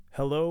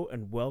Hello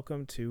and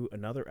welcome to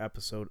another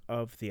episode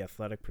of the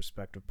Athletic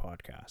Perspective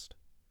Podcast.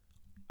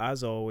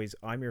 As always,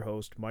 I'm your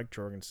host, Mike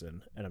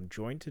Jorgensen, and I'm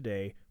joined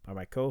today by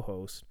my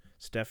co-host,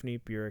 Stephanie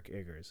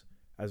Burek-Iggers,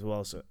 as well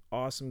as an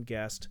awesome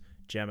guest,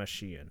 Gemma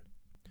Sheehan.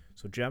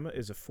 So Gemma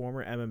is a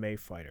former MMA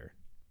fighter.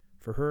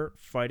 For her,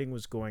 fighting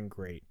was going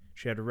great.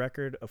 She had a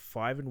record of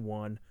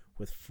 5-1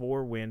 with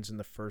 4 wins in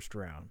the first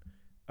round,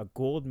 a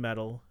gold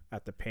medal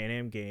at the Pan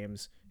Am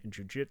Games in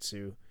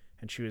Jiu-Jitsu,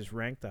 and she was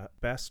ranked the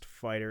best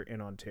fighter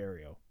in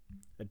Ontario.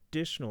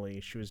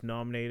 Additionally, she was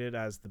nominated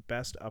as the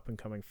best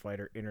up-and-coming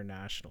fighter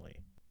internationally.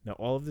 Now,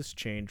 all of this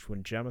changed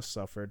when Gemma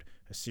suffered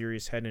a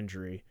serious head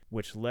injury,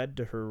 which led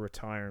to her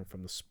retiring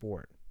from the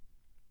sport.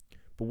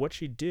 But what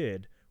she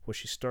did was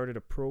she started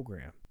a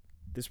program.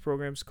 This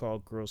program is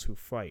called Girls Who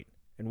Fight,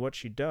 and what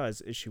she does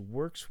is she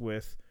works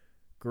with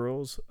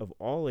girls of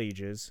all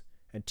ages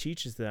and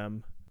teaches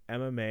them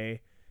MMA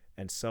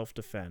and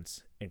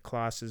self-defense in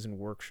classes and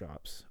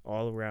workshops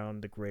all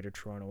around the Greater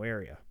Toronto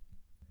area.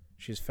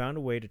 She has found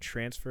a way to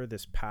transfer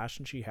this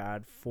passion she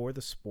had for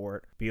the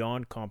sport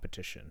beyond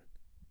competition.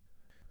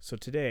 So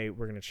today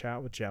we're going to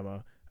chat with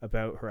Gemma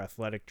about her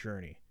athletic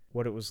journey,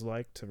 what it was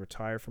like to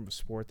retire from a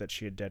sport that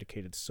she had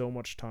dedicated so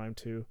much time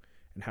to,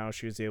 and how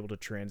she was able to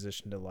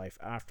transition to life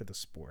after the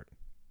sport.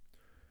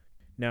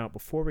 Now,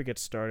 before we get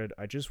started,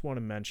 I just want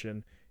to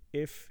mention,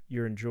 if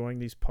you're enjoying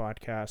these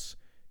podcasts,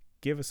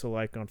 give us a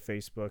like on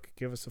Facebook,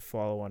 give us a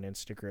follow on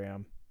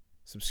Instagram,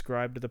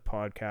 subscribe to the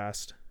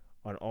podcast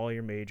on all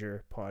your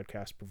major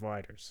podcast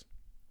providers.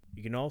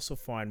 You can also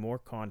find more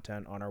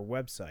content on our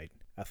website,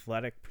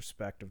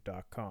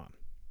 athleticperspective.com.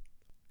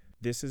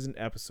 This is an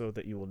episode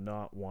that you will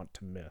not want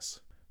to miss,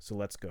 so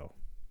let's go.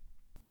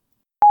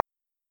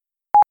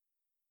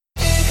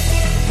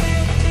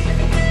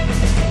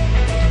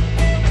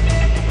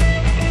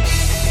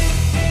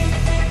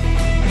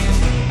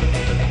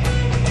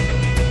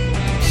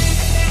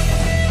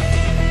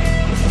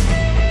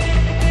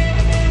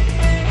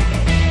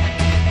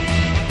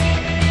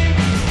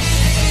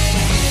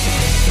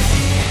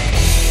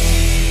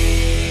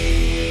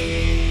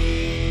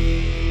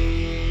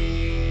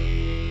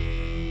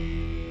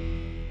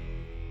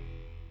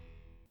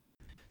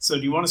 So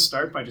do you want to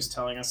start by just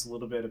telling us a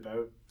little bit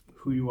about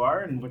who you are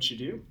and what you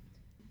do?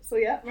 So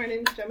my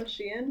name is Gemma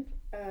Sheehan.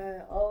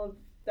 All of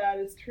that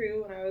is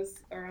true. When I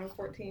was around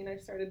 14, I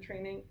started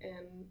training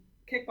in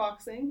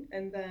kickboxing,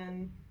 and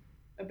then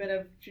a bit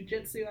of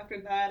jiu-jitsu after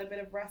that, a bit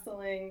of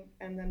wrestling,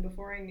 and then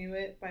before I knew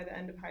it, by the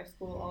end of high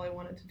school, all I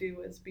wanted to do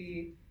was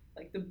be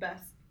like the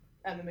best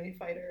MMA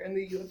fighter in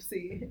the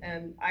UFC,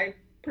 and I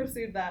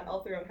pursued that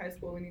all throughout high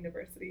school and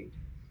university,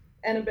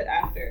 and a bit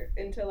after,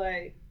 until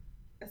I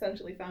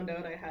essentially found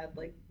out I had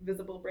like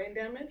visible brain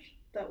damage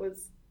that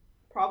was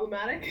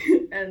problematic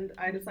and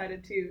I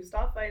decided to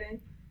stop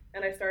fighting,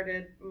 and I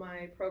started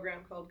my program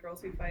called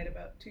Girls Who Fight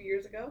about 2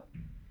 years ago,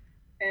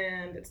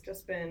 and it's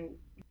just been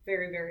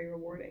very, very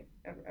rewarding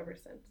ever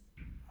since.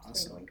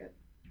 It's been going good.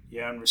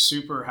 Yeah, and we're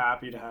super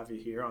happy to have you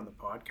here on the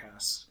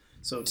podcast.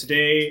 So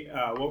today,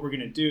 what we're going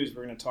to do is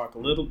we're going to talk a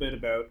little bit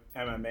about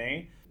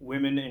MMA,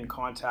 women in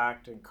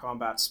contact and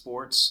combat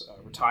sports,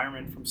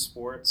 retirement from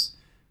sports,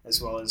 as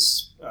well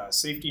as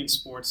safety in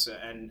sports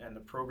and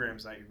the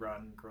programs that you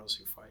run, Girls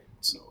Who Fight.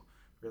 So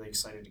really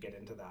excited to get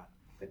into that.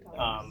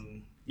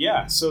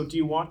 So do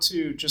you want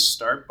to just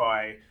start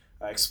by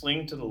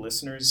explaining to the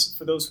listeners,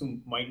 for those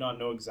who might not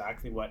know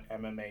exactly what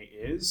MMA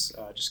is,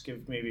 just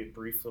give maybe a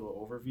brief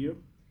little overview?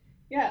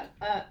 Yeah,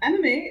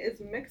 MMA is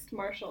mixed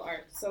martial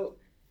arts. So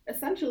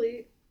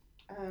essentially,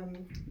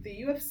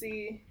 the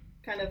UFC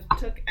kind of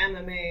took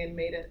MMA and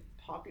made it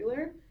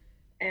popular,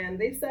 and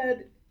they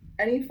said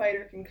any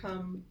fighter can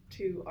come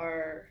to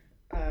our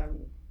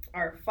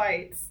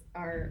fights,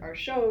 our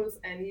shows,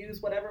 and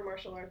use whatever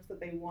martial arts that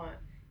they want,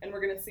 and we're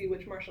going to see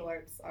which martial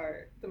arts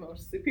are the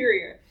most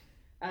superior.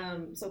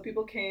 So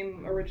people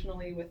came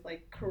originally with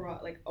like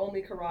karate, like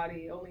only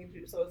karate,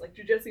 so it was like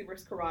jiu-jitsu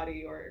versus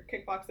karate, or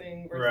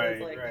kickboxing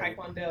versus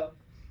taekwondo,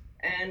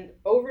 and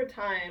over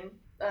time,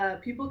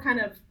 people kind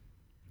of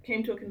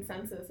came to a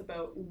consensus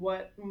about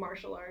what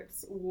martial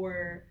arts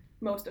were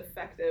most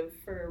effective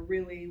for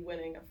really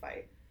winning a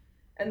fight.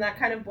 And that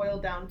kind of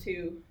boiled down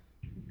to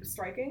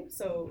striking,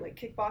 so like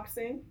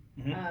kickboxing,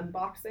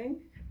 boxing,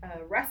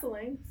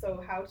 wrestling,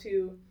 so how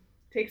to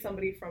take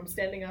somebody from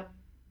standing up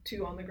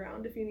to on the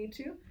ground if you need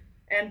to,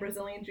 and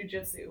Brazilian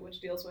Jiu-Jitsu, which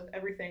deals with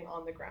everything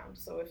on the ground.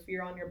 So if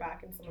you're on your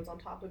back and someone's on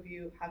top of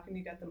you, how can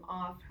you get them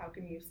off? How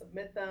can you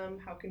submit them?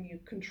 How can you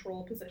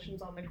control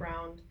positions on the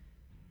ground?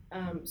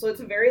 So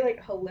it's a very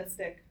like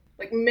holistic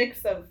like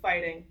mix of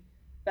fighting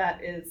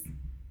that is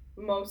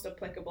most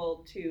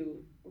applicable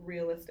to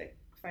realistic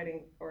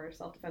fighting or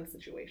self-defense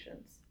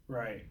situations.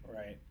 Right.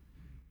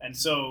 And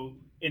so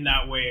in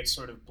that way, it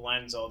sort of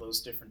blends all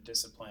those different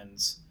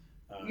disciplines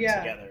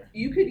together.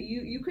 You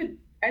could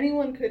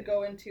anyone could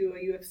go into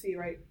a UFC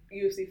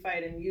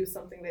fight and use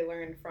something they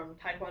learned from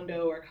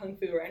Taekwondo or Kung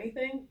Fu or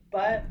anything,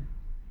 but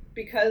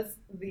because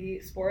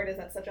the sport is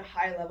at such a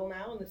high level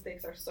now and the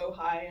stakes are so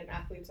high and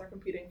athletes are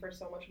competing for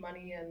so much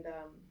money and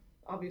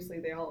obviously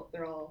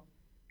they're all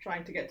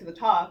trying to get to the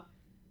top,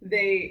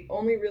 they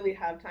only really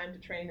have time to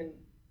train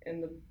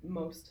in the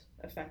most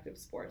effective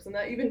sports. And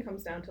that even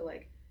comes down to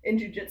like in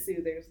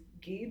jiu-jitsu, there's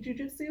gi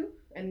jiu-jitsu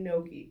and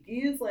no gi. Gi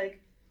is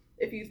like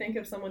if you think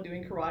of someone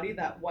doing karate,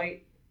 that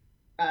white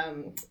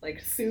like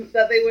suit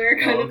that they wear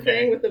kind of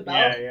thing with the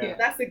belt. Yeah.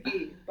 That's a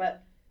gi.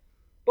 But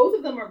both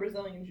of them are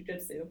Brazilian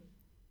jiu-jitsu.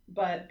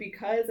 But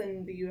because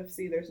in the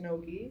UFC there's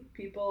no gi,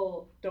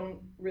 people don't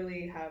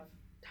really have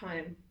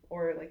time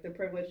or like the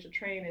privilege to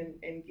train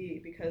in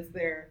gi because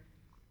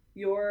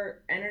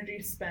your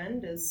energy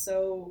spend is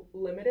so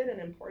limited and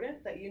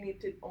important that you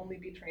need to only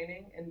be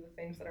training in the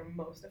things that are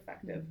most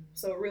effective.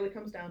 So it really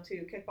comes down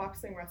to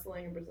kickboxing,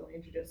 wrestling, and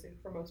Brazilian jiu-jitsu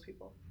for most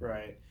people.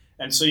 Right.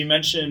 And so you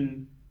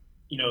mentioned,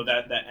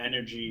 that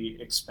energy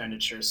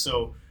expenditure.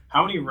 So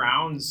how many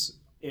rounds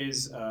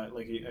is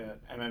like a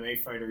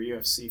MMA fight or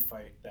UFC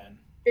fight then?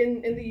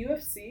 In the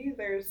UFC,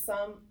 there's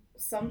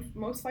some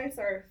most fights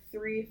are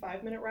 3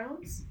 5-minute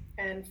rounds,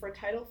 and for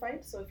title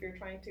fights, so if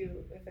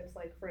it's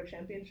like for a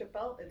championship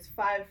belt, it's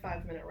 5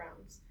 5-minute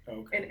rounds.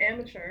 Okay. In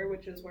amateur,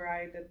 which is where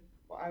I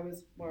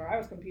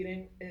was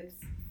competing, it's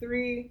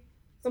three.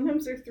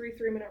 Sometimes there's 3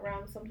 3-minute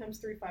rounds, sometimes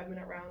 3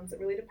 5-minute rounds. It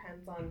really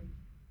depends on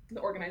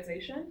the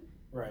organization.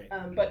 Right.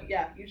 But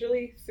yeah,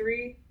 usually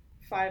 3,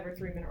 5, or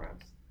 3-minute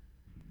rounds.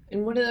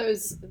 And what do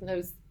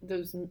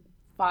those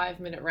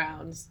 5-minute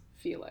rounds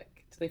feel like?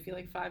 Do they feel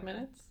like 5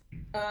 minutes?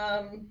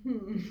 I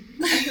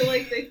feel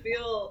like they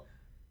feel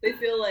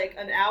like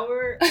an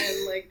hour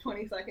and like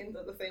 20 seconds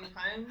at the same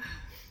time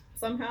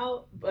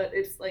somehow. But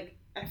it's like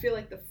I feel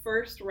like the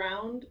first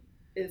round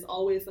is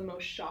always the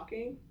most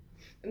shocking,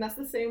 and that's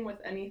the same with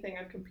anything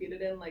I've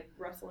competed in, like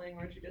wrestling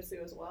or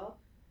jiu-jitsu as well.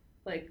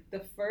 Like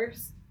the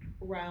first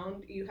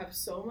round, you have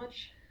so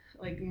much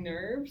like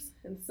nerves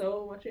and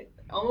so much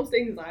almost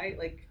anxiety,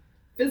 like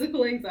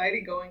physical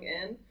anxiety going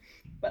in.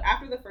 But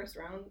after the first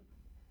round,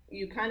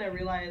 you kind of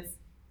realize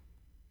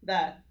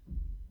that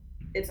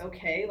it's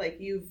okay. Like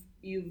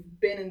you've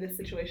been in this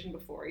situation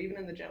before, even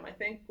in the gym. I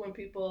think when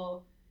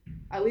people,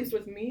 at least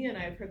with me, and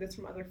I've heard this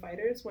from other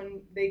fighters,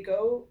 when they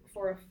go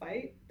for a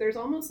fight, there's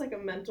almost like a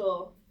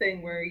mental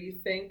thing where you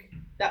think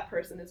that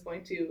person is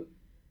going to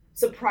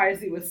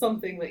surprise you with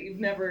something that you've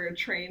never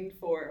trained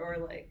for, or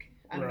like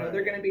I don't know,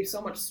 they're going to be so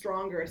much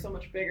stronger, so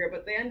much bigger,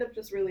 but they end up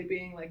just really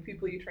being like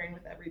people you train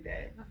with every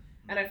day.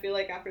 And I feel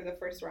like after the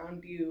first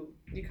round, you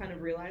kind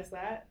of realize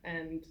that,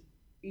 and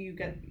you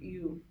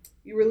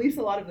release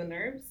a lot of the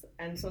nerves,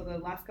 and so the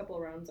last couple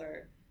of rounds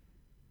are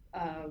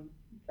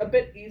a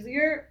bit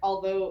easier,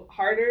 although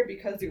harder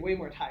because you're way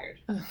more tired.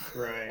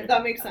 Right. If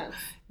that makes sense.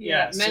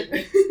 Yeah.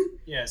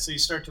 So you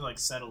start to like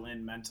settle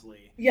in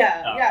mentally.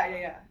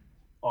 Yeah.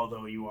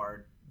 Although you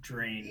are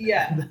drained.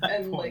 Yeah,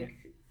 and point. Like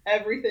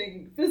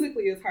everything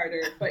physically is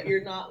harder, but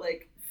you're not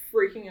like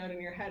freaking out in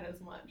your head as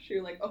much.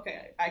 You're like,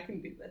 okay, I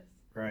can do this.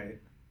 Right.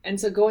 And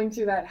so going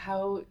through that,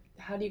 how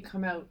do you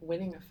come out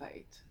winning a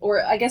fight?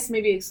 Or I guess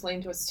maybe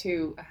explain to us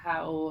too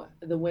how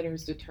the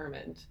winner's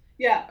determined.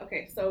 Yeah,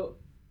 okay. So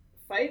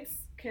fights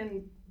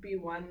can be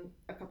won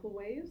a couple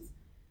ways.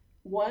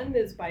 One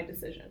is by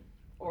decision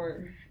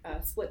or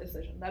split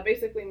decision. That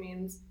basically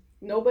means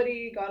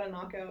nobody got a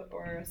knockout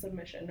or a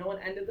submission. No one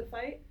ended the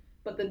fight,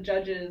 but the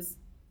judges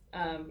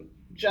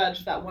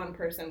judged that one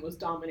person was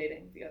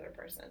dominating the other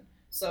person.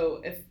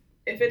 So if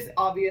it's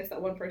obvious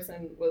that one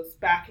person was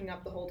backing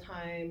up the whole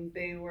time,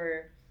 they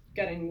were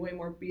getting way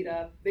more beat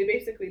up, they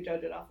basically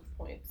judge it off of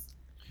points.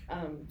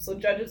 So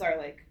judges are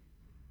like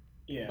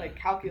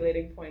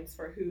calculating points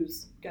for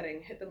who's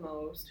getting hit the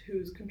most,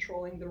 who's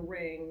controlling the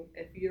ring.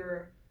 If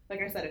you're,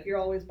 like I said, if you're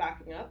always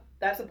backing up,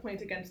 that's a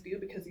point against you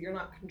because you're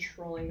not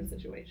controlling the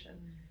situation.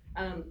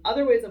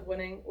 Other ways of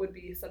winning would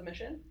be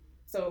submission.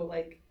 So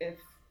like if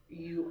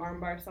you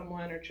armbar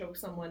someone or choke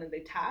someone and they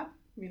tap,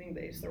 meaning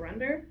they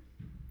surrender,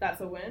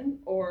 that's a win.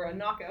 Or a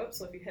knockout,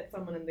 so if you hit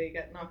someone and they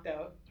get knocked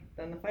out,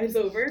 then the fight's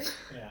over.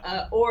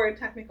 Or a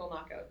technical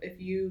knockout.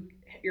 If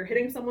you're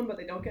hitting someone but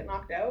they don't get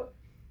knocked out,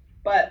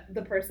 but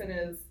the person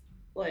is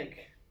like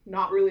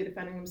not really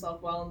defending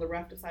himself well, and the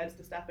ref decides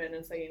to step in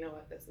and say, you know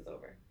what, this is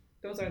over.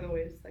 Those are the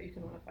ways that you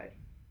can win a fight.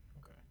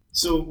 Okay.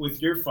 So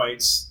with your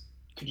fights,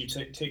 could you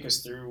take us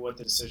through what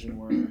the decision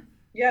were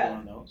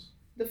on those?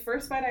 The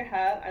first fight I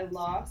had, I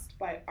lost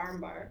by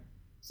armbar.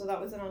 So that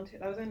was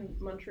in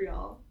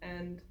Montreal,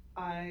 and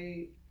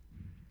I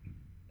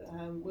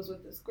was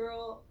with this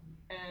girl,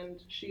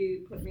 and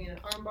she put me in an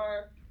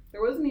armbar.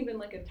 There wasn't even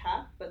like a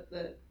tap, but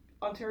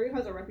Ontario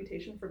has a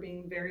reputation for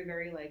being very,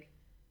 very like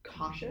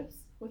cautious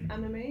with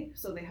MMA.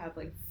 So they have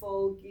like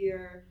full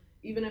gear.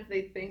 Even if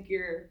they think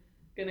you're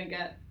gonna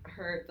get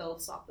hurt, they'll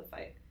stop the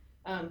fight.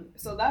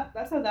 So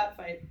that's how that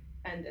fight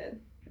ended.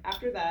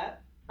 After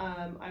that,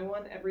 I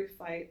won every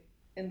fight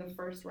in the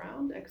first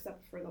round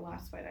except for the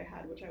last fight I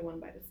had, which I won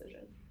by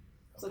decision.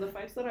 So the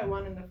fights that I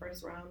won in the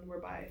first round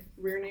were by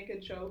rear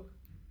naked choke,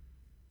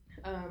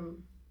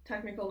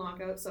 technical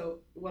knockout. So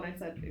when I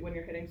said when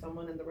you're hitting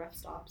someone and the ref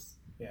stops.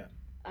 Yeah.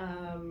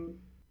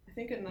 I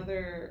think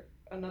another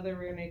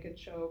rear naked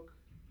choke,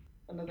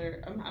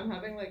 another. I'm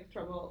having like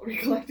trouble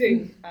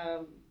recollecting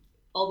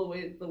all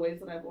the ways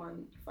that I've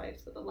won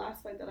fights, but the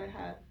last fight that I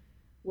had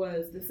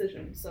was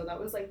decision. So that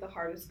was like the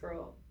hardest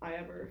girl I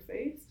ever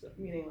faced.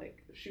 Meaning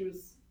like she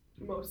was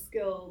most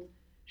skilled.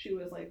 She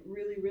was like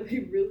really,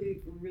 really,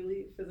 really,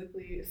 really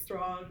physically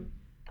strong,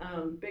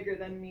 bigger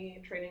than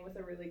me, training with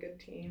a really good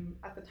team.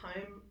 At the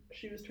time,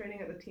 she was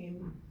training at the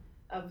team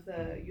of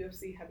the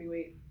UFC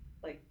heavyweight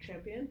like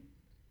champion.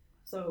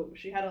 So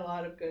she had a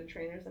lot of good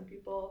trainers and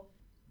people.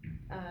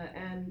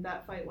 And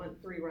that fight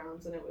went 3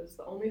 rounds, and it was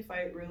the only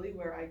fight really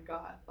where I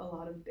got a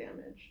lot of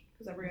damage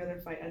because every other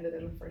fight ended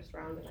in the first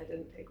round, and I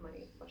didn't take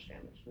much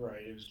damage.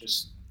 Right. It was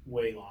just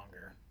way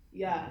longer.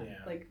 Yeah.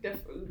 Like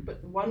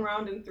but 1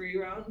 round and 3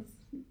 rounds,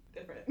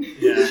 different.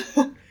 Yeah.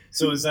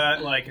 So is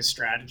that like a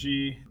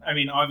strategy? I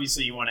mean,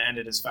 obviously you want to end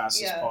it as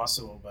fast as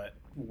possible, but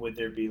would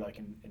there be like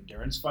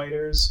endurance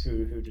fighters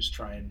who just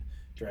try and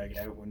drag it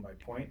out, win by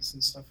points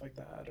and stuff like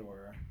that,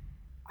 or?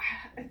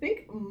 I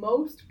think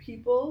most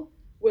people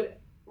would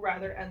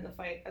rather end the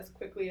fight as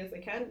quickly as they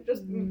can,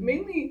 just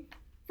mainly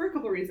for a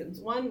couple reasons.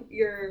 One,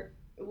 you're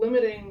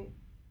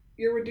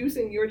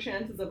reducing your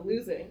chances of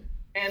losing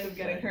and of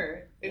getting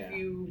hurt if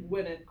you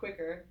win it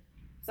quicker.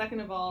 Second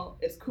of all,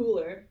 it's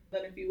cooler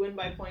than if you win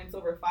by points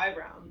over 5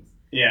 rounds.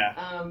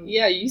 Yeah.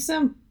 Yeah, you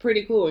sound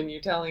pretty cool when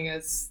you're telling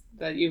us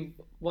that you've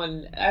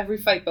won every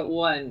fight but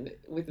one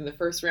within the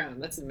first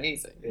round. That's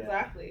amazing.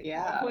 Exactly.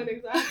 Yeah. Point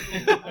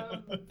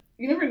exactly.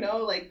 You never know,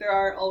 like there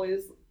are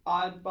always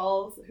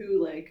oddballs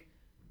who like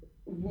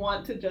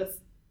want to just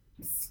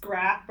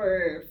scrap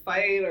or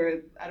fight,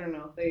 or I don't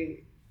know.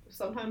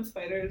 Sometimes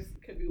fighters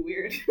can be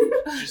weird.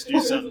 Just do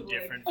something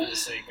different for the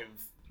sake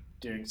of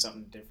doing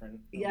something different.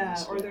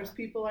 Yeah, or there's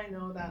people I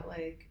know that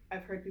like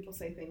I've heard people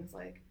say things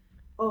like,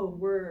 "Oh,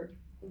 we're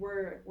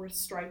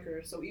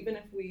strikers, so even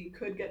if we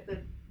could get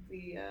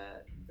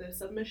the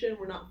submission,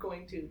 we're not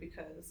going to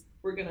because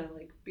we're gonna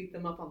like beat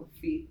them up on the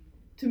feet."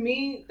 To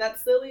me,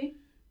 that's silly.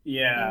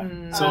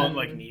 Yeah. So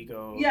like an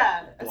ego.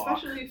 Yeah,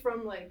 block. especially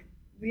from like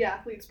the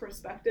athlete's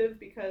perspective,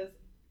 because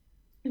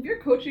if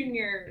you're coaching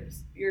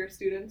your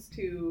students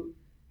to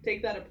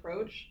take that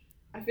approach,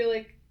 I feel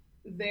like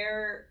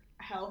their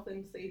health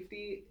and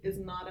safety is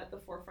not at the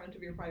forefront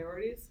of your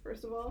priorities,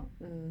 first of all.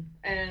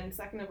 And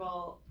second of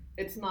all,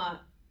 it's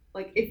not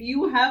like if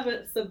you have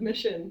a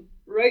submission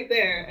right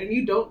there and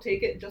you don't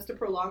take it just to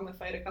prolong the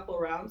fight a couple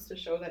rounds to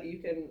show that you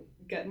can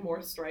get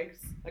more strikes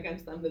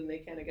against them than they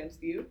can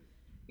against you,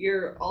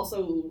 you're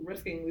also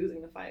risking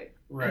losing the fight.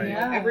 Right. And,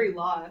 like, every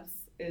loss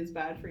is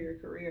bad for your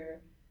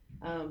career.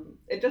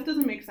 It just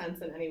doesn't make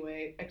sense in any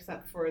way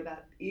except for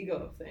that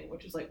ego thing,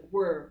 which is like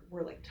we're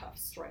like tough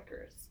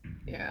strikers.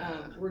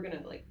 Yeah. We're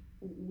gonna like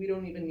we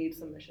don't even need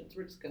submissions.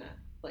 We're just gonna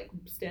like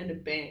stand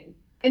and bang.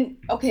 And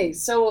okay,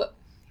 so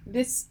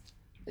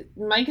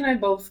Mike and I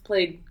both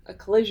played a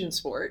collision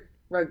sport,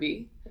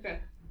 rugby. Okay.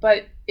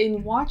 But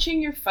in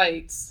watching your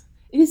fights,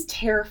 it is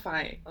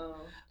terrifying. Oh.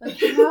 Like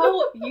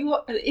how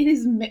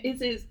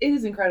it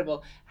is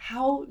incredible.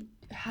 How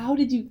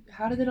did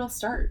it all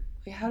start?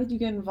 Like, how did you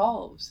get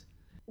involved?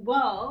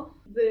 Well,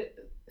 the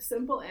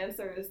simple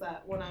answer is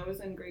that when I was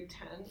in grade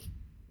 10,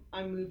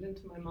 I moved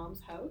into my mom's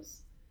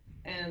house,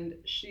 and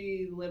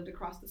she lived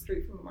across the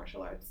street from a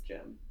martial arts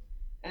gym.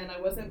 And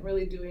I wasn't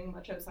really doing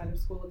much outside of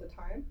school at the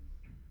time.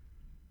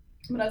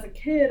 But as a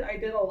kid, I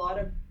did a lot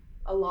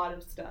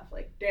of stuff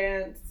like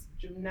dance,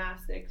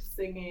 gymnastics,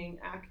 singing,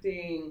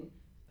 acting,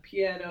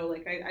 piano.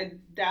 Like I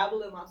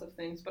dabbled in lots of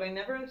things, but I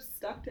never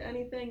stuck to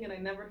anything, and I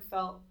never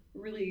felt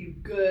really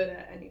good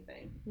at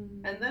anything.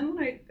 And then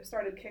when I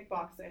started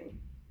kickboxing,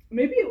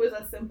 maybe it was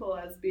as simple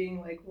as being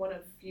like one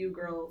of few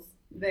girls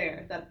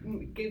there that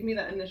gave me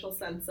that initial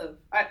sense of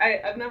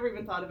I've never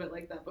even thought of it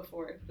like that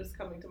before, just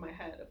coming to my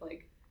head of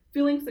like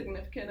feeling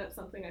significant at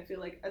something. I feel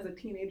like as a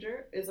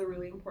teenager is a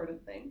really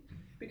important thing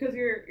because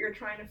you're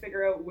trying to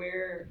figure out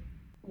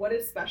what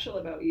is special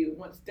about you and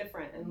what's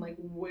different, and like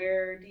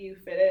where do you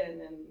fit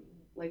in, and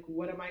like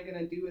what am I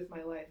gonna do with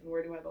my life, and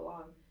where do I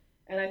belong.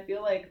 And I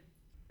feel like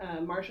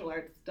martial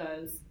arts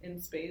does in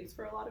spades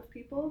for a lot of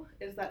people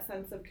is that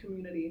sense of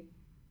community,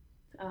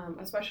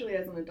 especially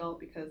as an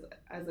adult, because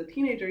as a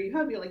teenager you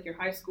have your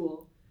high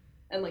school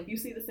and like you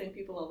see the same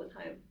people all the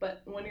time,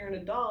 but when you're an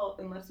adult,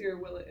 unless you're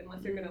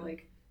gonna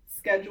like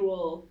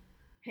schedule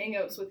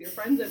hangouts with your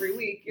friends every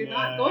week, you're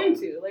not going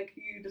to, like,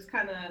 you just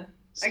kind of,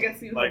 I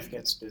guess you life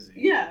gets busy.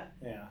 Yeah.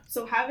 Yeah.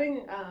 So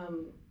having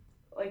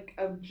like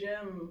a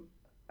gym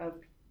of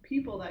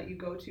people that you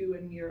go to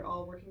and you're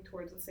all working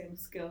towards the same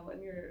skill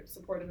and you're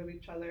supportive of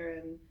each other,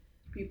 and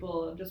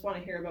people just want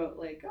to hear about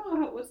like,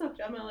 oh, what's up,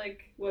 Gemma,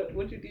 like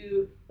what'd you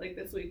do like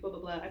this week, blah blah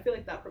blah. I feel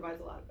like that provides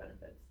a lot of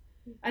benefits.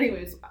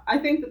 Anyways, I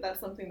think that that's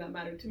something that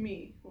mattered to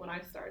me when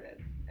I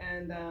started.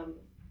 And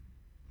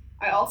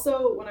I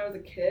also, when I was a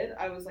kid,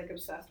 I was like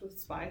obsessed with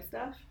spy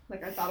stuff.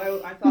 Like I thought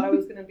I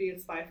was gonna be a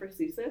spy for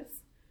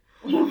CSIS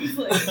when I was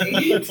like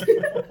 8.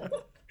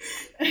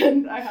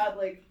 And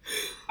I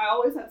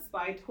always had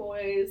spy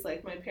toys.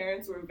 Like my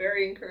parents were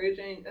very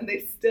encouraging, and they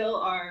still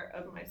are,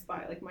 of my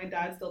spy. Like my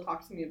dad still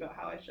talks to me about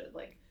how I should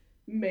like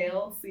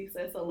mail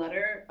CSIS a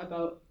letter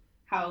about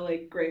how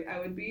like great I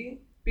would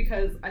be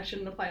because I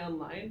shouldn't apply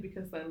online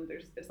because then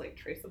it's like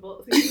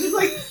traceable. So he was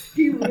like,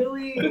 he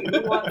really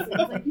wants it.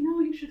 He's like,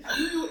 you should, I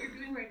know what you're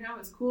doing right now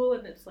is cool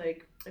and it's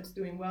like, it's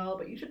doing well,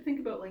 but you should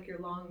think about like your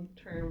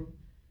long-term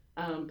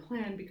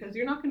plan because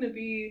you're not going to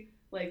be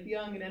like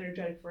young and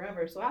energetic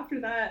forever. So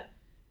after that,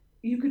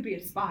 you could be a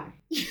spy.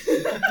 Your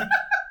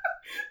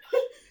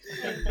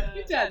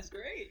dad's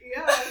great.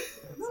 Yeah. That's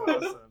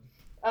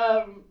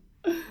awesome.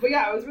 But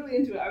yeah, I was really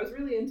into it. I was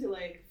really into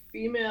like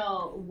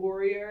female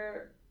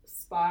warrior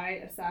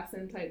spy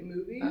assassin type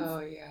movies. Oh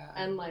yeah.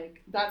 And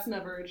like that's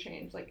never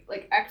changed. Like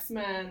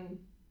X-Men,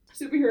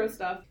 superhero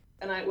stuff.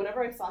 And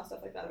whenever I saw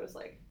stuff like that, I was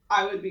like,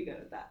 I would be good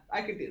at that.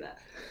 I could do that.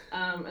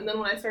 And then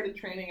when I started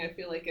training, I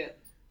feel like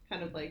it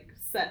kind of like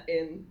set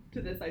in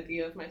to this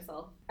idea of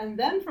myself. And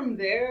then from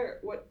there,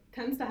 what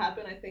tends to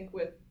happen, I think,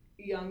 with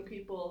young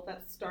people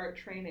that start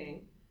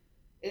training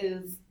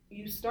is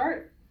you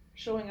start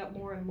showing up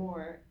more and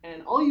more,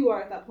 and all you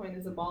are at that point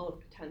is a ball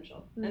of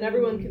potential, and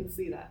everyone can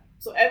see that.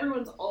 So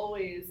everyone's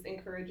always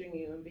encouraging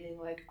you and being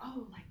like,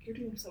 oh, like you're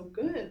doing so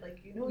good, like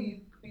you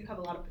have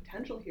a lot of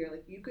potential here,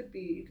 like you could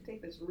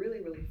take this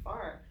really, really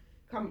far.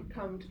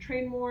 Come to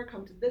train more,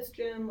 come to this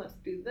gym, let's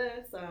do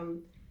this.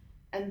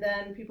 And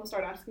then people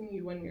start asking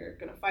you when you're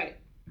gonna fight.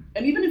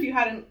 And even if you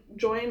hadn't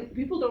joined,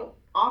 people don't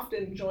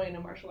often join a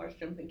martial arts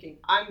gym thinking,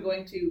 I'm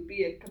going to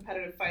be a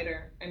competitive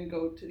fighter and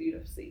go to the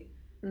UFC.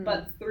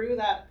 But through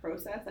that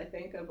process, I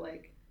think of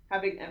like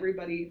having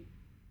everybody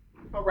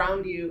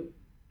around you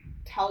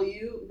tell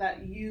you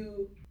that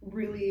you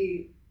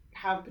really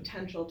have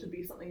potential to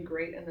be something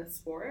great in this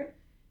sport,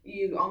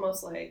 you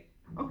almost like,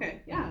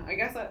 okay, yeah, I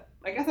guess I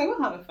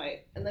will have a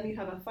fight. And then you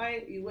have a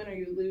fight, you win or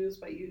you lose,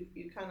 but you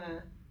kind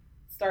of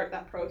start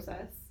that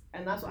process.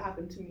 And that's what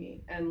happened to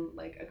me. And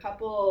like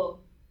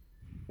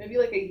maybe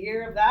like a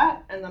year of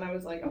that, and then I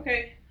was like,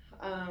 okay,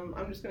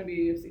 I'm just going to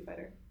be a UFC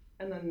fighter.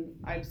 And then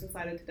I just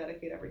decided to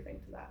dedicate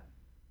everything to that.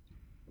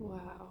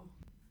 Wow.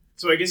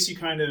 So I guess you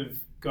kind of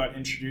got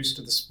introduced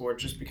to the sport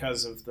just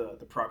because of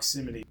the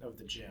proximity of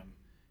the gym.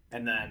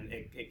 And then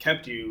it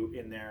kept you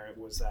in there. It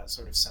was that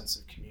sort of sense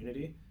of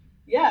community.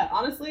 Yeah,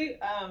 honestly,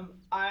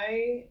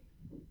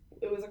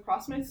 it was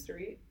across my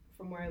street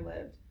from where I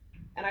lived.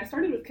 And I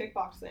started with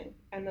kickboxing.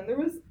 And then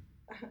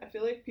I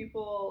feel like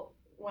people,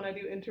 when I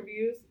do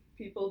interviews,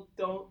 people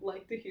don't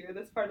like to hear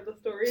this part of the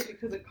story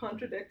because it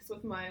contradicts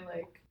with my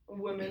like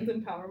women's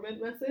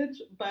empowerment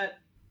message. But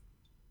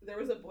there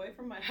was a boy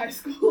from my high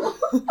school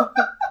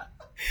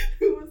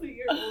who was a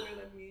year older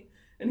than me,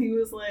 and he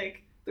was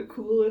like the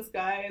coolest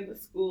guy in the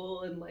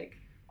school, and like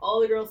all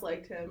the girls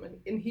liked him,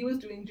 and he was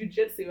doing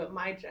jiu-jitsu at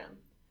my gym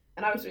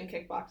and I was doing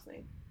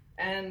kickboxing,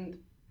 and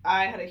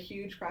I had a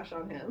huge crush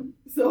on him.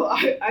 So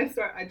I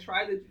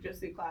tried the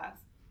jiu-jitsu class,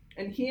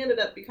 and he ended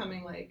up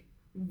becoming like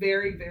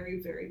very, very,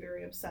 very,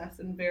 very obsessed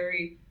and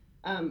very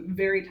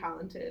very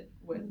talented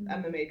with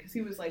MMA because he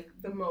was like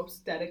the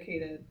most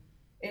dedicated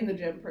in the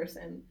gym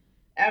person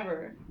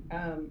ever.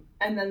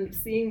 And then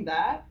seeing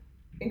that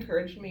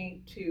encouraged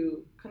me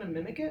to kind of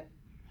mimic it.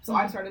 So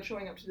I started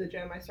showing up to the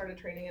gym, I started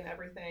training and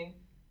everything.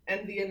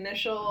 And the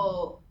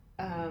initial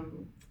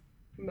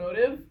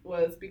motive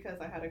was because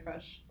I had a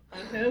crush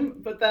on him.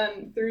 But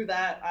then through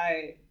that,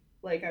 I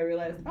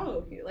realized,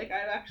 oh, like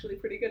I'm actually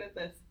pretty good at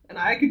this and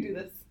I could do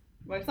this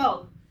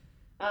myself.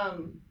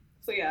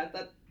 So yeah,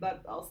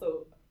 that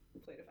also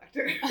played a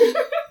factor.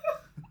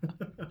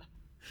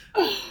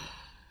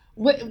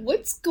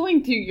 What's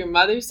going through your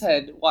mother's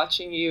head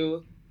watching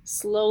you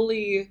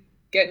slowly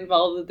get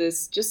involved with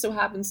this? Just so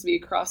happens to be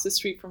across the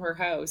street from her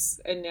house,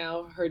 and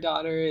now her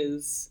daughter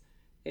is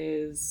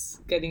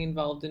getting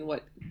involved in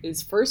what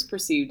is first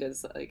perceived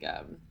as like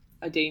a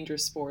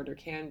dangerous sport, or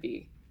can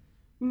be.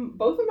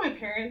 Both of my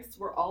parents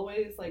were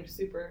always like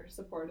super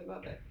supportive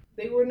of it.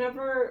 They were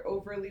never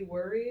overly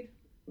worried.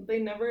 They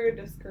never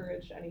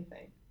discouraged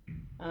anything.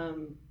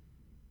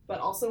 But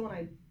also when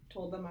I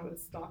told them I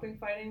was stopping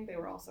fighting, they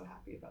were also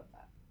happy about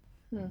that.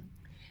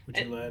 Would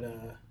you let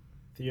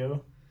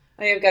Theo?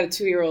 I've got a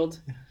 2-year-old.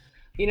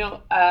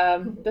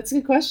 That's a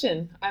good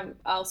question.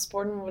 I'll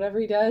support him in whatever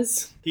he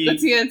does.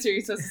 That's the answer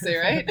you're supposed to say,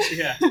 right?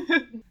 Yeah.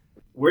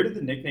 Where did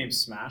the nickname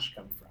Smash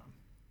come from?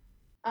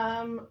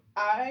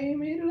 I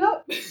made it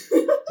up.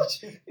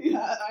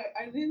 Yeah,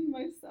 I named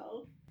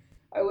myself.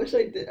 I wish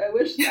I did. I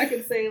wish I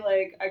could say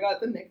like I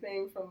got the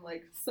nickname from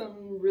like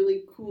some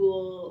really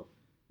cool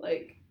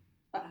like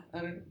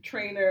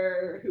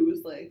trainer who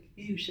was like,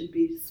 you should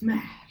be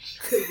Smash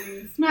because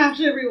you smash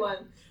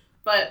everyone.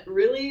 But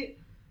really,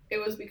 it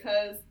was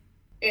because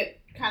it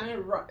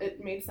it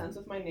made sense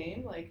with my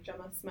name, like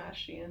Gemma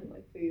Smashian,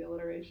 like the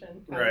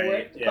alliteration kind of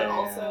worked. Yeah. But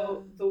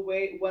also the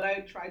way what I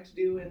tried to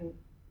do in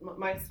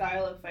my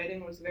style of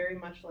fighting was very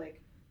much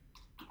like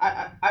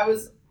I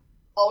was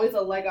always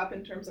a leg up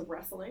in terms of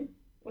wrestling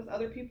with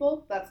other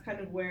people. That's kind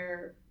of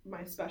where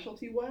my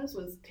specialty was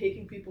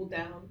taking people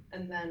down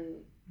and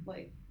then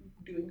like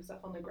doing stuff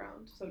on the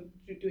ground, so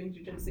doing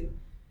jiu-jitsu,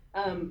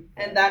 and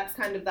that's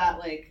kind of that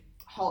like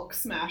Hulk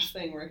smash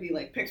thing where he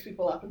like picks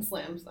people up and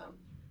slams them.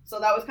 So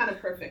that was kind of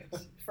perfect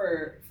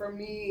for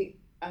me,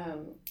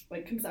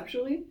 like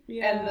conceptually.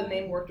 Yeah. And the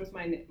name worked with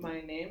my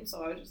name.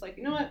 So I was just like,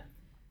 you know what?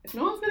 If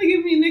no one's gonna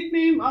give me a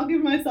nickname, I'll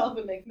give myself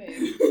a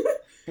nickname.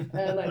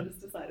 And I just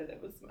decided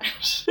it was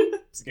Smash.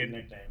 It's a good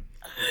nickname.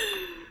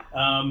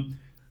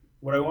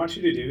 What I want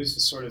you to do is to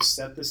sort of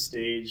set the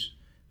stage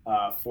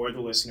for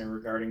the listener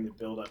regarding the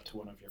build up to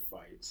one of your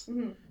fights.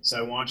 Mm-hmm. So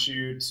I want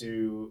you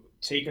to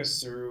take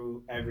us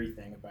through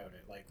everything about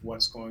it, like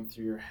what's going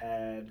through your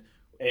head,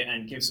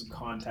 and give some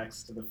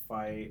context to the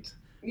fight.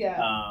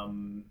 Yeah.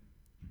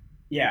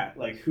 Yeah,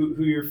 like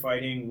who you're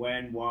fighting,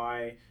 when,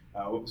 why,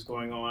 what was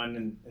going on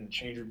in the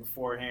change room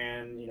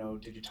beforehand. You know,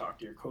 did you talk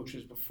to your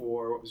coaches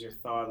before? What was your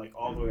thought? Like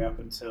all the way up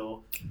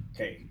until,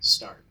 okay,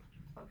 start.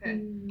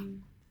 Okay.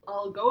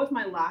 I'll go with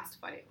my last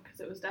fight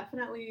because it was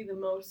definitely the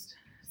most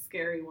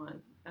scary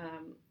one.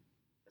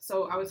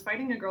 So I was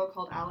fighting a girl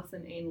called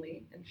Allison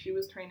Ainley, and she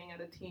was training at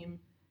a team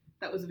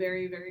that was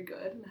very, very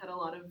good and had a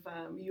lot of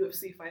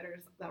UFC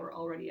fighters that were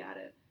already at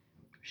it.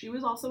 She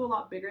was also a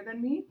lot bigger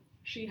than me.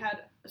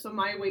 So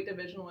my weight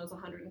division was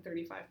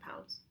 135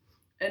 pounds.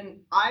 And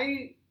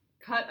I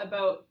cut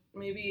about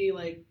maybe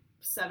like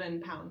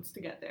 7 pounds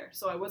to get there.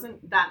 So I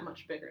wasn't that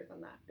much bigger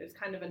than that. It's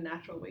kind of a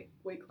natural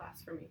weight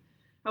class for me.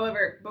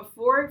 However,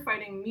 before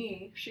fighting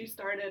me, she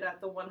started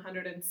at the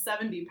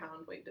 170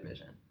 pound weight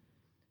division.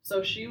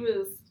 So she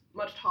was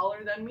much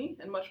taller than me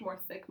and much more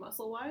thick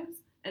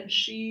muscle-wise. And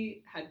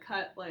she had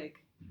cut like,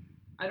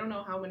 I don't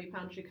know how many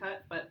pounds she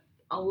cut, but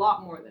a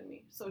lot more than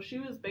me. So she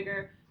was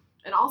bigger.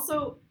 And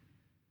also,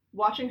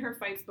 watching her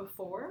fights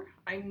before,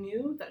 I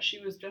knew that she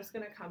was just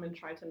going to come and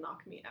try to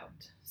knock me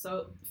out.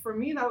 So for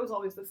me, that was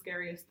always the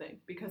scariest thing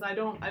because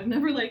I've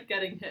never liked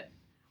getting hit.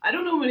 I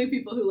don't know many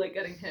people who like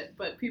getting hit,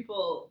 but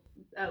people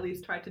at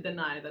least try to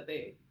deny that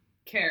they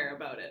care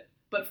about it.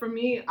 But for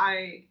me,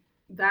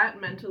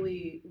 that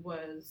mentally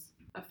was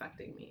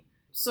affecting me.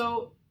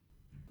 So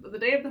the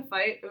day of the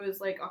fight, it was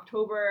like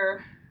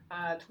October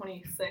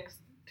 26th,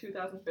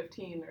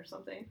 2015 or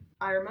something.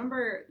 I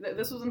remember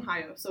this was in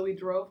Ohio, so we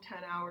drove 10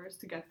 hours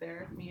to get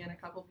there, me and a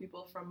couple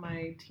people from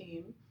my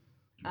team.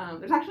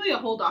 There's actually a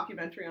whole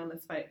documentary on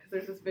this fight because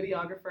there's this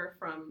videographer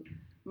from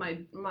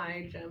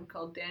my gym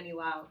called Danny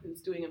Lau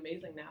who's doing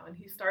amazing now, and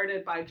he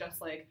started by just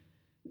like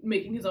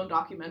making his own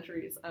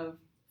documentaries of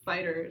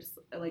fighters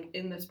like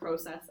in this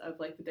process of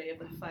like the day of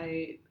the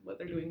fight, what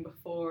they're doing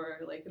before,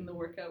 like in the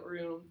workout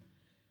room.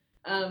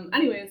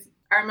 Anyways,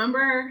 I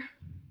remember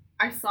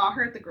I saw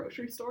her at the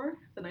grocery store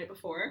the night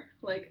before.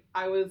 Like,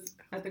 I was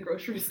at the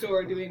grocery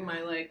store doing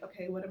my, like,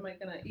 okay, what am I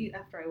going to eat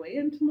after I weigh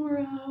in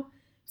tomorrow?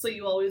 So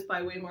you always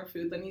buy way more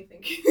food than you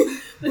think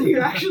that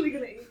you're actually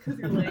going to eat because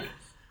you're like,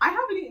 I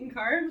haven't eaten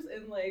carbs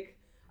in, like,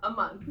 a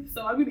month.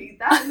 So I'm going to eat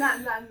that and that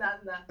and that and that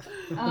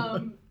and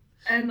that.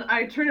 And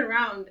I turn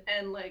around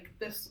and, like,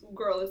 this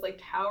girl is, like,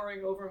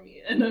 towering over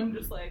me. And I'm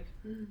just like,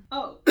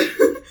 oh.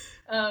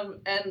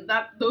 And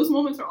those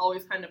moments are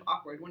always kind of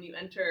awkward when you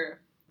enter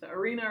the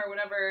arena or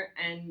whatever,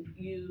 and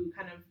you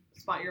kind of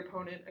spot your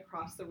opponent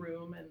across the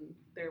room, and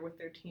they're with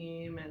their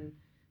team, and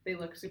they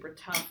look super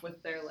tough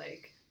with their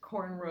like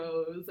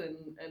cornrows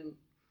and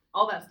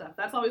all that stuff.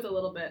 That's always a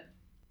little bit.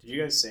 Did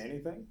you guys say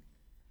anything?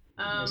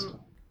 I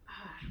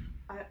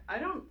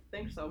don't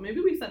think so. Maybe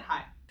we said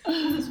hi.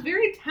 It's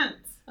very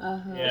tense.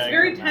 Uh-huh. Yeah, It's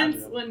very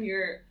tense when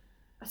you're,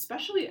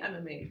 especially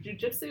MMA.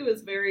 Jiu-jitsu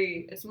is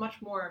it's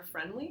much more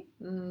friendly.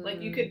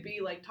 Like you could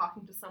be like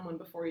talking to someone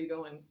before you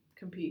go and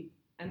compete.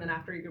 And then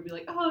after you could be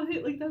like, oh,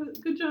 hey, like, that was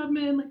good job,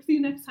 man. Like, see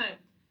you next time.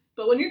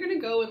 But when you're going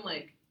to go and,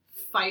 like,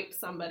 fight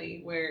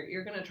somebody where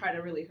you're going to try to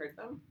really hurt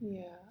them.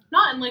 Yeah.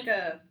 Not in, like,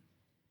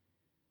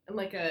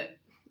 a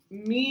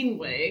mean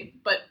way,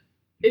 but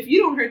if you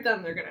don't hurt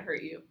them, they're going to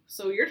hurt you.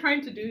 So you're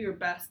trying to do your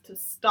best to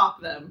stop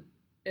them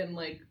in,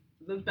 like,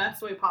 the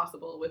best way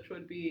possible, which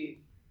would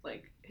be,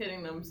 like,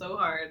 hitting them so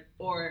hard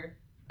or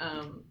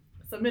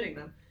submitting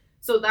them.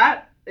 So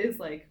that is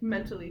like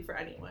mentally for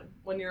anyone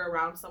when you're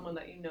around someone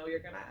that you know you're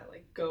gonna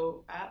like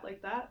go at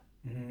like that.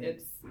 Mm-hmm.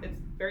 It's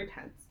very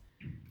tense.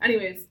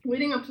 Anyways,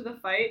 leading up to the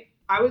fight,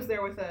 I was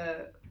there with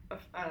a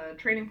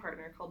training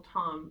partner called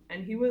Tom,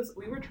 and we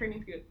were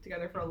training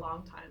together for a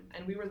long time,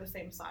 and we were the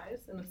same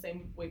size in the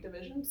same weight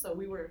division, so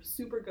we were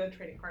super good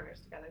training partners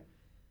together.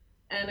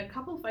 And a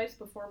couple fights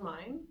before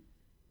mine,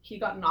 he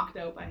got knocked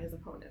out by his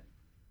opponent.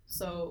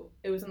 So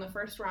it was in the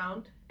first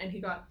round, and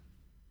he got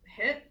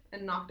hit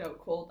and knocked out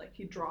cold. Like,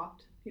 he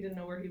dropped. He didn't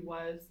know where he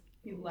was.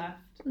 He left,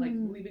 like,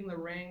 leaving the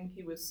ring.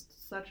 He was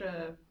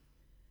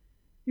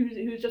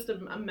he was just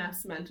a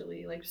mess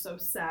mentally, like, so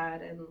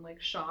sad and,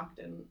 like, shocked.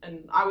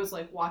 And I was,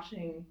 like,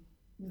 watching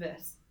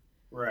this.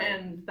 Right.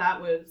 And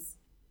that was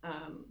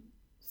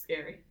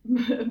scary.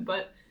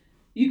 But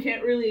you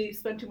can't really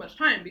spend too much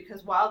time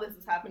because while this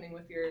is happening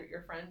with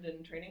your friend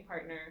and training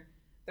partner,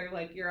 they're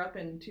like, you're up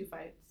in 2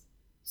 fights.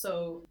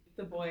 So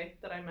the boy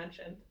that I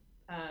mentioned,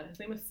 his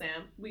name was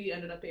Sam. We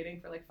ended up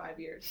dating for like 5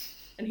 years.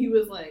 And he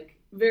was like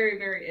very,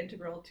 very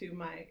integral to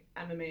my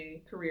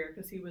MMA career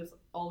because he was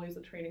always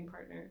a training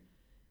partner,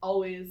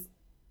 always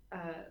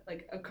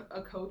like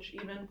a coach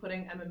even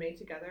putting MMA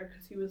together,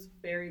 because he was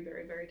very,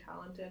 very, very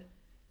talented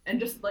and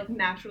just like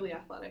naturally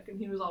athletic, and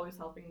he was always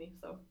helping me.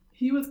 So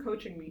he was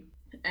coaching me,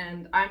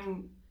 and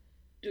I'm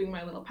doing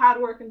my little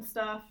pad work and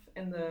stuff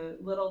in the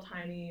little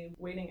tiny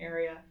waiting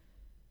area.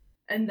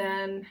 And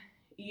then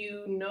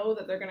you know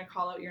that they're going to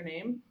call out your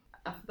name.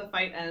 The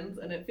fight ends,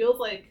 and it feels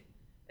like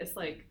it's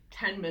like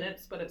 10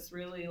 minutes, but it's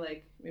really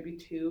like maybe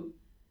 2.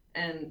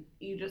 And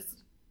you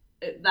just,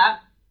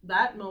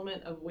 that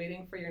moment of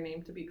waiting for your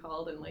name to be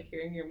called and like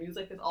hearing your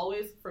music is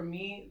always, for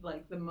me,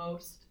 like the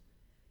most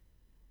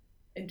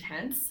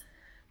intense,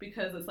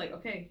 because it's like,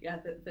 okay, yeah,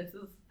 this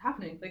is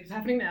happening. Like, it's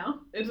happening now.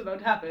 It's about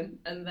to happen.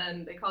 And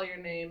then they call your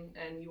name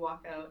and you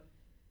walk out.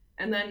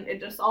 And then it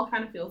just all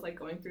kind of feels like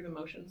going through the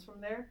motions from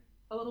there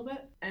a little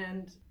bit.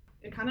 And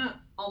it kind of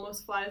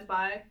almost flies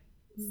by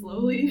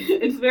slowly.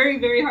 It's very,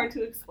 very hard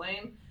to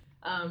explain.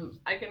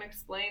 I can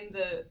explain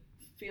the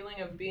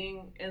feeling of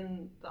being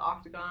in the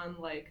octagon,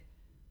 like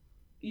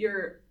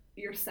your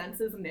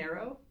senses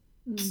narrow.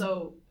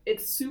 So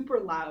it's super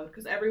loud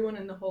because everyone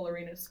in the whole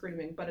arena is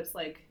screaming, but it's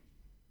like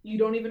you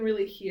don't even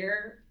really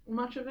hear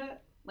much of it.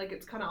 Like,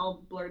 it's kind of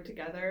all blurred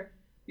together.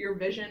 Your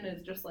vision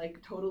is just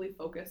like totally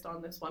focused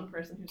on this one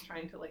person who's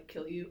trying to like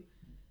kill you.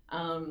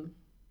 And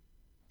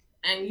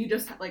you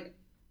just like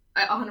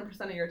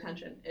 100% of your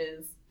attention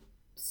is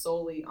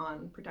solely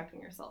on protecting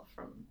yourself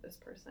from this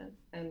person.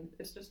 And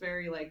it's just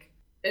very like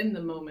in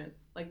the moment.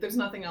 Like, there's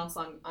nothing else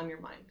on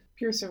your mind.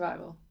 Pure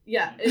survival.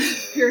 Yeah,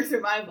 it's pure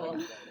survival.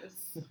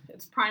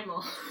 It's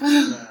primal.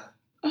 Yeah.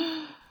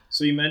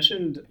 So you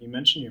mentioned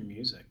your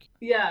music.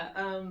 Yeah,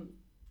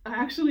 I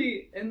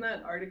actually, in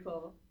that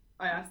article,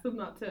 I asked them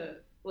not to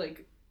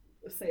like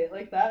say it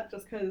like that,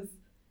 just because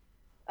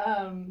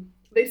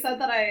they said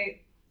that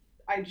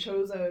I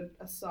chose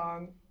a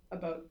song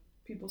about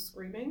people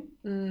screaming,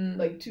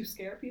 like to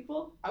scare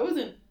people. It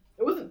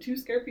wasn't to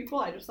scare people.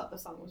 I just thought the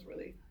song was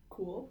really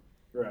cool.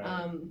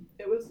 Right.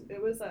 It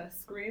was a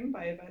Scream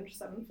by Avenged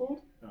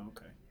Sevenfold. Oh,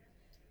 okay.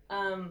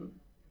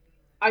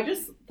 I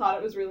just thought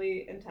it was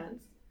really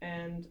intense,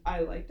 and I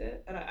liked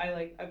it, and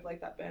I've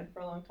liked that band for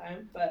a long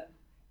time. But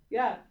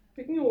yeah,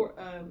 picking a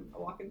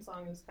walk-in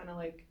song is kind of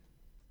like,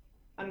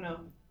 I don't know.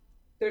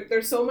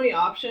 There's so many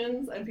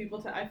options, and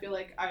I feel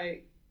like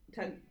I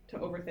tend to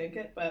overthink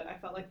it, but I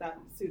felt like that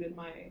suited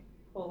my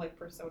whole like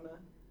persona.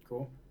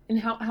 Cool. And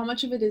how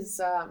much of it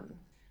is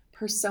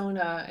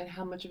persona, and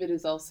how much of it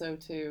is also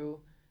to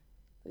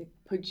like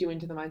put you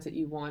into the mindset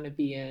you want to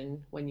be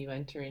in when you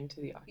enter into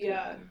the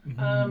octagon?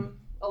 Yeah.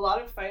 A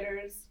lot of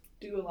fighters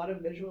do a lot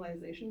of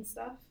visualization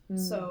stuff.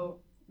 So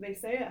they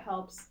say it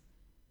helps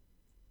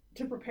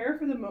to prepare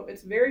for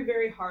it's very,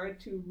 very hard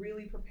to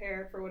really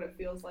prepare for what it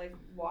feels like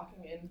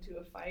walking into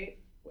a fight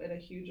in a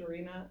huge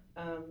arena.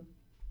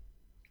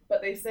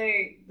 But they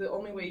say the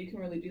only way you can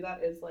really do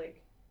that is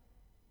like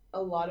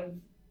a lot of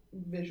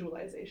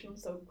visualization.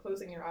 So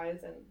closing your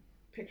eyes and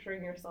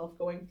picturing yourself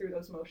going through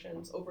those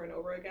motions over and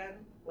over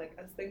again, like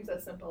as things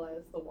as simple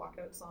as the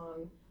walkout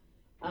song,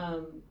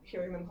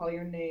 hearing them call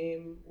your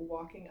name,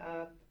 walking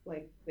up,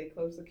 like they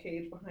close the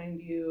cage behind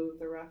you,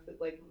 the ref,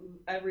 like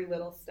every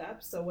little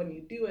step. So when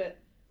you do it,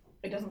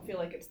 it doesn't feel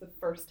like it's the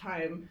first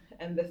time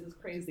and this is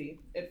crazy.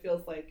 It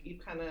feels like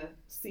you've kind of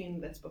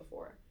seen this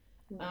before.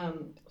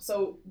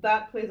 So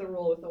that plays a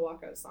role with the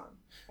walkout song,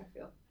 I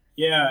feel.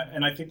 Yeah,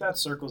 and I think that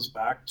circles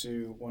back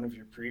to one of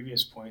your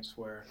previous points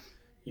where,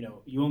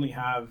 you only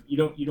have you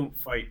don't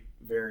fight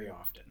very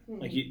often.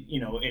 Like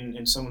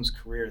in someone's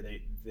career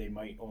they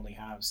might only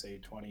have say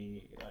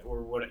 20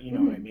 or what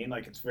what I mean,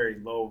 like it's very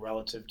low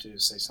relative to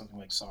say something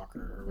like soccer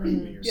or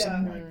rugby or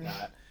something like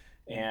that.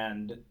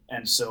 And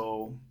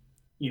so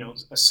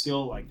a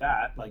skill like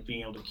that, like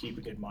being able to keep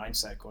a good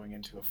mindset going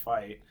into a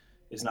fight,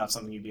 is not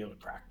something you'd be able to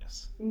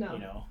practice.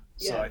 No.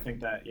 So I think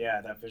that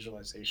that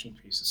visualization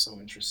piece is so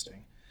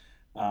interesting.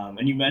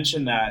 And you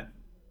mentioned that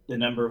the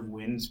number of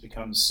wins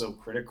becomes so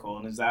critical,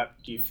 and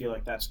do you feel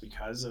like that's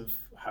because of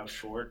how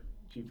short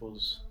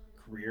people's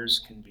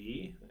careers can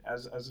be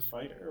as a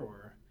fighter?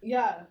 Or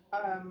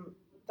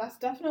that's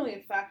definitely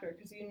a factor,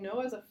 because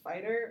as a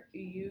fighter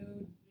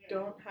you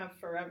don't have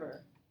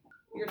forever.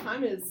 Your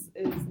time is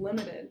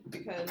limited,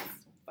 because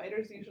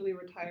fighters usually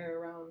retire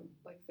around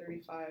like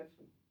 35.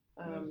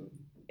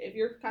 If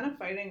you're kind of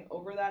fighting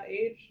over that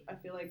age, I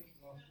feel like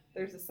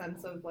there's a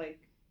sense of like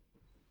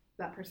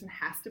that person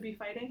has to be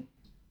fighting,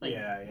 like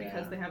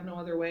because they have no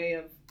other way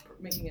of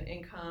making an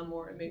income,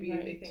 or maybe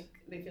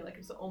they feel like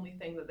it's the only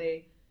thing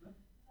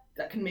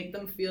that can make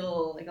them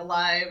feel like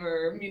alive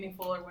or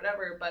meaningful or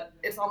whatever. But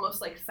it's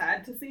almost like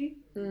sad to see,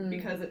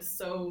 because it's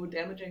so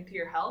damaging to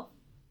your health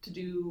to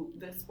do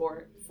this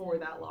sport for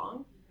that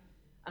long.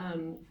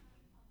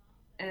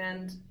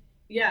 And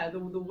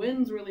the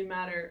wins really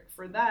matter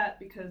for that,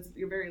 because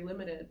you're very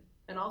limited,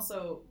 and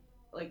also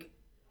like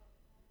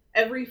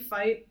every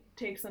fight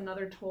takes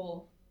another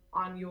toll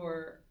on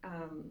your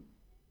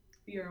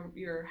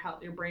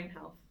health, your brain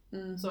health.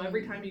 So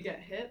every time you get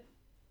hit,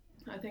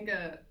 I think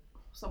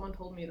someone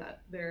told me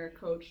that their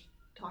coach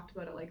talked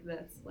about it like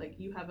this: like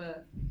you have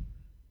a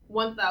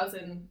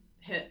 1,000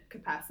 hit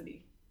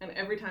capacity, and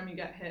every time you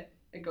get hit,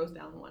 it goes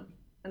down one,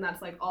 and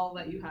that's like all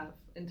that you have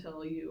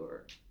until you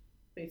are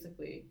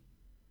basically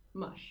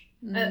mush.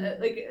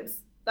 Like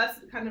that's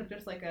kind of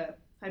just like a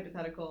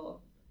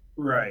hypothetical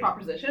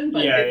proposition,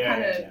 but it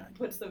kind of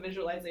puts the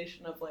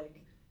visualization of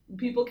like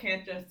people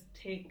can't just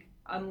take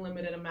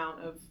unlimited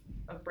amount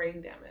of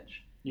brain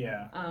damage.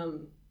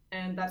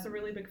 And that's a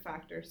really big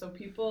factor. So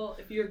people,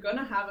 if you're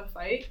gonna have a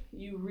fight,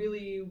 you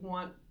really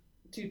want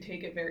to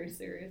take it very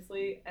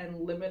seriously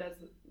and limit as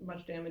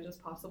much damage as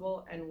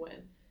possible and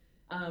win.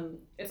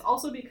 It's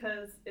also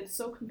because it's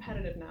so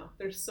competitive now.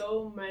 There's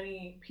so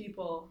many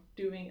people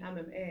doing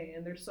MMA,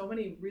 and there's so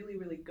many really,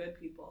 really good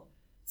people.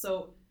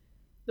 So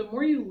the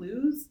more you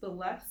lose, the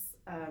less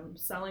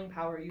selling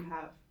power you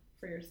have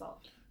for yourself.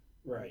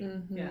 Right.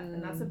 Yeah,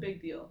 and that's a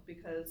big deal,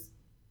 because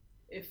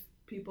if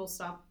people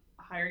stop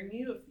hiring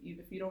you,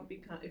 if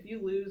you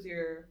lose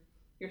your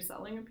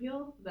selling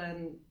appeal,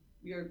 then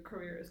your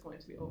career is going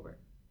to be over.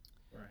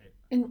 Right.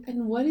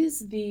 And what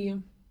is the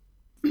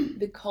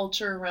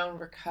culture around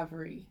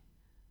recovery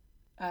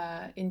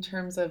in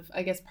terms of,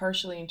 I guess,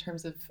 partially in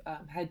terms of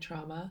head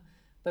trauma,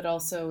 but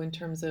also in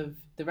terms of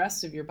the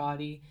rest of your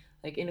body,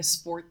 like in a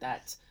sport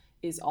that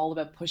is all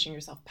about pushing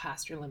yourself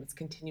past your limits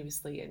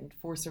continuously and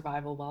for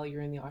survival while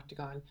you're in the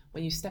octagon.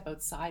 When you step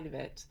outside of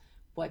it,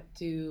 what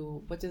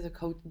do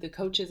the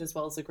coaches as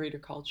well as the greater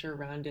culture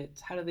around it,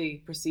 how do they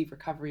perceive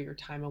recovery or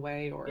time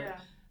away? Or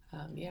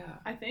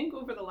I think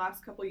over the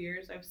last couple of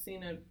years I've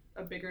seen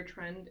a bigger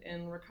trend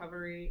in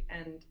recovery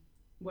and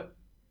what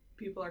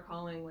people are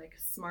calling like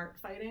smart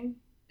fighting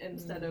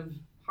instead of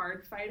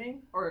hard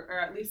fighting, or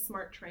at least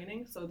smart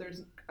training. So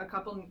there's a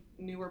couple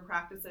newer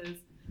practices,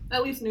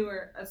 at least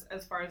newer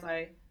as far as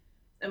I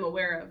am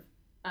aware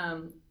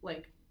of,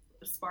 like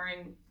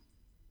sparring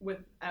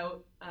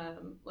without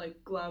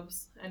like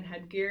gloves and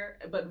headgear,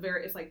 but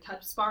it's like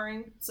touch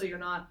sparring, so you're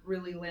not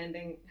really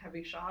landing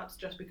heavy shots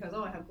just because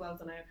I have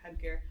gloves and I have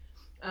headgear.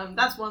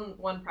 That's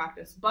one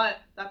practice. But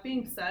that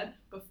being said,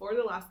 before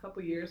the last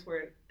couple years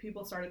where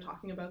people started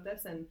talking about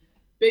this and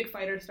big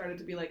fighters started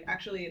to be like,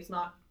 actually it's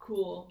not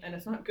cool and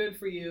it's not good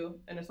for you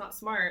and it's not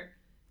smart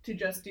to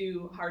just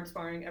do hard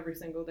sparring every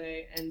single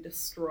day and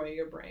destroy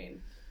your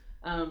brain.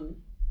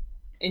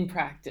 In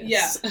practice.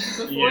 Yeah.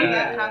 Before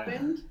that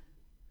happened,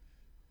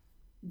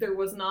 there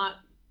was not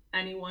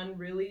anyone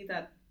really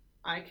that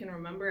I can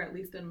remember, at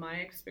least in my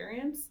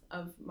experience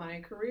of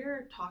my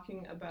career,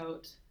 talking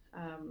about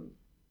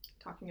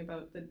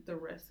the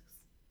risks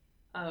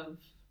of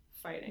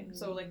fighting.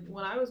 So like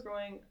when I was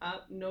growing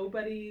up,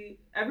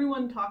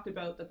 everyone talked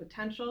about the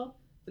potential,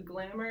 the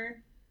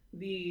glamour,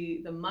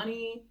 the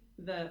money,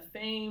 the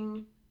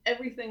fame,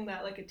 everything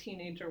that like a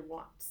teenager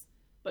wants.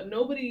 But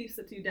nobody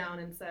sits you down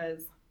and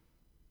says,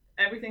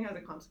 everything has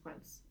a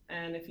consequence.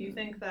 And if you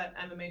think that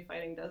MMA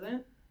fighting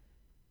doesn't,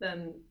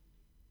 then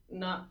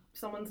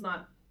someone's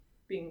not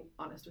being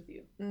honest with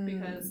you,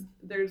 because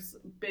there's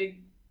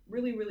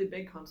really, really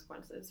big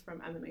consequences from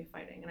MMA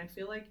fighting. And I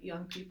feel like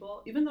young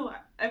people, even though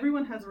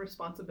everyone has a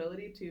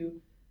responsibility to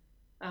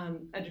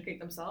educate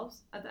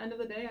themselves at the end of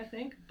the day, I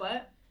think,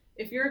 but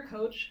if you're a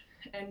coach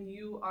and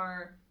you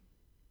are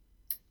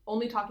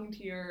only talking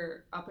to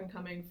your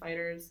up-and-coming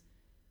fighters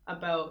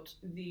about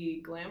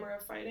the glamour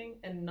of fighting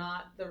and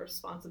not the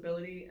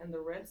responsibility and the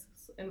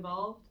risks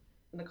involved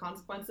and the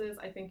consequences,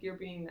 I think you're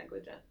being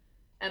negligent.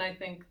 And I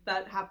think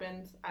that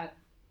happens at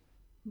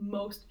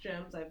most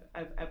gyms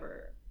I've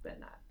ever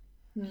been at.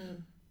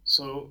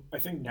 So I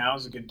think now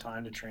is a good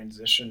time to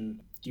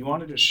transition. Do you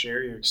want to just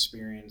share your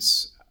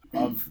experience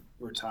of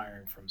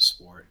retiring from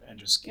sport and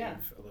just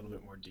give a little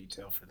bit more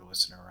detail for the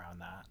listener around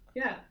that?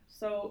 Yeah.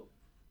 So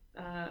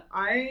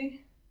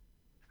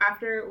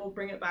we'll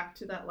bring it back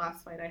to that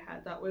last fight I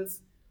had. That was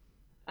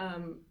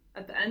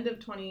at the end of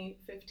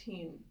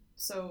 2015.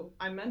 So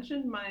I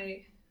mentioned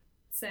my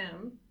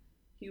Sam.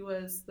 He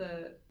was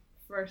the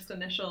first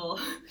initial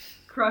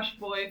crush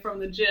boy from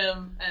the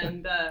gym,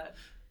 and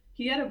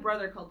he had a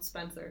brother called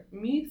Spencer.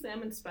 Me,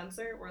 Sam, and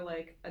Spencer were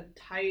like a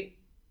tight,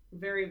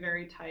 very,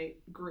 very tight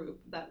group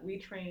that we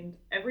trained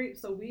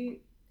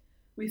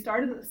we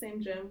started at the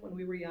same gym when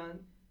we were young.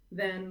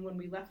 Then when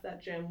we left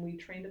that gym, we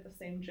trained at the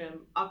same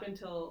gym up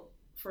until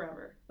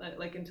forever.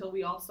 Like until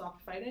we all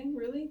stopped fighting,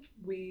 really.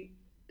 We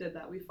did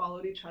that. We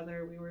followed each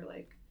other. We were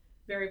like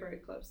very, very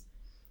close.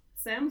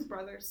 Sam's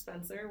brother,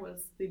 Spencer,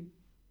 was the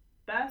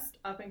best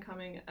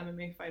up-and-coming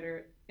MMA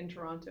fighter in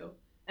Toronto.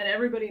 And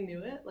everybody knew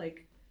it.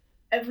 Like,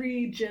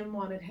 every gym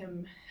wanted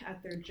him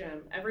at their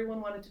gym.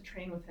 Everyone wanted to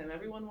train with him.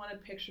 Everyone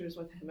wanted pictures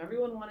with him.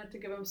 Everyone wanted to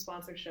give him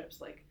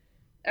sponsorships. Like,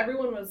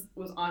 everyone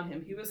was on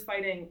him. He was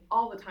fighting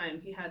all the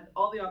time. He had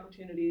all the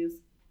opportunities.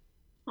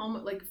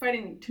 Like,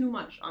 fighting too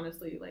much,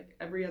 honestly. Like,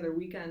 every other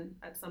weekend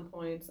at some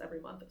points,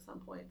 every month at some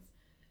points.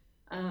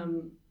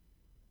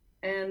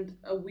 And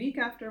a week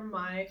after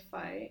my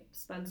fight,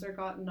 Spencer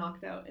got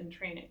knocked out in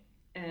training.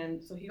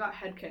 And so he got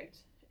head kicked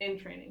in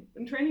training.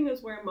 And training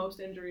is where most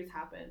injuries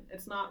happen.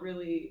 It's not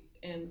really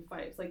in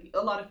fights. Like,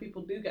 a lot of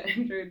people do get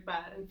injured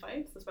bad in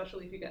fights,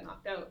 especially if you get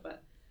knocked out,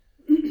 but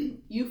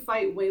you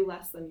fight way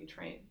less than you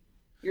train.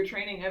 You're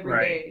training every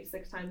day,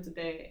 6 times a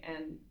day,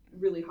 and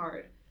really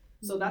hard.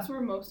 So that's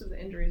where most of the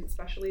injuries,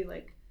 especially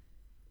like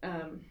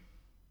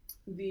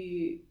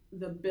the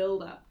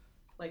build up,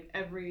 like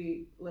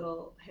every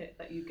little hit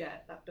that you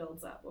get, that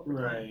builds up over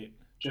time. Right.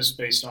 Just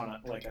based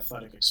on like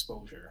athletic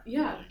exposure.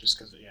 Yeah. Really, just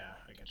because,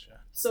 I get you.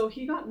 So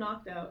he got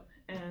knocked out,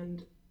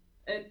 and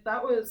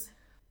that was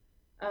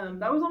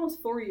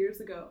almost 4 years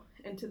ago.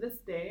 And to this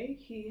day,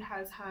 he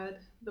has had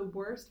the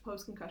worst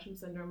post-concussion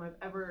syndrome I've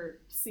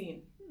ever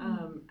seen.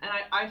 And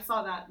I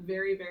saw that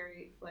very,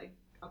 very like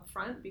up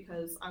front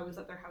because I was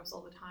at their house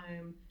all the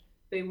time.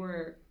 They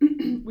were,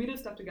 we did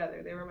stuff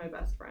together. They were my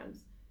best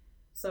friends.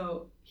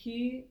 So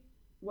he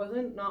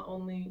wasn't not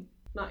only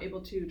not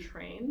able to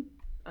train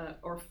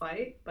or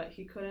fight, but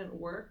he couldn't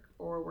work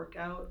or work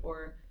out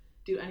or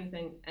do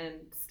anything. And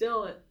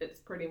still, it's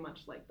pretty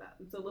much like that.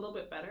 It's a little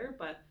bit better,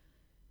 but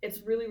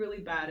it's really, really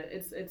bad.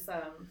 It's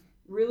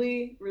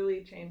really,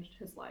 really changed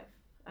his life.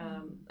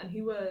 And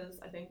he was,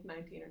 I think,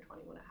 19 or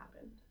 20 when it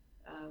happened.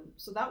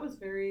 So that was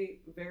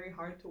very, very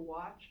hard to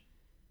watch.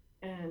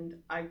 And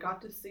I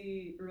got to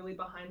see really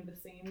behind the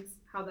scenes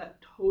how that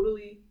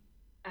totally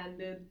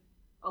ended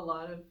a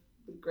lot of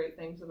the great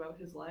things about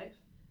his life.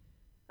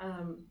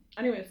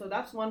 Anyway, so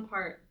that's one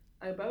part.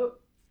 About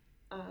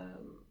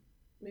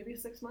maybe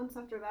 6 months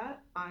after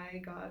that,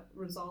 I got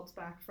results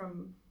back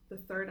from the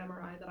third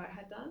MRI that I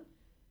had done.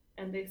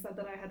 And they said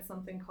that I had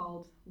something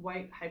called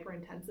white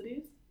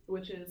hyperintensities,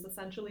 which is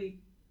essentially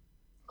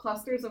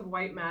clusters of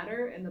white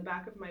matter in the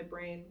back of my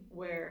brain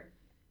where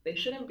they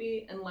shouldn't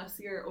be unless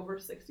you're over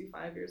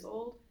 65 years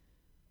old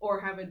or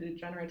have a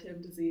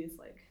degenerative disease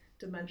like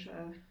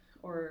dementia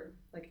or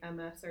like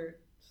MS or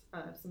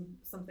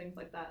some things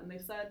like that. And they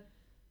said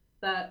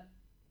that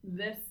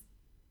this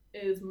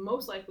is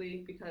most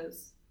likely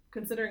because,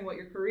 considering what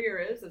your career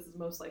is, this is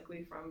most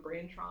likely from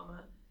brain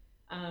trauma.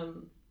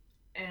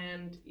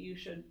 And you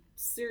should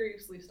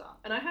seriously stop.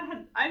 And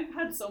I've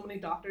had so many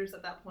doctors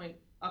at that point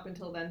up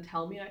until then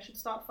tell me I should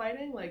stop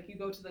fighting. Like, you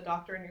go to the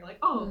doctor and you're like,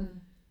 oh,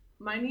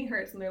 my knee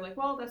hurts. And they're like,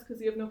 well, that's because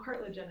you have no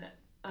cartilage in it.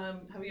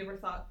 Have you ever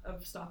thought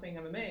of stopping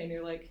MMA? And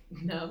you're like,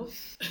 no.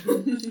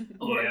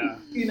 Or,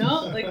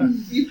 like,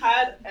 you've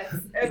had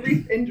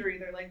every injury.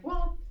 They're like,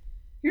 well,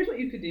 here's what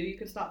you could do. You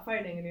could stop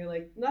fighting. And you're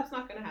like, that's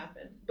not going to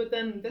happen. But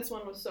then this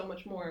one was so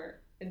much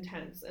more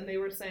intense. And they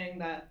were saying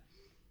that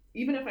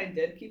even if I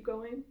did keep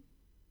going,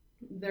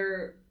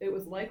 it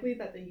was likely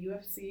that the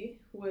UFC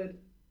would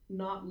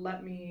not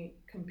let me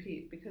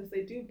compete because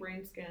they do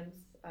brain scans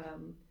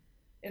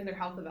in their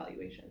health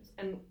evaluations.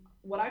 And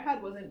what I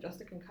had wasn't just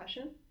a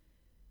concussion,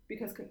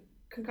 because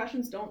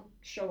concussions don't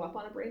show up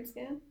on a brain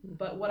scan,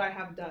 but what I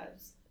have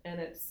does, and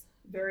it's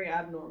very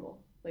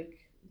abnormal. Like,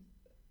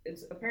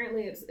 it's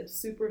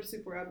super,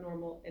 super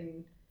abnormal,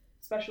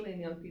 especially in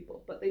young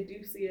people, but they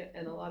do see it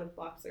in a lot of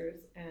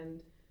boxers and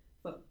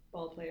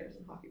football players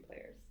and hockey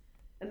players.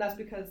 And that's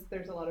because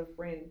there's a lot of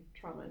brain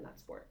trauma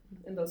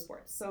in those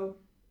sports. So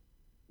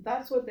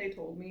that's what they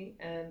told me.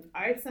 And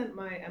I sent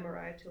my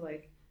MRI to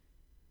like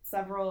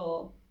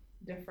several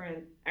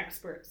different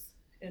experts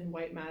in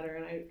white matter,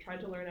 and I tried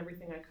to learn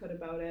everything I could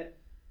about it.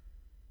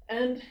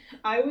 And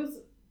I was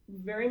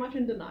very much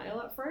in denial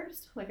at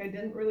first. Like, I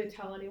didn't really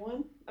tell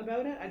anyone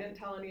about it. I didn't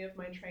tell any of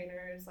my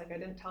trainers. Like, I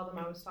didn't tell them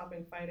I was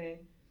stopping fighting.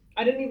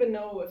 I didn't even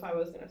know if I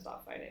was going to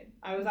stop fighting.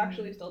 I was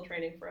actually still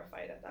training for a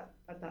fight at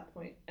that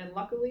point. And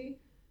luckily,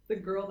 the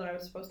girl that I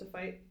was supposed to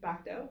fight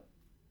backed out.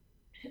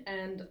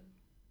 And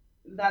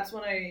that's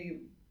when I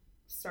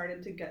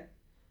started to get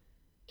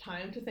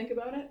time to think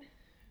about it,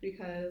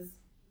 because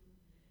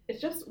it's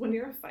just, when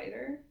you're a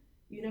fighter,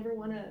 you never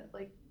want to,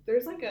 like,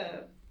 there's like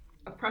a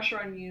pressure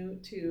on you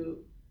to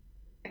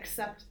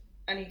accept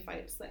any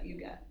fights that you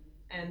get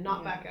and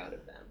not back out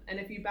of them. And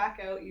if you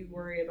back out, you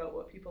worry about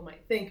what people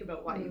might think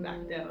about why you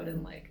backed out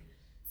and like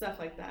stuff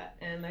like that.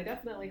 And I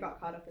definitely got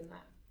caught up in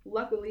that.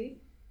 Luckily,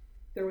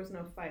 there was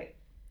no fight.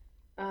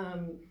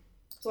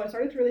 So I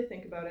started to really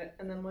think about it,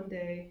 and then one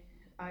day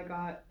I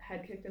got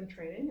head kicked in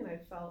training, and I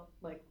felt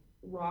like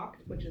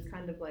rocked, which is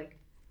kind of like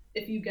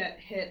if you get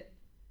hit,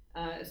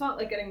 it's not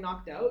like getting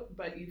knocked out,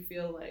 but you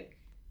feel like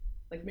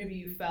maybe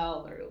you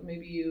fell, or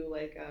maybe you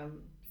like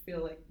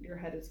feel like your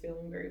head is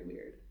feeling very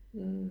weird.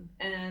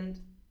 And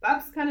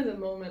that's kind of the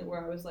moment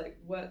where I was like,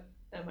 what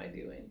am I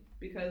doing?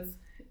 Because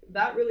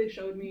that really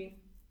showed me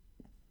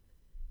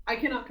I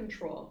cannot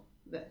control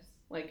this.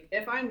 Like,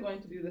 if I'm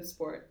going to do this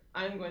sport,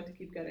 I'm going to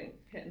keep getting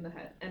hit in the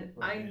head. And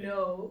I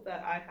know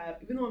that I have,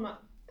 even though I'm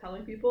not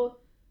telling people,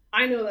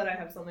 I know that I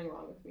have something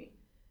wrong with me.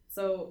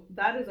 So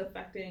that is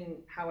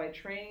affecting how I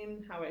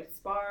train, how I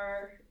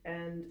spar.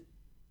 And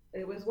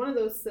it was one of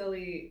those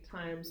silly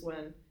times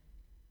when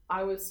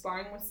I was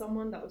sparring with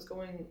someone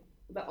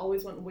that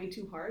always went way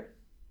too hard.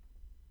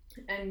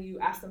 And you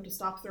ask them to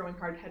stop throwing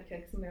hard head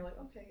kicks, and they're like,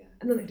 okay, yeah.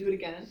 And then they do it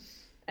again.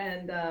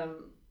 And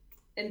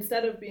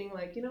instead of being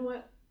like, you know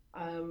what,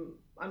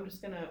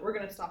 we're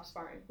gonna stop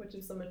sparring, which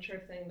is the mature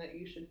thing that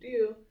you should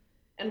do.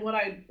 And what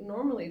I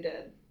normally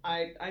did,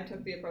 I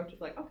took the approach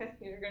of like, okay,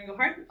 you're gonna go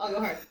hard, I'll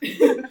go hard.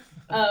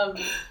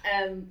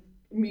 And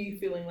me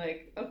feeling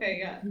like, okay,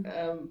 yeah,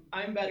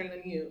 I'm better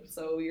than you,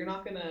 so you're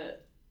not gonna,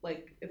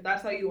 like, if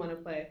that's how you want to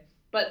play.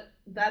 But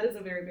that is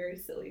a very, very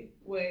silly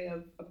way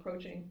of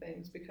approaching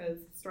things, because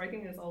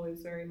striking is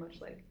always very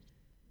much like,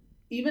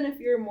 even if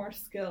you're more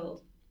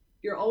skilled,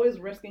 you're always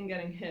risking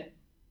getting hit.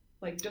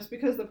 Like, just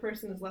because the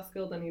person is less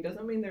skilled than you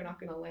doesn't mean they're not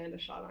going to land a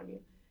shot on you.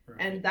 Right.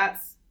 And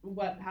that's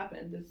what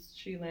happened. Is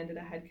she landed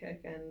a head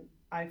kick, and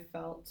I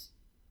felt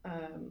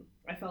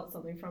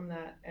something from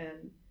that,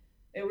 and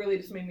it really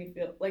just made me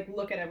feel like,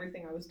 look at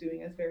everything I was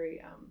doing as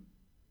very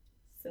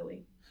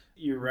silly.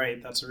 You're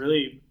right. That's a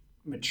really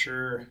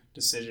mature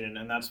decision,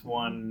 and that's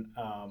one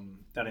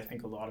that I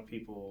think a lot of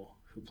people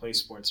who play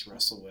sports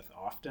wrestle with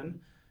often.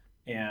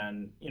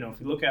 And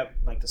if you look at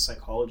like the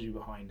psychology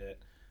behind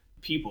it,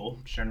 people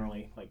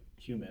generally, like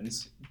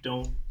humans,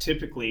 don't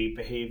typically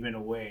behave in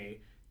a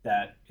way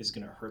that is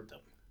going to hurt them.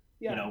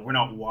 Yeah. We're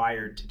not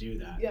wired to do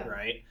that, yeah.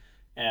 Right?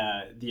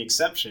 The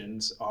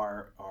exceptions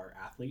are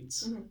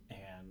athletes, mm-hmm.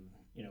 and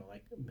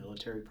like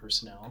military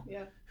personnel,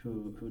 yeah.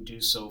 who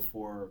do so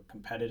for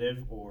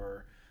competitive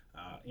or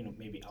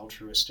maybe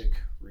altruistic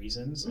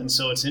reasons. Mm-hmm. And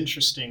so it's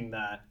interesting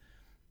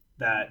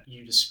that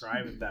you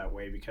describe it that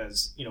way,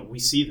 because we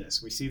see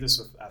this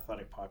with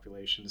athletic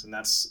populations, and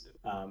that's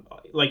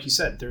like you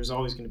said, there's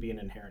always going to be an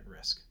inherent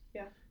risk.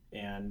 Yeah.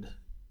 And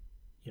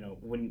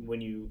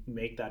when you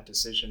make that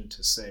decision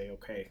to say,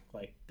 okay,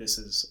 like, this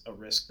is a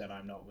risk that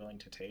I'm not willing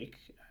to take,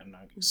 I'm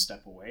not going to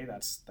step away,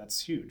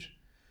 that's huge.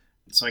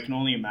 So I can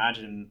only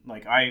imagine,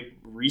 like, I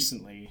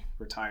recently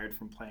retired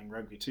from playing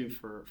rugby too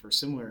for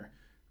similar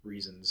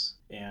reasons.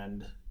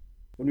 And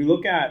when we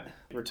look at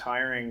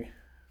retiring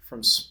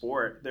from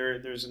sport,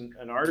 there's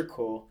an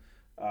article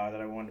that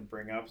I wanted to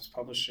bring up. It's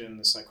published in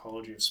the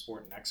Psychology of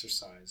Sport and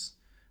Exercise.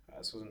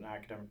 This was an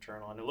academic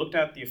journal, and it looked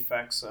at the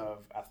effects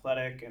of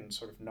athletic and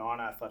sort of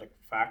non-athletic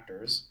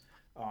factors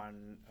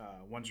on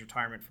one's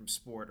retirement from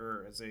sport,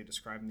 or as they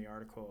describe in the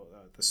article,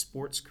 the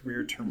sports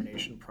career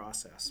termination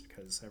process,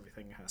 because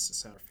everything has to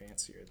sound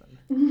fancier than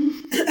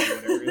what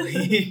it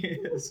really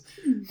is.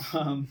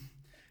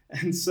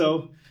 And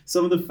so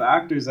some of the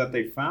factors that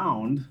they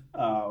found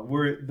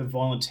were the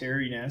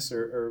voluntariness,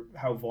 or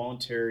how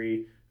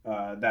voluntary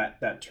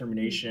that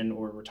termination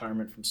or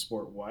retirement from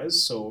sport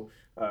was. So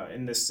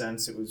in this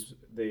sense,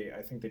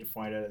 I think they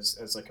defined it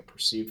as like a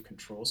perceived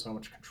control, so how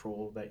much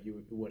control that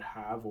you would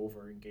have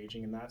over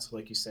engaging in that. So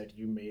like you said,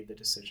 you made the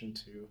decision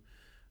to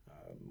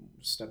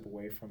step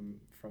away from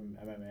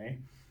MMA,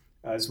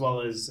 as well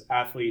as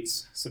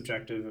athletes'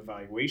 subjective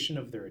evaluation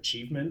of their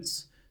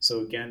achievements.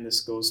 So again,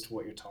 this goes to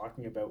what you're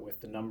talking about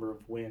with the number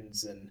of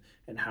wins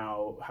and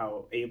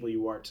how able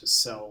you are to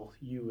sell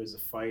you as a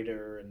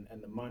fighter,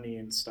 and the money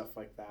and stuff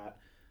like that.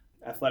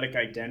 Athletic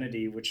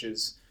identity, which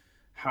is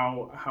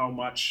how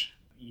much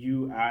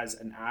you as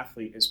an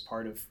athlete is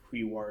part of who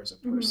you are as a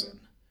person.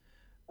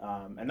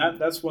 Mm-hmm. And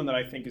that's one that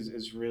I think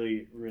is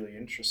really, really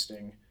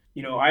interesting.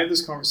 I have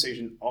this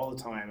conversation all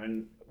the time,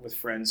 and with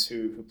friends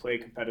who play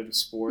competitive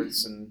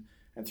sports and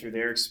through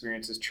their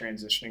experiences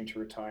transitioning to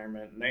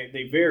retirement. And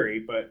they vary,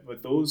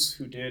 but those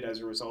who did as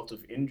a result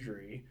of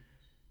injury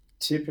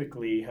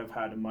typically have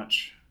had a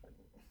much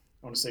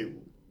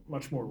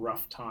more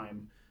rough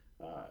time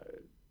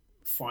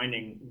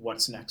finding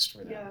what's next for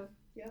them. Yeah,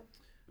 yeah.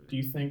 Do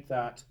you think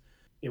that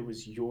it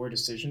was your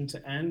decision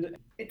to end?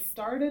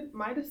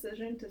 My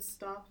decision to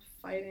stop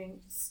fighting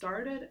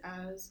started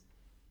as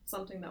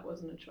something that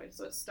wasn't a choice.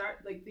 So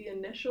the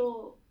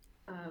initial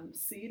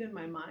seed in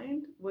my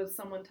mind was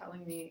someone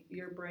telling me,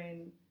 your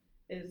brain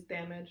is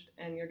damaged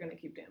and you're going to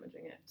keep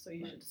damaging it, so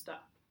you should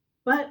stop.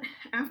 But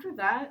after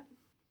that,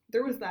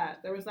 there was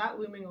that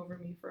looming over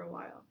me for a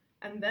while.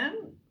 And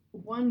then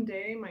one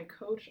day, my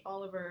coach,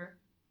 Oliver,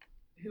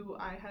 who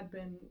I had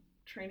been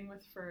training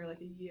with for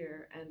like a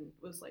year and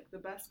was like the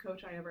best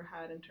coach I ever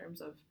had in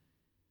terms of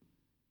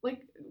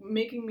like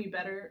making me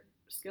better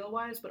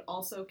skill-wise, but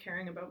also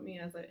caring about me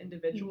as an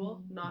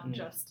individual, not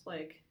just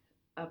like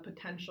a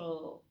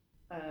potential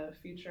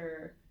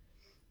future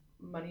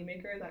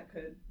moneymaker that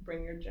could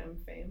bring your gym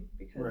fame,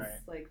 because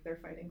like they're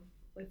fighting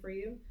like for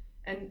you.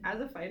 And as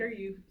a fighter,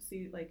 you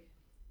see, like,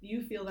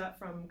 you feel that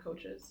from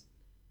coaches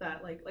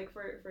that like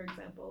for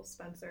example,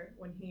 Spencer,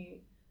 when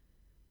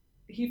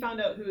he found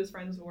out who his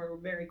friends were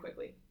very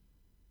quickly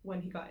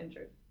when he got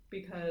injured,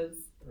 because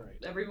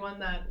everyone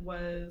that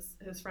was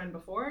his friend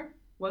before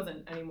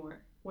wasn't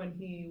anymore. When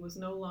he was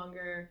no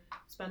longer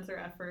Spencer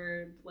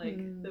Efford, like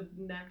the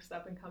next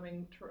up and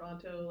coming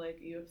Toronto like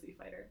UFC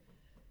fighter.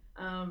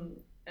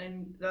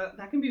 And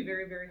that can be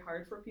very, very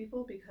hard for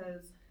people,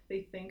 because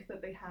they think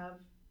that they have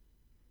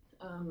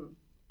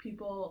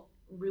people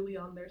really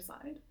on their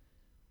side,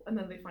 and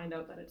then they find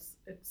out that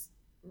it's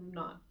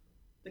not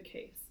the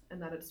case,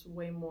 and that it's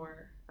way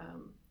more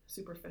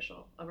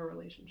superficial of a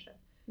relationship.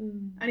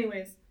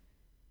 Anyways,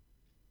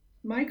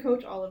 my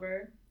coach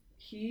Oliver,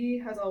 he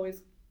has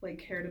always like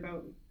cared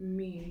about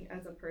me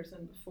as a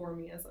person before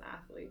me as an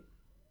athlete.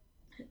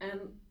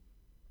 And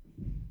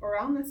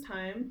around this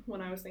time,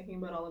 when I was thinking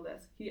about all of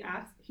this, he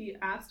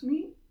asked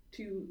me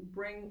to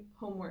bring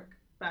homework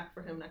back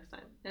for him next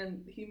time.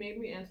 And he made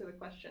me answer the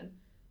question,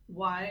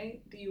 why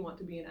do you want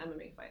to be an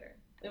MMA fighter?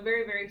 A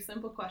very, very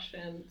simple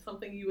question,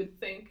 something you would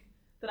think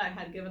that I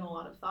had given a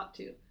lot of thought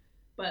to.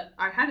 But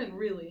I hadn't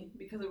really,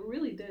 because it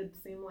really did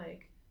seem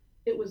like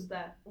it was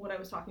that, what I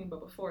was talking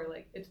about before,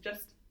 like, it's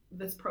just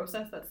this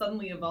process that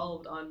suddenly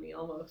evolved on me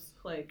almost.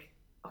 Like,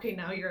 okay,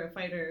 now you're a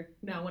fighter,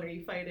 now what are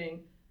you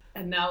fighting?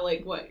 And now,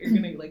 like, what, you're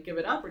gonna, like, give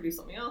it up or do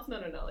something else? No,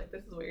 like,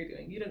 this is what you're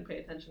doing. You didn't pay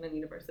attention in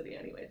university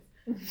anyways.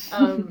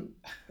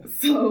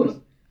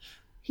 So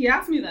he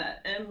asked me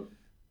that, and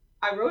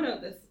I wrote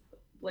out this,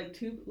 like,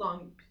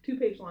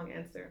 2-page long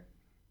answer.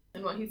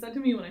 And what he said to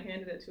me when I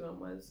handed it to him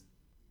was,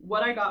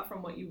 what I got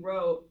from what you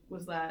wrote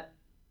was that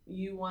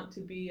you want to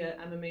be an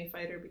MMA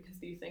fighter because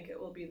you think it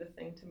will be the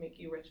thing to make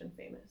you rich and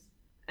famous.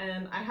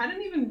 And I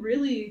hadn't even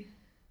really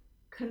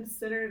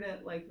considered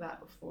it like that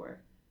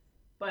before.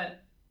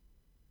 But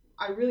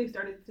I really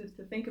started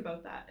to think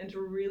about that and to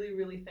really,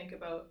 really think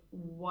about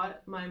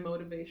what my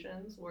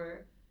motivations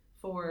were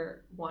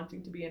for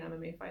wanting to be an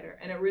MMA fighter.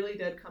 And it really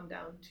did come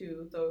down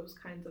to those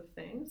kinds of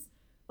things.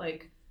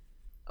 Like,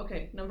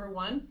 okay, number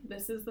one,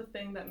 this is the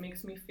thing that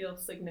makes me feel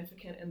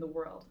significant in the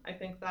world. I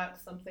think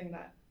that's something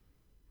that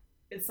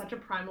is such a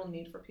primal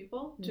need for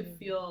people, to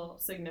feel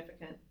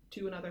significant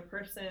to another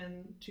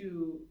person,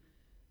 to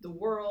the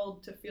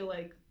world, to feel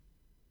like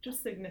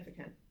just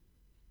significant.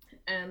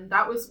 And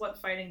that was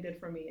what fighting did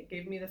for me. It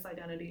gave me this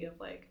identity of,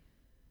 like,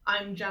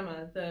 I'm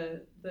Gemma,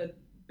 the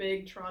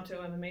big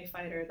Toronto MMA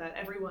fighter that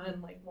everyone,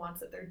 like,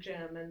 wants at their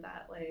gym, and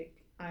that, like,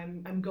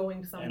 I'm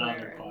going somewhere. And on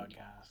their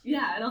podcast.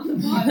 Yeah, and on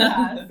the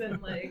podcast. And,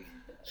 like,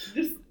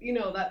 just, you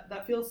know,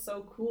 that feels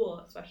so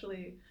cool,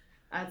 especially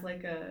as,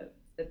 like, a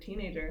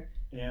teenager.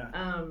 Yeah.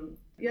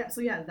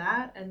 So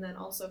that, and then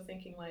also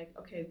thinking, like,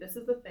 okay, this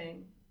is the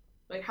thing.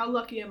 Like, how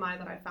lucky am I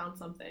that I found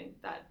something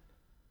that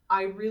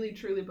I really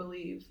truly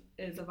believe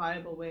is a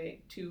viable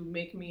way to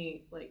make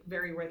me, like,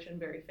 very rich and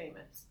very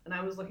famous. And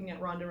I was looking at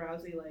Ronda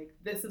Rousey, like,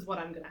 this is what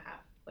I'm gonna have.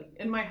 Like,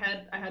 in my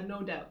head, I had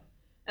no doubt.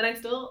 And I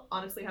still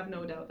honestly have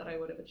no doubt that I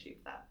would have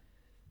achieved that.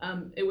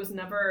 It was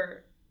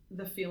never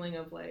the feeling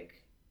of, like,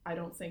 I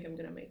don't think I'm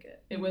gonna make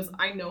it. It was,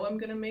 I know I'm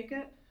gonna make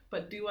it,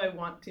 but do I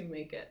want to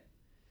make it?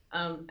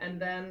 And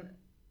then,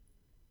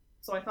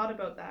 so I thought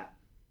about that.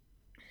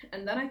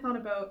 And then I thought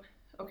about,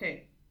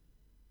 okay,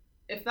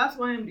 if that's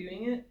why I'm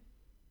doing it,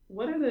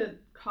 what are the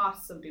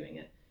costs of doing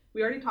it?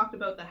 We already talked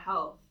about the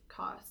health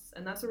costs,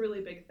 and that's a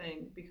really big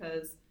thing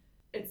because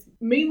it's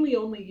mainly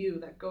only you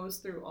that goes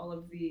through all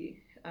of the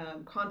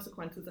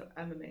consequences of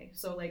MMA.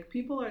 So, like,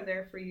 people are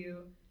there for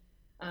you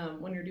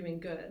when you're doing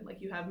good. Like,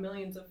 you have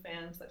millions of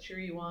fans that cheer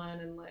you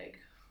on and,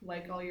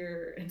 like all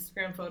your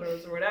Instagram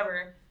photos or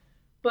whatever.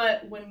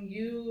 But when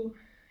you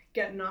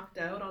get knocked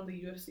out on the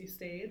UFC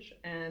stage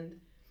and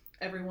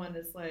everyone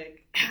is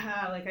like,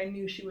 like, I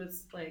knew she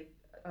was, like,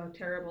 a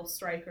terrible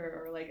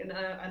striker, or, like, and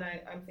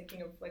I'm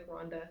thinking of, like,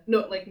 Ronda.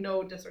 No, like,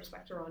 no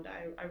disrespect to Ronda.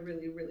 I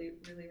really, really,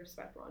 really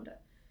respect Ronda.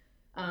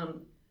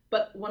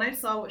 But when I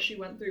saw what she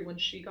went through when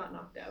she got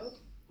knocked out,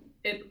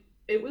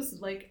 it was,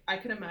 like, I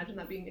could imagine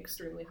that being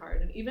extremely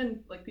hard. And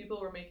even, like, people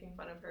were making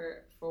fun of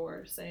her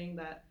for saying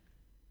that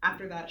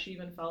after that she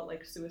even felt,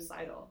 like,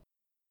 suicidal.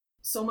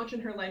 So much in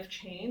her life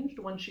changed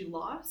when she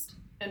lost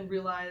and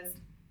realized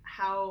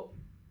how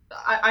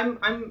I'm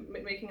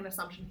making an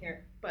assumption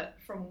here, but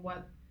from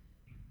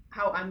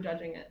how I'm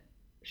judging it,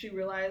 she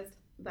realized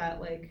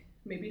that, like,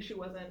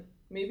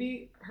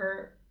 maybe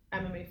her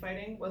MMA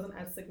fighting wasn't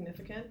as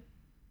significant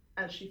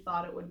as she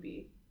thought it would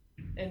be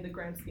in the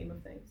grand scheme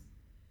of things.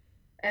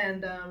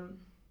 And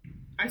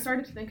I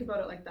started to think about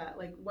it like that.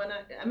 Like, when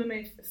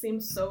MMA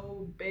seems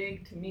so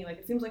big to me, like,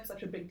 it seems like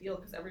such a big deal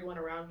because everyone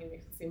around me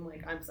makes it seem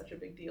like I'm such a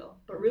big deal.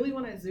 But really,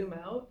 when I zoom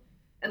out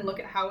and look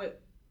at how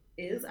it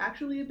is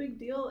actually a big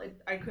deal,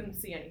 I couldn't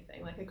see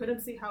anything. Like, I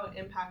couldn't see how it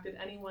impacted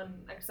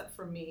anyone except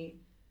for me,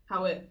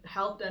 how it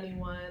helped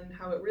anyone,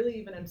 how it really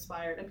even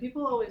inspired. And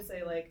people always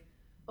say, like,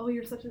 oh,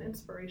 you're such an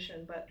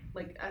inspiration, but,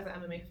 like, as an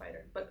MMA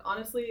fighter. But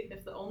honestly,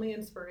 if the only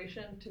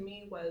inspiration to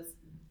me was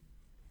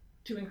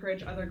to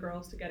encourage other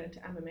girls to get into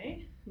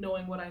MMA,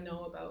 knowing what I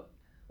know about,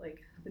 like,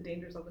 the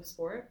dangers of the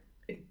sport,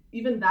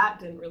 even that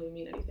didn't really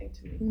mean anything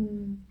to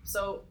me.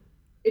 So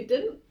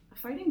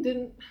fighting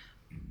didn't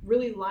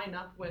really line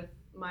up with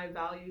my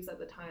values at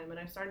the time. And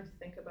I started to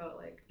think about,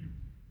 like,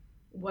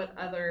 what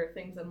other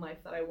things in life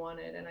that I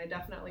wanted. And I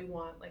definitely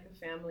want, like, a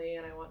family,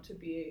 and I want to,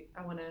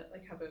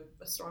 like, have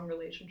a strong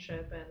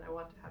relationship, and I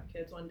want to have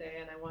kids one day,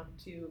 and I want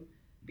to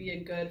be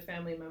a good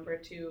family member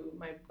to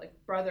my, like,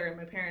 brother and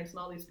my parents and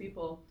all these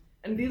people.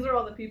 And these are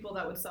all the people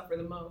that would suffer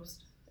the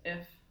most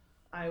if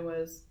I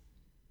was,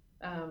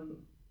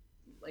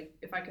 like,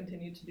 if I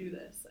continued to do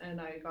this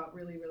and I got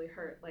really, really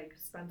hurt, like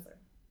Spencer.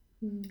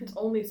 It's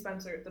only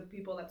Spencer, the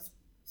people that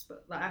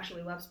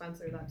actually love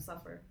Spencer, that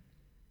suffer.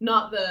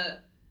 Not the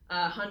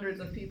hundreds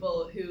of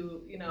people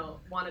who, you know,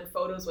 wanted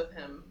photos with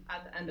him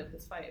at the end of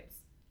his fights.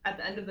 At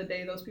the end of the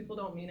day, those people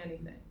don't mean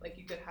anything. Like,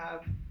 you could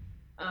have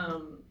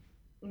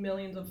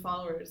millions of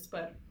followers,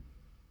 but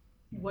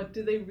what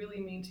do they really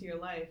mean to your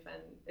life?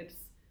 And it's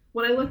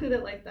when I looked at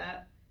it like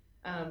that,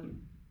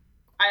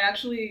 I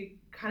actually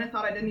kind of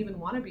thought I didn't even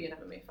want to be an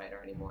MMA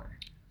fighter anymore.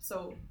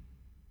 So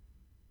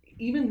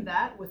even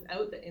that,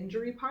 without the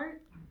injury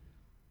part,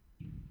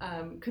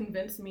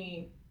 convinced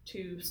me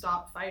to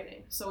stop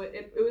fighting. So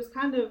it was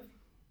kind of,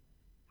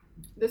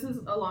 this is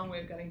a long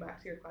way of getting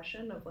back to your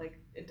question of like,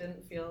 it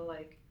didn't feel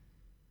like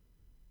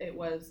it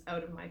was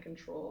out of my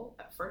control.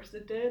 At first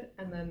it did,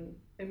 and then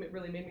it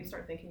really made me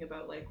start thinking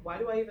about like, why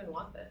do I even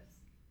want this?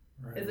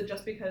 Right. Is it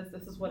just because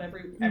this is what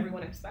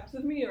everyone expects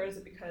of me, or is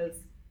it because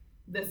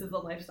this is the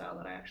lifestyle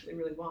that I actually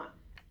really want?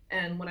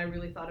 And when I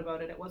really thought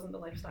about it, it wasn't the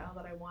lifestyle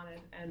that I wanted,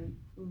 and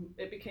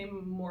it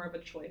became more of a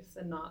choice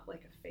and not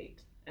like a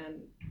fate.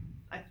 And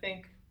I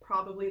think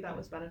probably that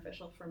was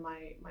beneficial for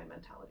my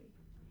mentality.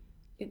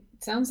 It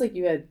sounds like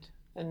you had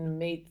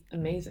an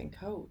amazing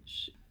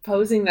coach.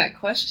 Posing that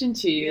question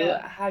to you,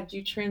 Yeah. had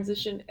you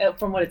transition,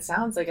 from what it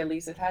sounds like at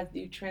least, it had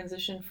you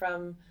transition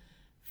from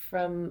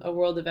a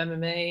world of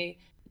MMA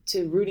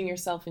to rooting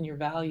yourself in your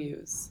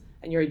values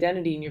and your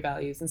identity in your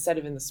values instead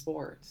of in the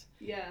sport.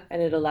 Yeah.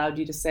 And it allowed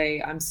you to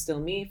say, I'm still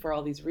me for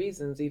all these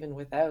reasons, even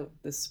without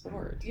the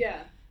sport.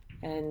 Yeah.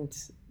 And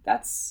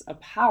that's a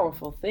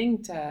powerful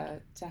thing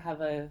to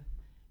have a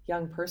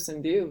young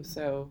person do.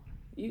 So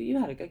you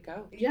had a good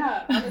coach.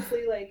 Yeah,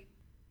 honestly, like,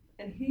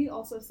 and he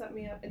also set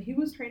me up, and he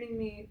was training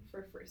me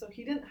for free. So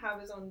he didn't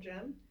have his own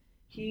gym.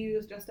 He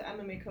was just an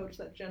MMA coach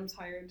that gyms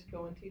hired to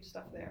go and teach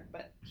stuff there.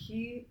 But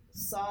he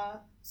saw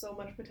so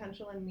much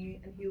potential in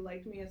me, and he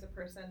liked me as a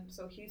person.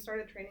 So he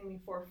started training me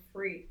for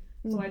free.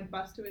 So I'd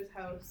bus to his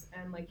house,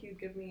 and like he'd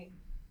give me,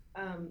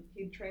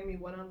 he'd train me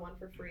one-on-one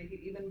for free.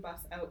 He'd even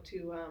bus out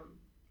to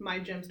my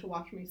gyms to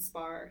watch me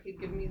spar. He'd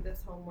give me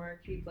this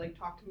homework. He'd like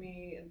talk to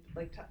me and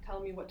like tell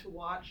me what to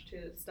watch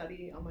to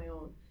study on my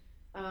own.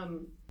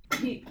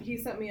 He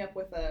set me up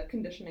with a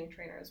conditioning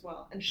trainer as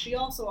well, and she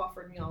also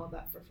offered me all of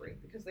that for free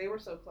because they were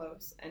so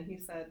close. And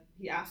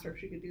he asked her if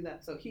she could do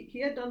that. So he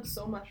had done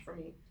so much for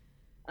me,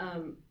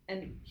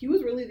 and he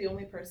was really the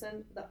only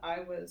person that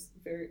I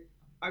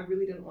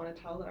really didn't want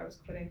to tell that I was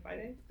quitting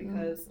fighting,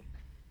 because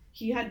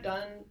he had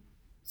done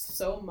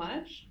so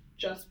much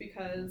just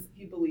because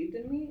he believed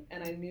in me,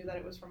 and I knew that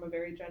it was from a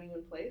very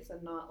genuine place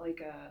and not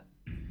like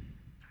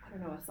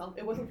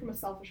it wasn't from a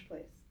selfish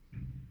place.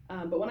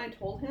 But when I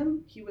told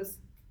him, he was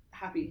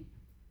happy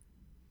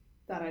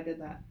that I did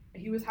that.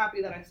 He was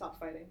happy that I stopped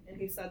fighting, and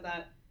he said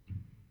that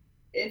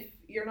if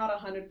you're not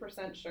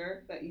 100%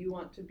 sure that you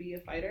want to be a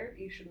fighter,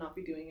 you should not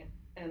be doing it,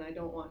 and I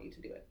don't want you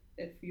to do it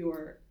if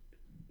you're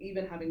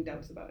even having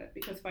doubts about it,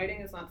 because fighting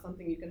is not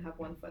something you can have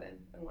one foot in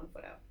and one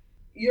foot out.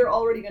 You're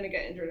already going to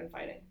get injured in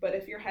fighting, but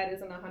if your head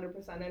isn't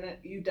 100% in it,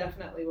 you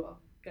definitely will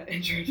get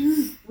injured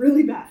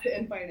really bad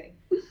in fighting.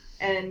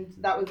 And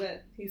that was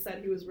it. He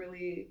said he was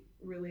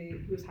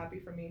he was happy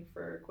for me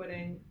for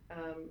quitting.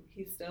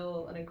 He's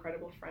still an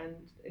incredible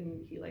friend,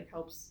 and he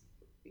helps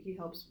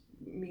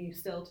me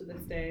still to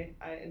this day.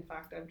 In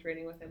fact, I'm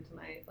training with him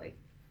tonight. Like,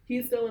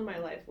 he's still in my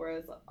life,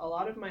 whereas a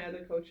lot of my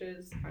other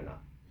coaches are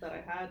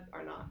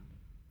not.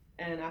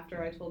 And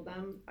after I told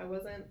them I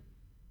wasn't,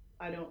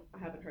 I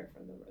haven't heard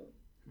from them really.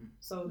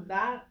 So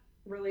that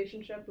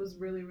relationship was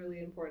really, really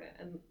important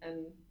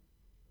and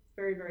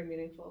very, very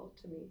meaningful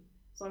to me.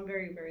 So I'm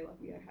very, very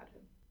lucky I had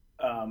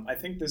him. I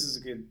think this is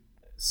a good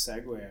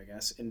segue, I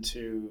guess,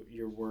 into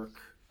your work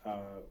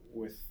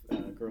with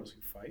Girls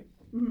Who Fight.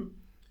 Mm-hmm.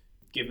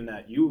 Given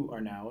that you are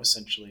now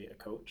essentially a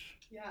coach.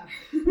 Yeah.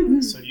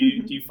 So do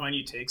you find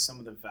you take some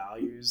of the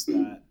values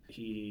that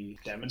he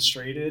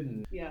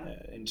demonstrated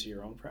into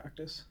your own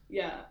practice?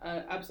 Yeah,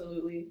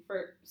 absolutely.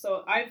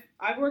 So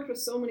I've worked with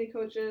so many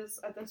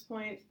coaches at this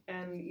point,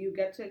 and you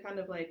get to kind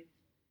of like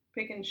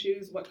pick and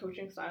choose what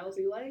coaching styles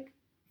you like.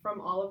 From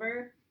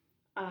Oliver,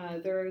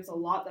 there's a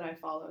lot that I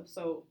follow.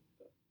 So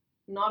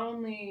not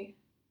only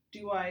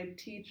do I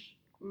teach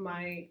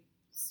my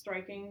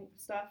striking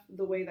stuff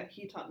the way that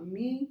he taught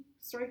me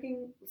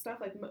striking stuff,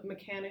 like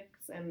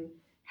mechanics and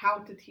how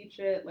to teach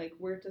it, like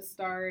where to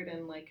start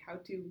and like how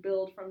to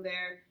build from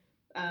there.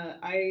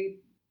 I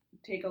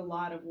take a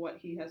lot of what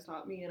he has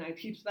taught me and I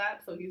teach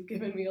that, so he's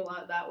given me a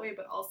lot that way.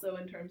 But also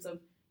in terms of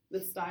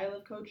the style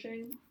of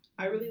coaching,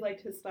 I really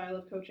liked his style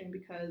of coaching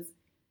because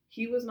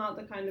he was not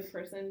the kind of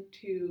person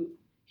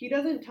he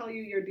doesn't tell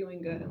you you're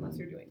doing good unless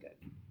you're doing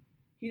good.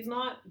 He's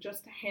not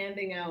just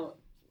handing out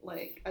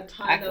like a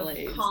ton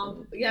accolades.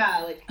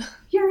 Like,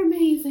 you're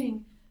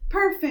amazing,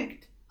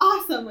 perfect,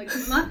 awesome. Like,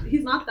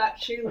 he's not that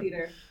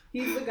cheerleader.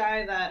 He's the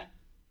guy that.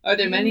 Are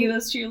there many of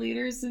those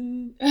cheerleaders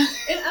in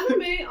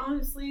MMA?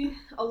 Honestly,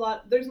 a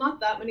lot. There's not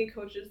that many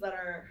coaches that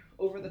are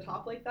over the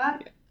top like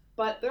that,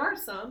 but there are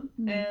some,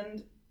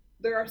 and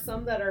there are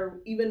some that are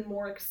even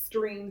more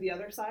extreme the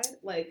other side,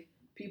 like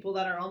people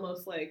that are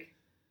almost like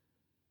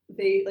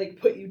they like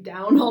put you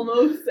down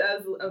almost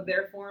as of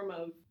their form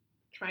of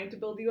trying to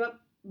build you up.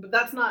 But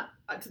that's not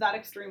to that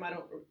extreme.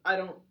 I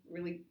don't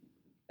really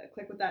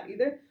click with that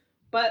either.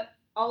 But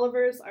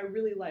Oliver's I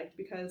really liked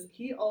because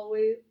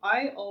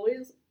I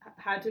always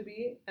had to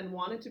be and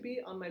wanted to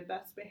be on my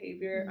best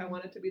behavior. I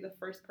wanted to be the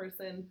first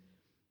person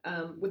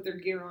with their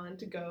gear on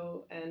to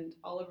go, and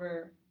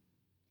Oliver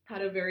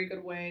had a very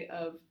good way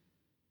of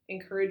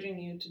encouraging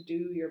you to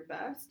do your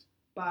best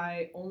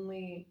by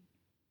only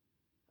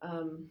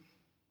kind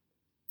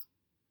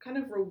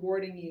of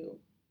rewarding you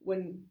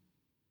when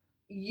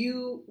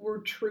you were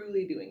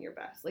truly doing your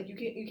best. Like you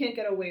can't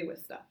get away with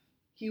stuff.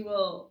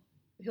 He'll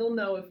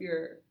know if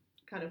you're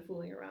kind of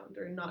fooling around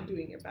or not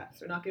doing your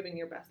best or not giving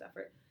your best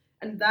effort.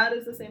 And that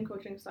is the same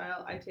coaching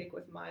style I take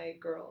with my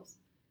girls.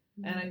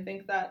 Mm-hmm. And I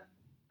think that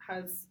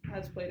has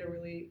played a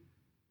really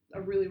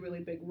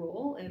big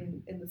role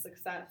in the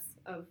success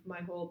of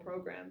my whole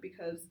program,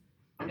 because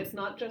it's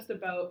not just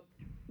about,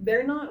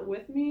 they're not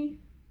with me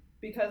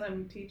because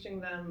I'm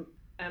teaching them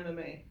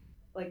MMA.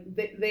 Like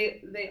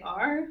they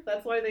are,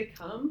 that's why they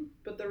come,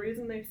 but the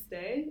reason they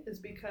stay is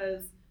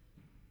because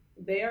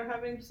they are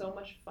having so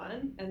much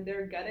fun and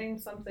they're getting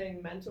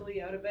something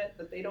mentally out of it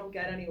that they don't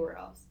get anywhere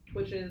else,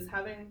 which is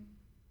having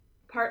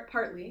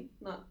partly,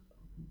 not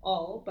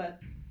all, but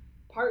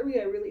partly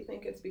I really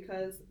think it's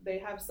because they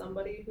have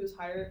somebody who's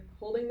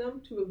holding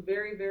them to a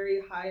very,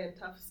 very high and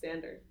tough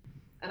standard.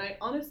 And I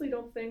honestly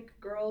don't think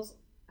girls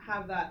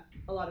have that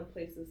a lot of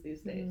places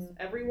these days.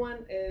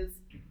 Mm-hmm.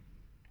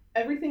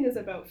 Everything is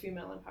about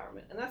female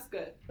empowerment, and that's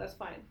good, that's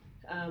fine.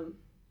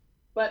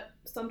 But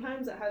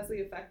sometimes it has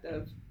the effect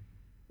of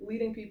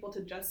leading people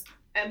to just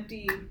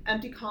empty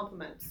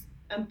compliments,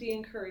 empty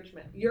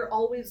encouragement. You're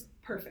always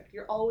perfect,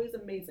 you're always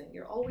amazing,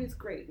 you're always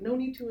great, no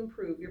need to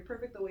improve, you're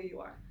perfect the way you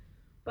are.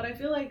 But I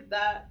feel like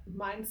that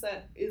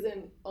mindset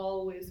isn't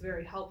always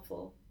very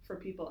helpful for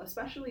people,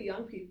 especially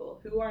young people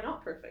who are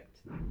not perfect.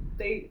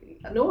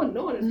 No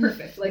one is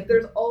perfect. Like,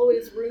 there's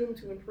always room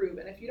to improve.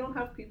 And if you don't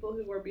have people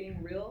who are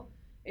being real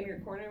in your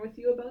corner with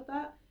you about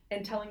that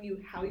and telling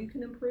you how you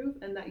can improve,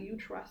 and that you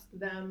trust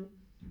them,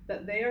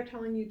 that they are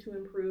telling you to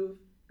improve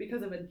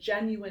because of a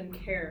genuine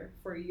care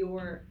for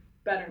your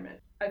betterment,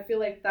 I feel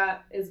like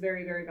that is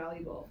very, very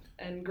valuable.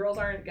 And girls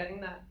aren't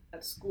getting that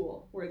at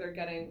school, where they're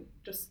getting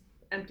just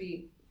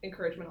empty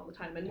encouragement all the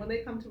time. And when they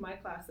come to my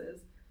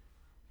classes,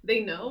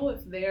 they know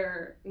if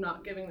they're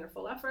not giving their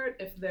full effort,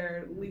 if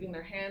they're leaving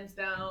their hands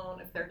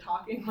down, if they're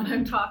talking when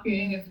I'm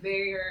talking, if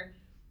they're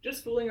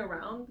just fooling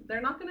around,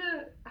 they're not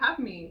gonna have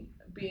me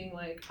being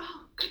like,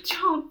 oh, good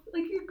job,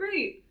 like, you're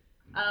great.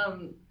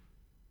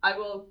 I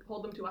will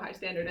hold them to a high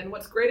standard. And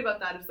what's great about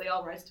that is they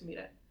all rise to meet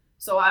it.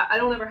 So I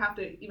don't ever have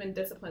to even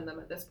discipline them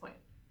at this point,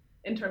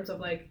 in terms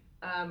of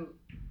am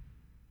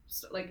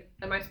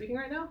I speaking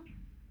right now?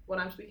 When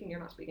I'm speaking, you're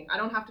not speaking. I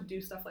don't have to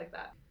do stuff like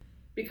that,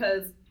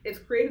 because it's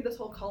created this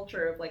whole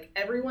culture of like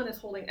everyone is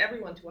holding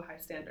everyone to a high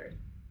standard.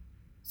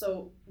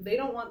 So they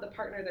don't want the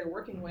partner they're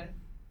working with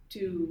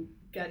to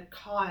get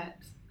caught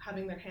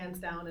having their hands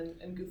down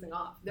and goofing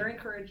off. They're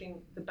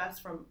encouraging the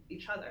best from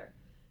each other.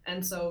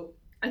 And so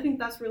I think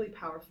that's really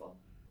powerful.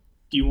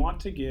 Do you want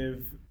to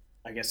give,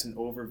 I guess, an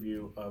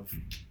overview of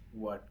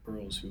what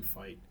Girls Who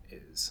Fight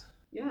is?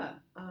 Yeah,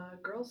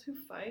 Girls Who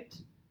Fight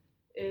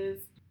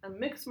is a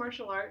mixed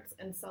martial arts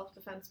and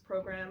self-defense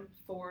program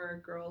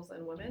for girls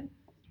and women.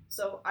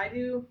 So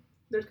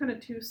there's kind of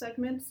two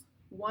segments.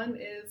 One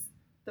is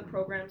the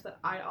programs that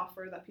I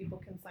offer that people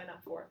can sign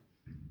up for.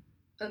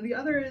 And the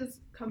other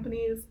is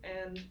companies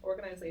and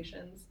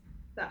organizations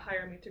that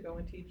hire me to go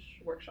and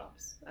teach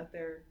workshops at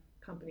their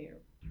company.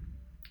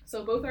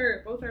 So both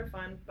are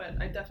fun, but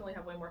I definitely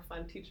have way more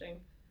fun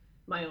teaching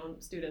my own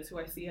students who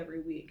I see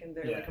every week, and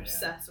they're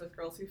obsessed with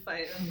Girls Who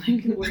Fight, and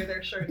like wear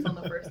their shirts on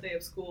the first day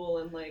of school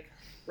and like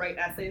write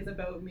essays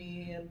about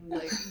me and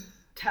like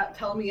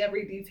tell me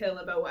every detail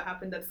about what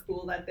happened at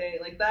school that day.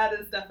 Like, that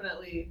is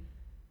definitely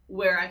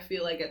where I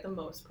feel I get the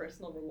most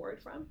personal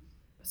reward from.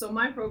 So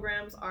my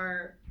programs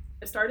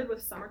it started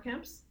with summer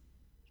camps,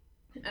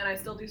 and I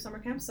still do summer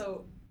camps.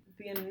 So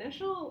the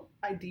initial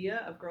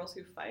idea of Girls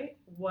Who Fight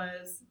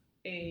was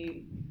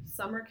a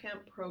summer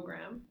camp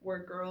program where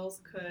girls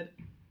could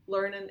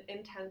learn an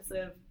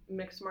intensive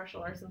mixed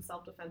martial arts and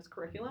self-defense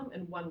curriculum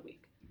in 1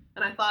 week.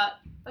 And I thought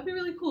that'd be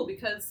really cool,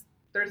 because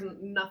there's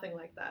nothing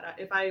like that.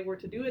 If I were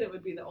to do it, it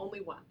would be the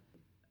only one.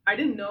 I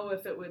didn't know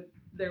if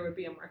there would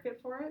be a market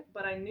for it,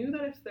 but I knew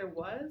that if there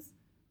was,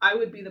 I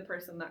would be the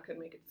person that could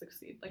make it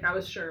succeed. Like, I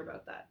was sure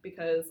about that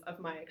because of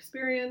my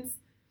experience,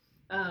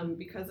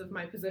 because of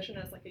my position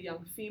as like a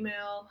young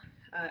female.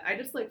 I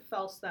just like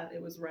felt that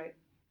it was right.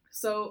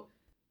 So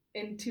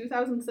in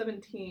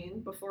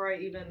 2017, before I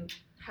even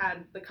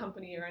had the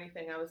company or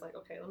anything, I was like,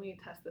 okay, let me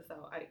test this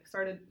out. I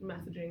started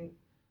messaging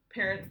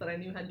parents that I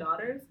knew had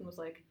daughters and was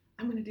like,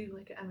 I'm going to do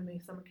like an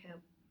MMA summer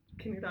camp.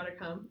 Can your daughter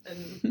come? And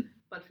a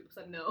bunch of people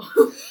said no.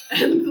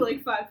 And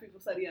like 5 people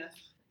said yes.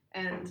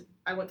 And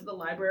I went to the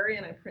library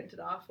and I printed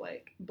off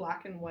like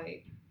black and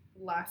white,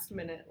 last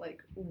minute, like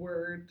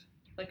Word,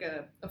 like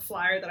a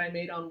flyer that I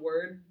made on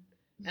Word,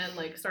 and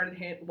like started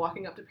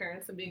walking up to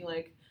parents and being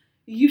like,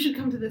 you should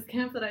come to this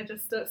camp that I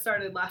just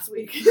started last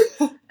week.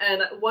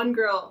 And one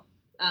girl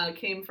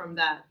came from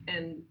that,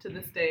 and to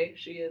this day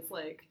she is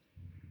like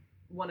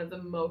one of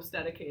the most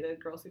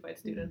dedicated Girls Who Fight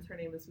students. Her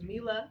name is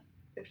Mila,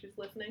 if she's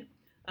listening,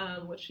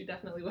 which she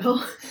definitely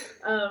will.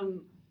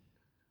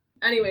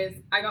 Anyways,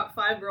 I got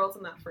 5 girls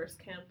in that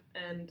first camp,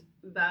 and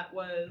that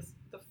was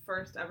the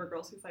first ever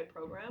Girls Who Fight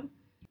program.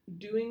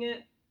 Doing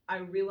it, I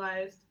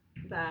realized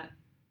that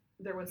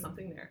there was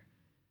something there.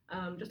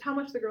 Just how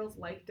much the girls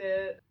liked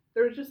it.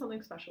 There was just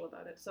something special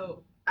about it.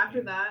 So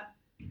after that,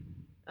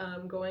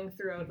 going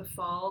throughout the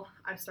fall,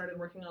 I started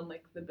working on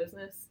like the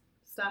business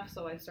stuff.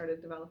 So I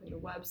started developing the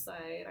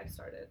website. I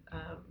started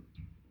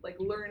like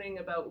learning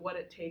about what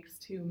it takes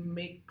to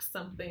make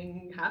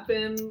something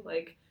happen.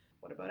 Like,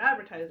 what about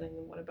advertising,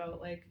 and what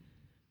about like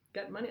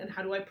get money, and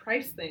how do I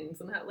price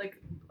things, and how, like,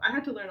 I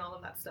had to learn all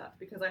of that stuff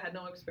because I had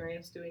no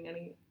experience doing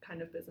any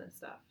kind of business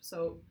stuff.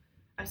 So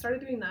I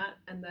started doing that,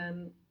 and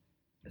then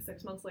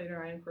 6 months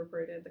later, I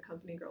incorporated the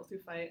company Girls Who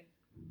Fight,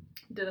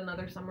 did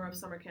another summer of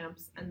summer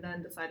camps, and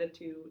then decided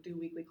to do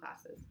weekly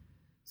classes.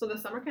 So the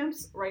summer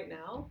camps right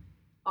now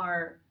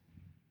are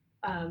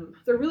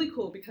they're really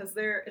cool because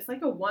it's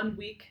like a 1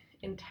 week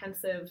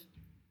intensive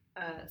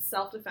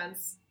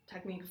self-defense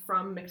technique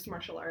from mixed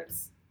martial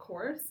arts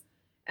course,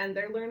 and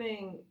they're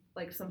learning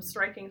like some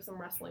striking, some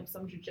wrestling,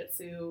 some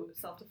jiu-jitsu,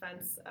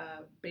 self-defense,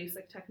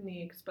 basic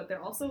techniques, but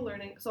they're also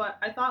learning. So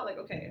I thought, like,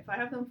 okay, if I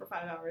have them for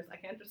 5 hours, I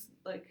can't just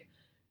like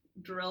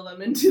drill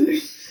them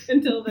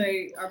until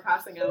they are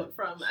passing out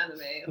from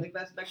MMA. Like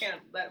that's not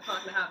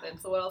gonna happen.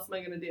 So what else am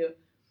I gonna do?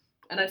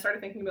 And I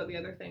started thinking about the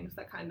other things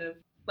that kind of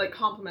like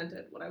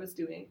complemented what I was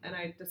doing, and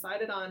I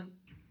decided on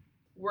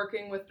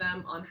working with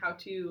them on how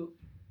to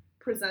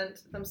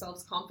present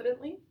themselves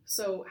confidently.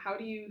 So how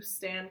do you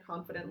stand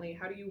confidently?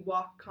 How do you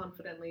walk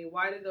confidently?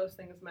 Why do those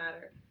things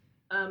matter?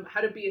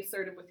 How to be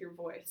assertive with your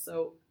voice.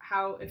 So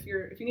how, if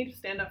you need to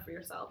stand up for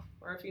yourself,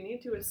 or if you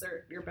need to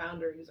assert your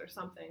boundaries or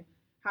something,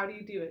 how do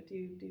you do it? Do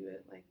you do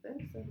it like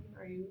this? And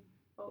are you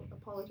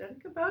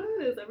apologetic about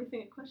it? Is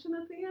everything a question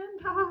at the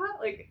end? Ha ha ha.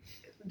 Like,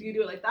 do you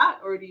do it like that,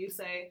 or do you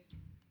say,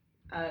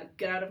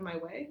 get out of my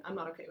way, I'm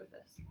not okay with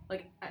this?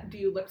 Like, do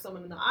you look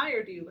someone in the eye,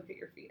 or do you look at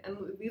your feet? And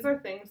these are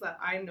things that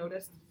I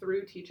noticed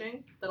through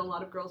teaching that a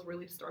lot of girls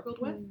really struggled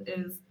with,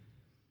 is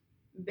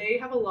they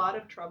have a lot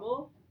of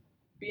trouble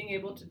being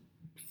able to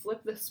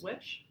flip the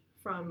switch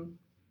from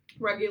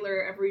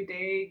regular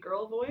everyday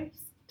girl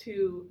voice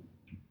to,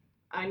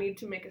 I need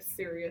to make a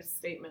serious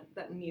statement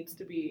that needs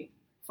to be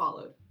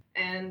followed.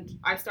 And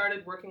I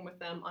started working with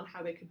them on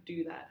how they could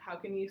do that. How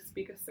can you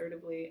speak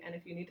assertively? And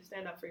if you need to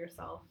stand up for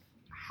yourself,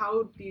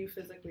 how do you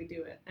physically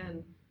do it?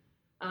 And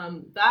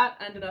that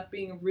ended up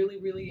being a really,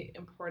 really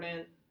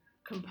important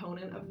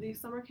component of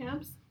these summer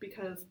camps,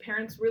 because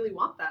parents really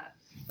want that.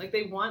 Like,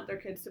 they want their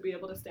kids to be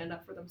able to stand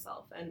up for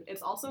themselves. And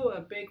it's also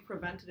a big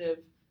preventative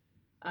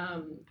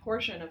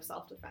portion of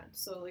self-defense.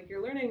 So, like,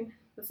 you're learning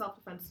the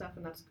self-defense stuff,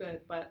 and that's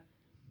good, but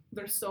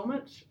there's so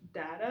much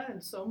data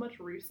and so much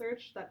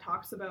research that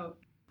talks about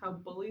how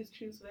bullies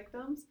choose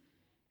victims.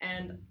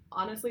 And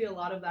honestly, a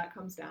lot of that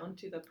comes down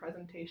to the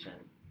presentation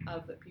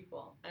of the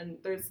people. And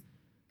there's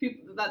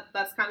people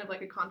that's kind of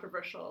like a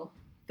controversial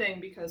thing,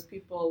 because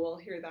people will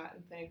hear that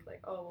and think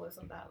like, oh, well,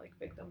 isn't that like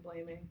victim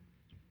blaming?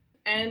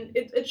 And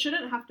it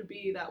shouldn't have to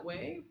be that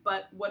way,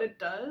 but what it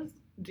does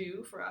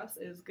do for us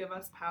is give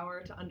us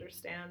power to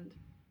understand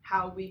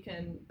how we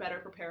can better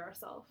prepare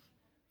ourselves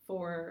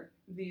for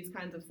these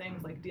kinds of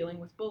things, like dealing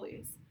with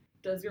bullies.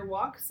 Does your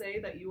walk say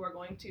that you are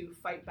going to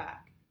fight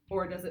back?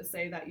 Or does it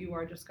say that you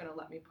are just going to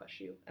let me push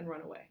you and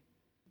run away?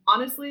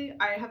 Honestly,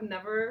 I have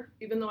never,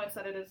 even though I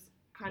said it is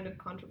kind of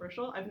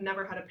controversial, I've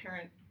never had a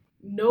parent,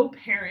 no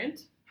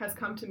parent has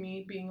come to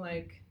me being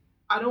like,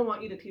 I don't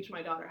want you to teach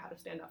my daughter how to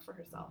stand up for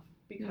herself,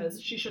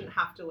 because she shouldn't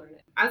have to learn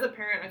it. As a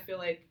parent, I feel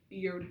like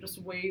you're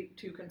just way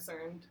too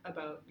concerned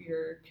about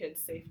your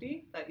kid's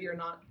safety, that you're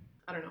not,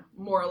 I don't know,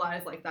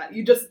 moralized like that.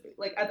 You just,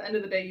 like, at the end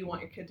of the day, you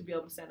want your kid to be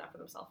able to stand up for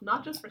themselves,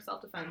 not just for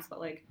self-defense, but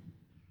like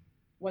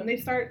when they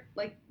start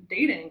like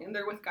dating and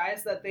they're with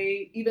guys that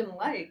they even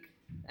like,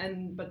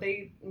 but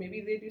they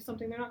do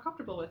something they're not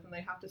comfortable with, and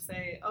they have to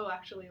say, oh,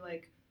 actually,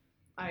 like,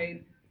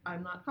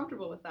 I'm not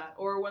comfortable with that.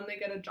 Or when they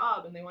get a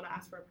job and they want to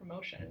ask for a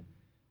promotion,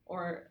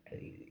 or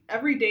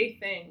everyday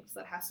things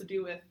that has to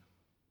do with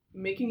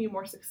making you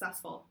more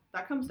successful.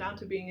 That comes down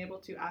to being able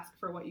to ask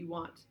for what you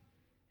want,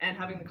 and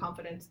having the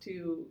confidence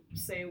to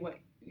say what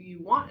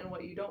you want and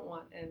what you don't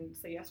want, and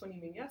say yes when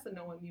you mean yes and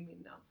no when you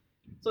mean no.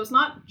 So it's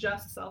not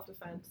just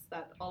self-defense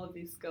that all of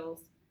these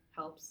skills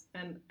helps.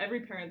 And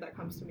every parent that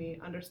comes to me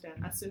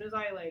understand, as soon as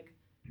I like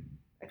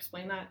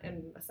explain that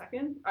in a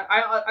second,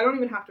 I don't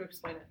even have to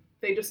explain it.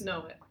 They just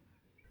know it.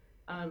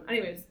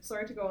 Anyways,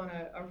 sorry to go on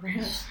a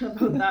rant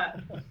about that.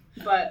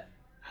 But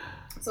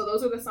so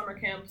those are the summer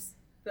camps.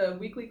 The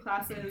weekly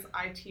classes,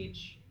 I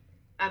teach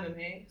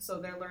MMA. So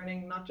they're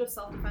learning not just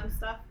self-defense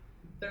stuff,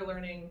 they're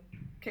learning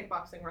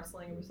kickboxing,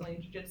 wrestling,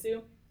 Brazilian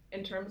jiu-jitsu.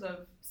 In terms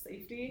of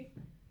safety,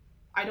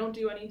 I don't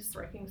do any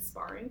striking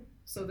sparring.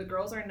 So the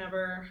girls are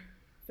never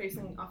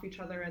facing off each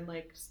other and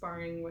like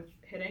sparring with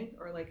hitting,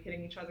 or like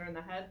hitting each other in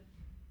the head.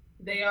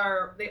 They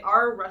are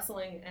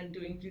wrestling and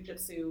doing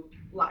jiu-jitsu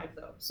live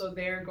though. So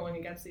they're going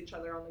against each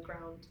other on the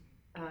ground.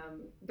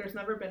 There's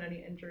never been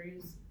any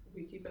injuries.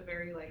 We keep it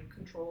very like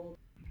controlled.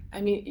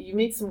 I mean, you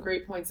made some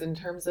great points in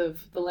terms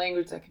of the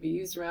language that can be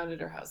used around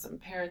it or how some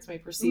parents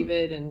might perceive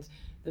it and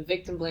the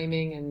victim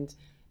blaming. And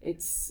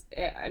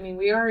I mean,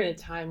 we are in a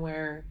time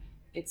where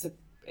it's a,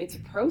 it's a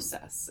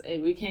process.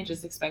 We can't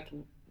just expect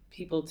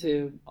people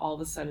to all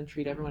of a sudden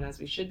treat everyone as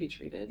we should be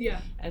treated.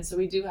 Yeah. And so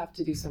we do have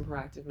to do some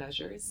proactive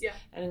measures. Yeah.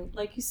 And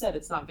like you said,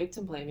 it's not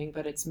victim blaming,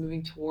 but it's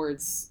moving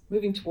towards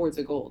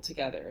a goal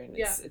together. And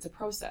it's a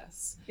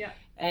process. Yeah.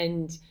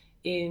 And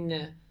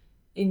in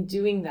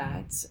doing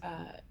that,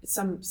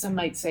 some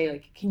might say,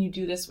 like, can you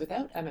do this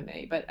without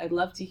MMA? But I'd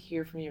love to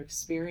hear from your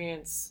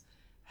experience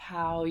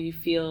how you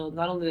feel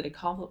not only that it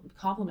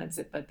complements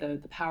it, but the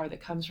power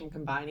that comes from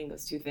combining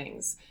those two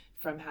things,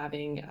 from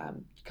having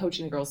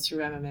coaching the girls through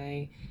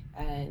MMA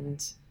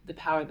and the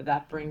power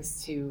that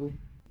brings to.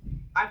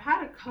 I've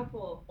had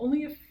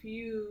only a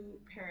few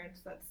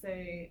parents that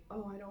say,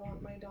 oh, I don't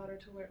want my daughter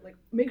to learn, like,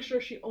 make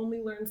sure she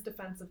only learns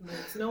defensive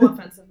moves, no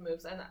offensive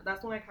moves. And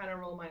that's when I kind of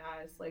roll my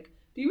eyes. Like,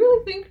 do you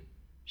really think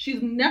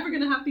she's never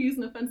going to have to use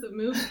an offensive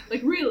move?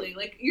 Like, really?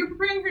 Like, you're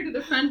preparing her to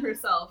defend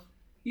herself.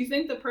 You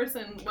think the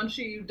person, once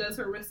she does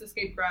her wrist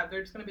escape grab,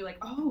 they're just going to be like,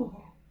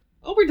 oh,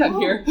 we're done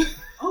here.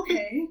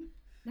 Okay,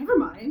 never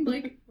mind.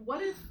 Like,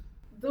 what if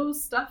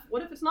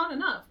it's not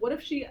enough? What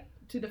if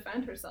to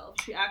defend herself,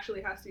 she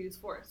actually has to use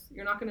force?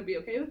 You're not going to be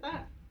okay with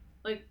that?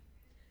 Like,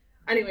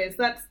 anyways,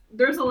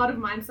 there's a lot of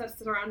mindsets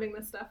surrounding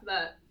this stuff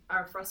that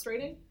are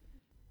frustrating.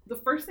 The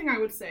first thing I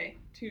would say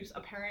to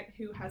a parent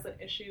who has an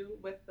issue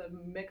with the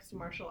mixed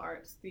martial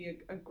arts, the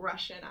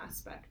aggression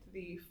aspect,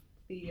 the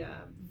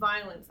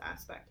violence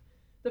aspect,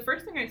 the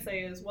first thing I say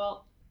is,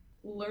 well,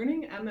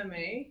 learning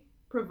MMA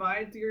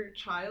provides your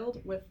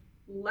child with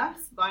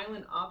less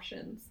violent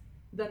options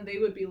than they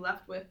would be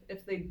left with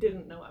if they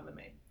didn't know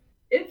MMA.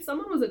 If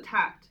someone was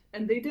attacked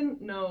and they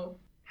didn't know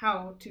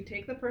how to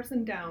take the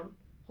person down,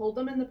 hold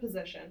them in the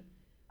position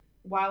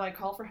while I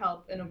call for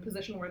help in a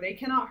position where they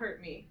cannot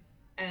hurt me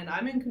and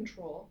I'm in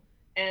control,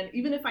 and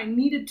even if I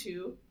needed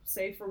to,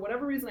 say for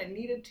whatever reason I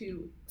needed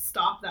to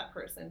stop that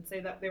person,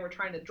 say that they were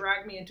trying to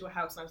drag me into a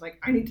house and I was like,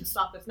 I need to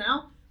stop this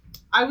now,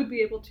 I would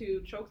be able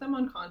to choke them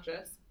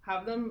unconscious,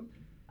 have them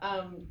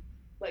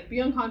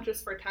be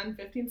unconscious for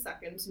 10-15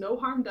 seconds, no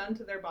harm done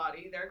to their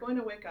body, they're going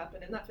to wake up,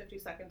 and in that 50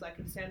 seconds I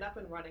can stand up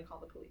and run and call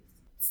the police.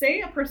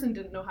 Say a person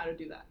didn't know how to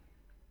do that.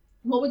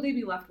 What would they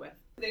be left with?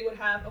 They would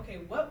have, okay,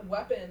 what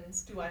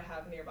weapons do I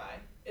have nearby?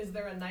 Is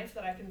there a knife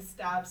that I can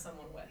stab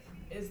someone with?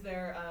 Is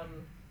there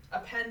a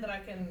pen that I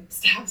can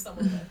stab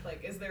someone with?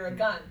 Like, is there a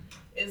gun?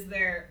 Is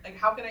there, like,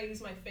 how can I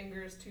use my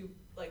fingers to,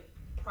 like,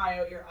 pry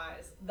out your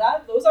eyes?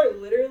 Those are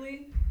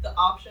literally the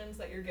options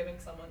that you're giving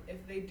someone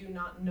if they do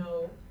not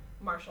know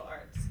martial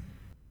arts.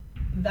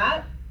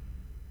 That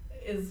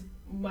is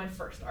my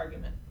first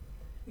argument.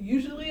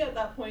 Usually at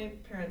that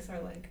point, parents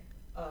are like,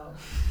 oh,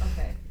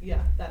 okay,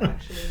 yeah, that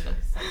actually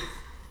makes sense.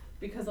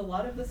 Because a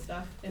lot of the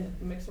stuff in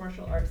mixed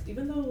martial arts,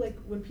 even though, like,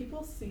 when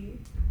people see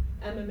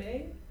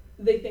MMA,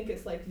 they think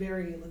it's, like,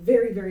 very,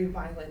 very, very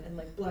violent and,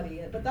 like,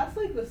 bloody. But that's,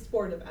 like, the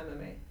sport of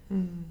MMA.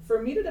 Mm.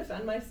 For me to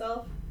defend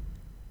myself,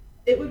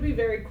 it would be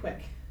very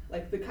quick.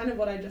 Like, the kind of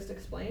what I just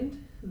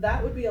explained,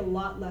 that would be a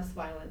lot less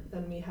violent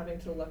than me having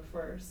to look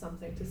for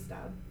something to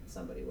stab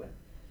somebody with.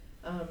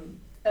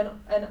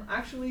 And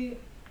actually,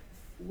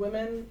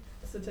 women,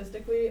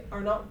 statistically,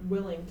 are not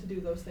willing to do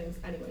those things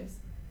anyways.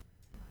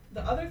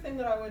 The other thing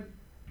that I would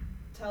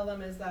tell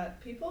them is that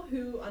people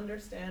who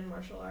understand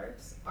martial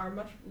arts are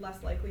much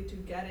less likely to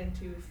get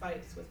into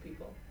fights with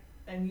people.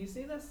 And you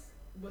see this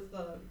with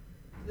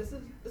this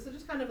is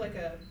just kind of like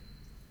a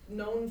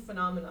known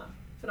phenomenon.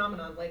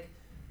 Like,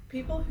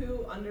 people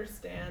who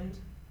understand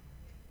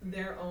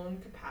their own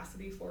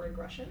capacity for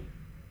aggression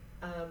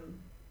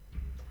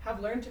have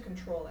learned to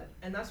control it.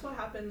 And that's what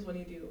happens when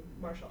you do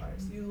martial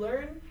arts. You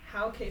learn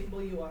how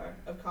capable you are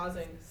of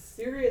causing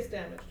serious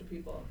damage to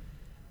people,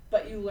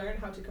 but you learn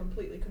how to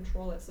completely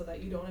control it so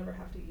that you don't ever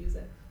have to use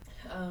it.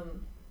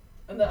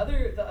 And the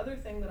other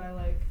thing that I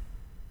like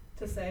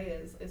to say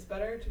is, it's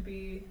better to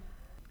be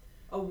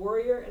a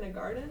warrior in a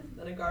garden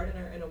than a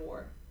gardener in a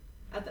war.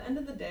 At the end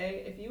of the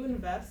day, if you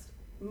invest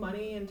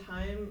money and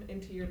time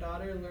into your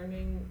daughter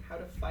learning how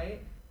to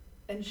fight,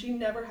 and she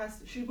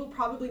will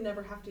probably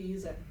never have to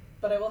use it,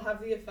 but it will have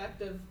the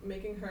effect of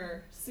making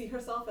her see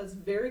herself as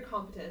very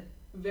competent,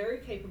 very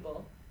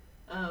capable,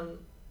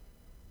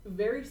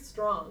 very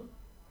strong,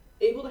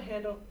 able to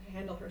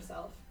handle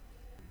herself.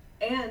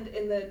 And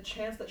in the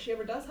chance that she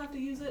ever does have to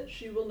use it,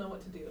 she will know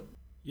what to do.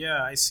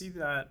 Yeah, I see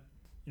that,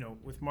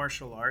 with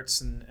martial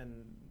arts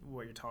and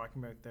what you're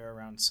talking about there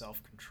around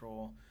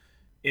self-control.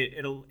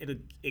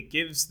 It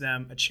gives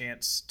them a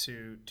chance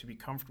to be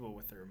comfortable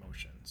with their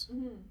emotions.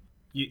 Mm-hmm.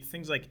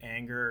 Things like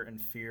anger and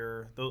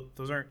fear,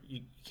 those aren't,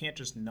 you can't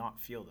just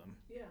not feel them.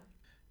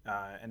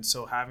 Yeah. And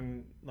so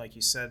having, like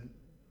you said,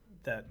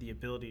 that the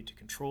ability to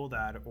control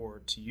that or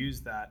to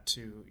use that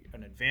to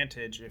an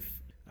advantage if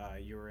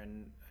you're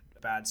in a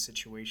bad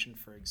situation,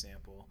 for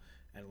example,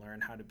 and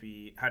learn how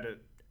to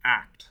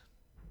act,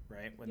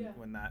 right?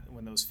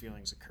 When those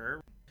feelings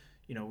occur.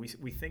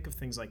 We think of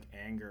things like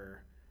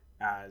anger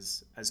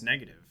as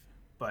negative,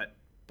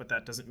 but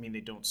that doesn't mean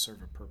they don't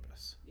serve a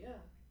purpose.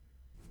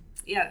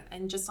 Yeah,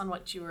 and just on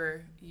what you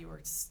were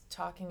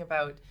talking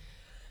about,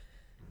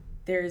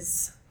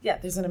 there's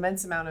an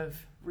immense amount of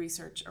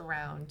research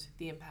around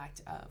the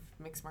impact of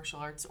mixed martial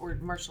arts, or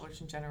martial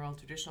arts in general,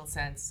 traditional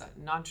sense,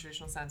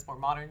 non-traditional sense, more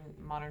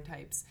modern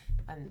types,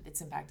 and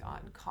its impact on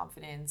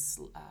confidence,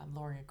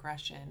 lowering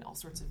aggression, all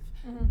sorts of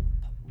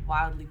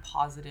wildly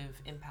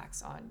positive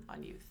impacts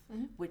on youth,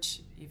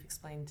 which you've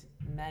explained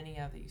many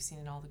of, that you've seen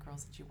in all the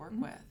girls that you work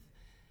with.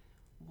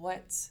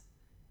 What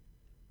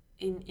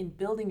in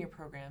building your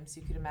programs,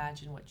 you could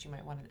imagine what you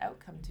might want an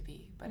outcome to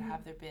be, but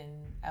have there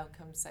been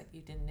outcomes that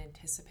you didn't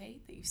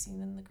anticipate that you've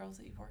seen in the girls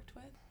that you've worked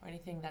with, or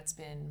anything that's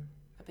been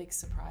a big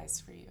surprise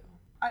for you?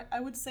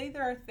 I would say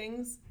there are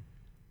things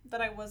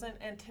that I wasn't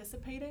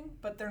anticipating,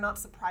 but they're not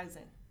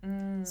surprising.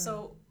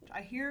 So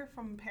I hear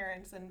from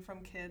parents and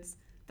from kids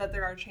that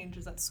there are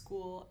changes at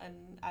school and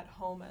at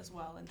home as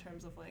well, in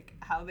terms of like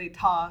how they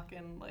talk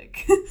and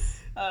like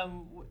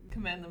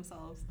command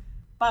themselves.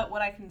 But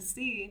what I can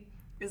see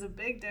is a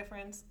big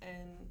difference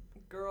in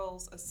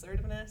girls'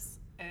 assertiveness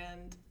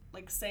and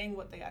like saying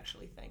what they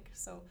actually think.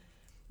 So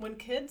when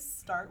kids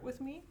start with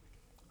me,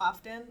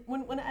 often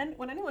when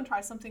anyone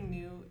tries something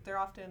new, they're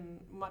often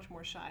much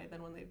more shy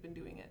than when they've been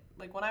doing it.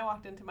 Like when I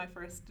walked into my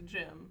first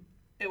gym,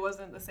 it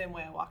wasn't the same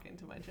way I walk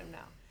into my gym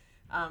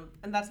now,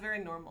 and that's very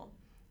normal.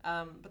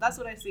 But that's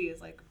what I see is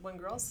like when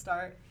girls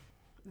start,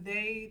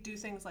 they do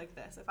things like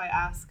this. If I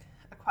ask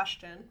a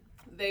question,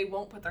 they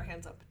won't put their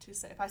hands up to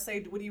say. If I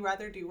say, would you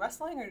rather do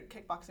wrestling or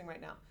kickboxing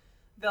right now?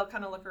 They'll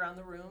kind of look around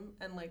the room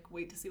and like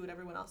wait to see what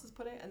everyone else is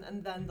putting,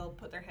 and then they'll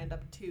put their hand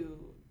up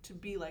to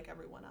be like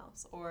everyone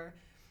else. Or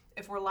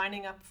if we're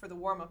lining up for the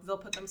warm-up, they'll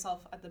put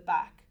themselves at the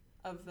back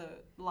of the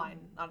line,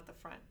 not at the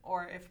front.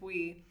 Or if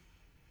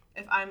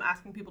I'm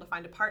asking people to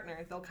find a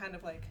partner, they'll kind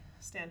of like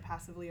stand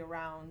passively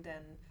around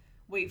and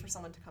wait for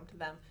someone to come to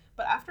them.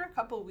 But after a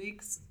couple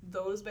weeks,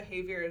 those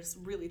behaviors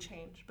really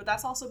change. But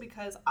that's also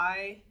because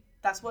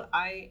that's what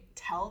I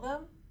tell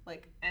them,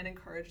 like, and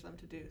encourage them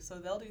to do. So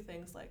they'll do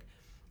things like,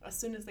 as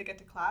soon as they get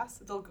to class,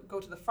 they'll go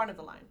to the front of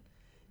the line,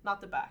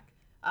 not the back.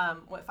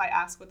 If I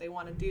ask what they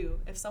want to do,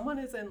 if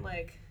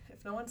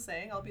no one's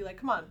saying, I'll be like,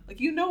 come on,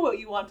 like, you know what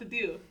you want to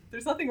do.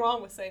 There's nothing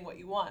wrong with saying what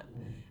you want.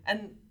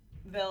 And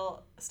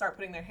they'll start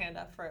putting their hand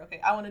up for,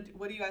 okay,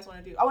 what do you guys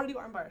want to do? I want to do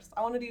arm bars.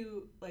 I want to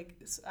do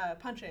like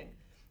punching.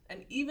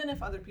 And even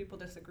if other people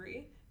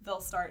disagree,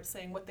 they'll start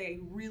saying what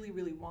they really,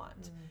 really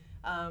want.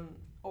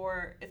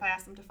 Or if I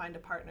ask them to find a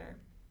partner,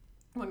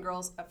 when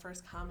girls at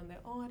first come and I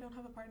don't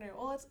have a partner.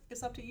 Well,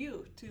 it's up to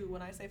you too.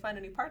 When I say find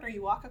a new partner,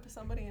 you walk up to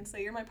somebody and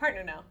say, you're my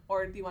partner now,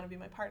 or do you want to be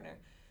my partner?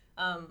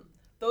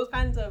 Those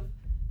kinds of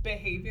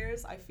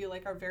behaviors I feel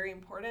like are very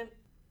important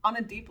on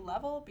a deep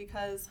level,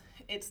 because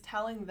it's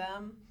telling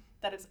them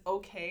that it's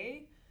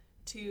okay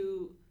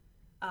to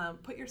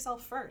put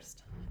yourself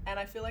first. And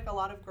I feel like a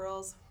lot of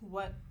girls,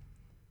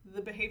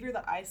 the behavior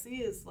that I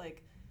see is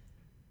like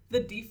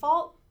the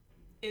default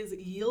is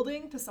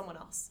yielding to someone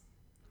else.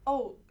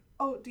 Oh,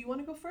 do you want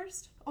to go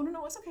first? Oh,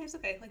 no, it's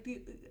okay. Like,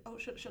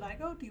 should I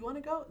go? Do you want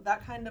to go?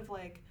 That kind of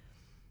like,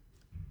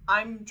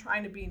 I'm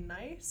trying to be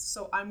nice,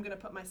 so I'm going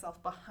to put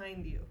myself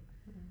behind you.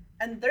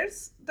 And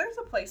there's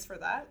a place for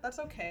that. That's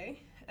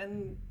okay.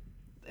 And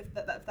if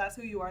that's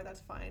who you are,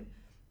 that's fine.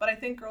 But I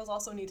think girls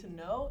also need to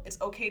know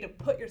it's okay to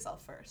put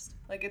yourself first.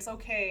 Like, it's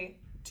okay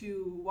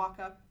to walk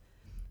up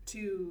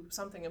to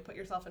something and put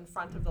yourself in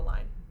front of the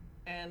line.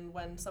 And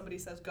when somebody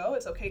says go,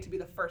 it's okay to be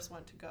the first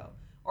one to go.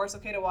 Or it's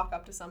okay to walk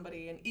up to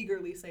somebody and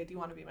eagerly say, do you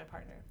want to be my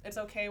partner? It's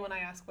okay when I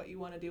ask what you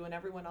want to do and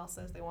everyone else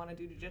says they want to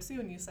do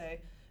jiu-jitsu and you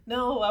say,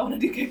 no, I want to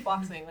do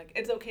kickboxing. Like,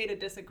 it's okay to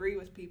disagree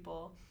with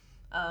people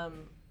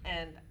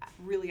and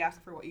really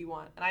ask for what you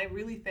want. And I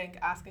really think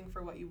asking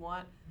for what you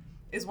want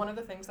is one of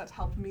the things that's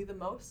helped me the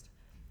most.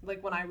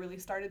 Like, when I really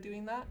started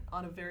doing that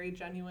on a very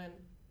genuine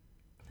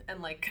and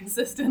like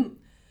consistent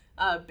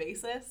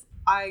basis,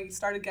 I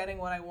started getting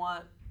what I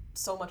want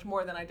so much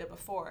more than I did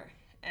before.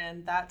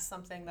 And that's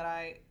something that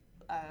I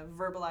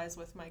verbalize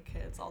with my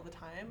kids all the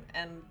time.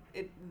 And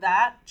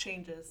that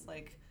changes.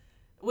 Like,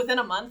 within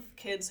a month,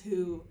 kids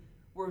who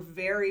were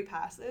very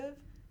passive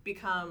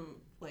become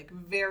like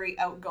very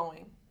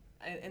outgoing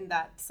in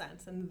that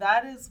sense. And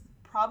that is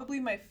probably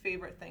my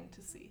favorite thing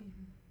to see.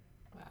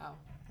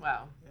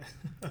 Wow.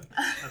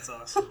 That's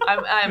awesome.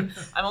 I'm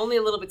only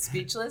a little bit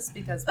speechless,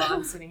 because while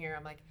I'm sitting here,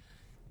 I'm like,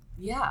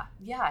 yeah,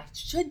 I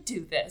should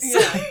do this.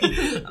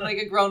 Yeah. I'm like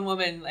a grown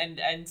woman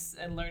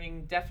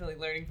and definitely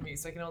learning from you.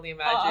 So I can only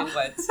imagine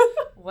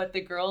what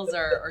the girls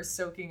are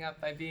soaking up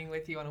by being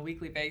with you on a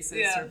weekly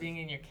basis or being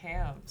in your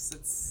camps.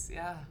 It's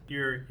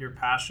Your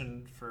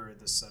passion for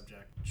this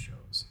subject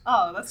shows.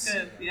 Oh, that's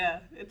good. Yeah,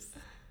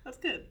 that's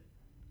good.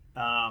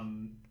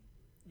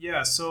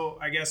 So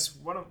I guess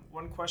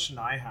one question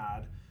I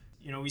had,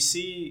 we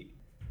see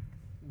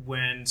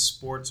when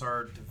sports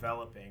are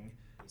developing,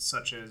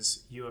 such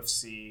as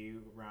UFC,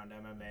 around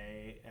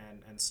MMA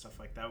and stuff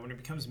like that, when it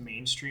becomes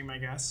mainstream, I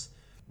guess,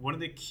 one of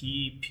the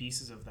key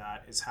pieces of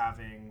that is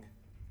having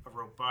a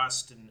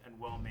robust and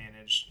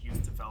well-managed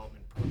youth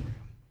development program.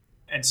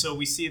 And so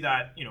we see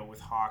that, with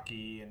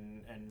hockey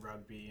and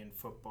rugby and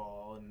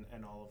football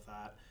and all of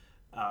that,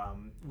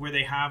 where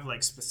they have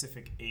like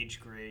specific age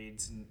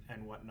grades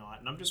and whatnot.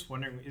 And I'm just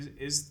wondering,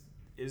 is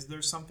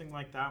there something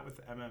like that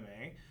with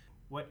MMA?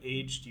 What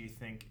age do you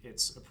think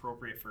it's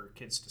appropriate for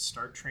kids to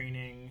start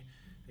training,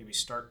 maybe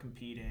start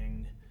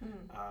competing?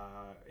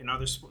 In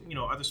other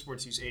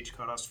sports use age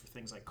cutoffs for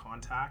things like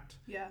contact,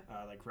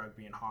 like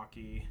rugby and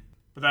hockey.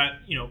 But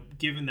that,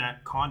 given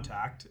that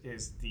contact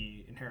is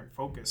the inherent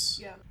focus.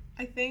 Yeah.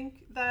 I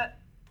think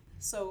that,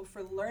 so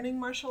for learning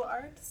martial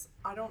arts,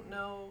 I don't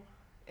know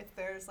if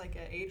there's like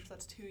an age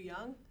that's too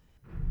young.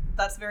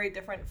 That's very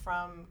different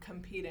from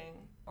competing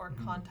or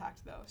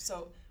contact though.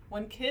 So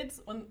when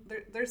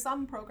there's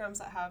some programs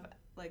that have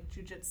like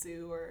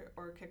jujitsu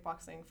or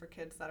kickboxing for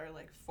kids that are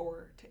like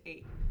 4 to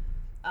 8.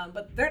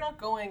 But they're not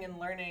going and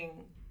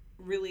learning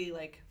really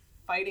like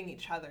fighting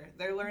each other.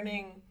 They're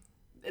learning,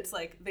 it's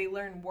like they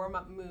learn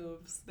warm-up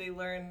moves. They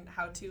learn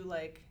how to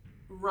like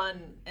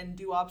run and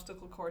do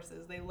obstacle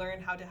courses. They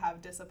learn how to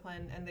have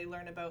discipline, and they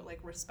learn about like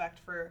respect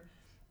for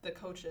the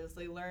coaches.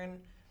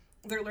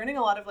 They're learning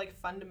a lot of like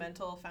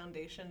fundamental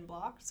foundation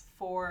blocks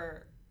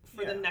for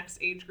the next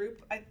age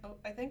group,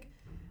 I think.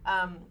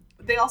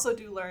 They also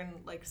do learn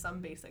like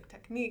some basic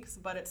techniques,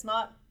 but it's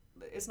not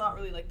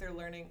really like they're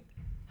learning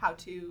how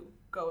to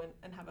go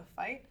and have a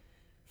fight.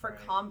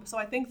 So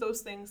I think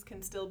those things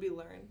can still be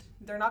learned.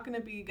 They're not going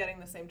to be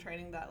getting the same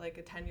training that like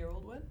a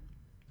 10-year-old would,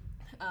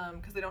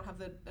 because they don't have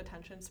the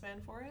attention span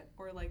for it,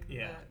 or like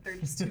they're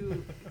just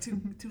too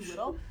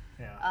little.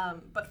 Yeah.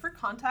 But for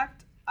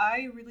contact,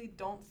 I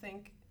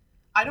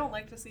don't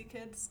like to see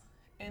kids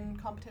in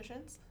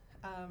competitions,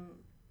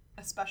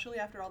 especially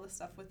after all the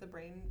stuff with the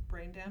brain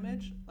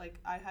damage. Like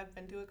I have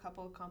been to a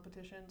couple of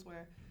competitions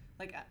where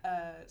like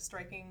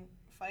striking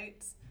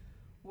fights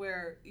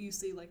where you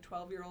see like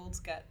 12-year-olds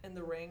get in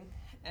the ring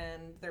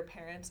and their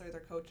parents or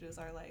their coaches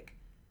are like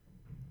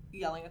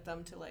yelling at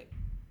them to like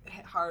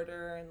hit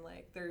harder, and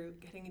like they're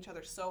hitting each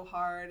other so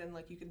hard, and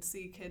like you can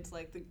see kids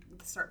like they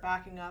start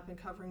backing up and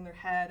covering their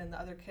head and the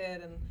other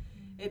kid, and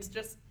it's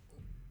just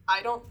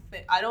I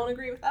don't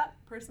agree with that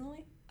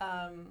personally.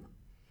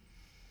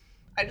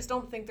 I just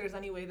don't think there's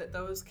any way that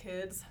those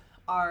kids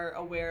are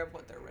aware of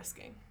what they're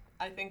risking.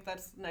 I think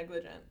that's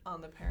negligent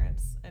on the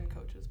parents and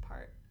coaches'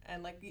 part.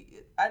 And like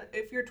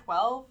if you're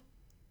 12,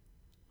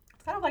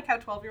 it's kind of like how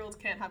 12-year-olds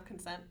can't have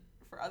consent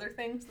for other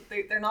things that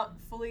they're not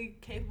fully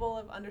capable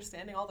of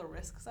understanding all the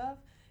risks of.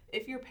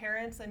 If your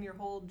parents and your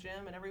whole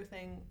gym and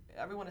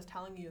everyone is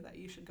telling you that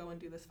you should go and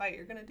do this fight,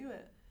 you're going to do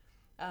it.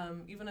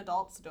 Even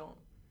adults don't,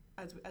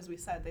 as we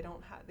said, they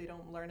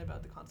don't learn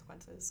about the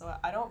consequences. So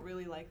I don't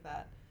really like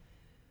that.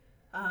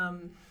 I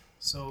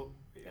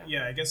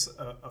guess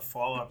a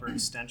follow-up or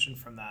extension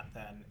from that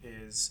then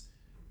is,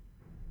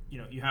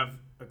 you have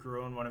a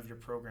girl in one of your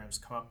programs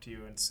come up to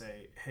you and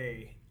say,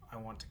 hey, I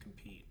want to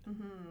compete.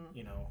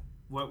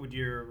 What would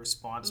your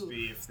response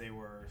be if they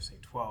were, say,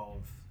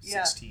 12,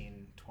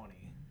 16, 20?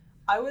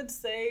 I would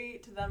say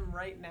to them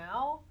right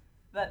now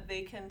that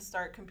they can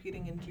start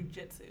competing in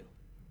jiu-jitsu,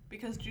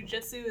 because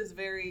jiu-jitsu is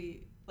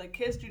very, like,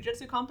 kids'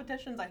 jiu-jitsu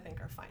competitions I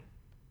think are fine.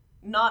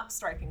 Not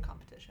striking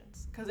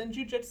competitions, because in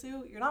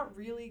jiu-jitsu you're not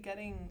really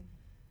getting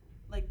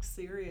like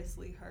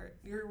seriously hurt.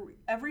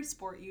 Every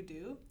sport you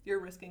do, you're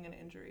risking an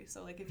injury.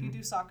 So like if you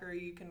do soccer,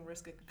 you can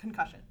risk a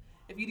concussion.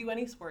 If you do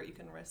any sport, you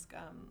can risk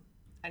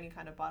any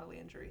kind of bodily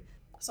injury.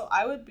 So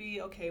I would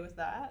be okay with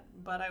that,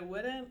 but I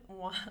wouldn't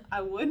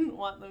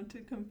want them to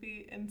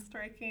compete in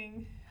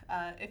striking.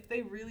 If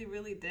they really,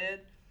 really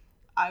did,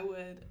 I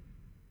would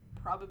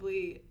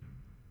probably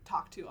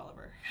talk to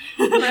Oliver.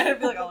 I'd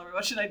be like, Oliver,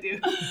 what should I do?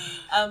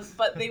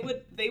 But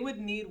they would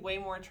need way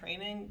more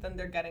training than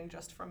they're getting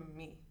just from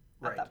me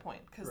at that point,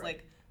 because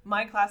like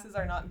my classes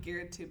are not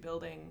geared to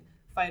building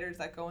fighters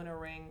that go in a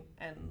ring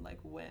and like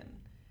win,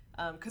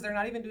 because they're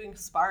not even doing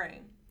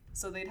sparring.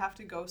 So they'd have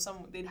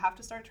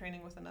to start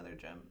training with another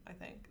gym, I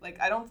think.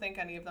 Like I don't think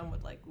any of them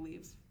would like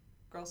leave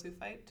Girls Who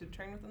Fight to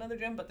train with another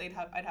gym, but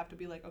I'd have to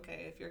be like,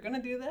 okay, if you're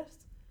gonna do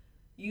this,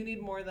 you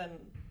need more than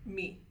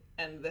me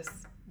and this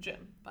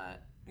gym.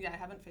 But yeah, I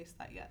haven't faced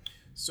that yet.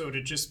 So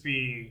to just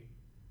be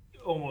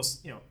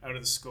almost, out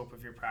of the scope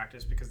of your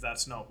practice, because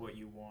that's not what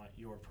you want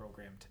your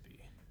program to be.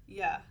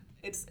 Yeah,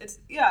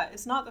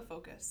 it's not the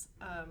focus.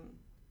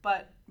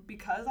 But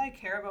because I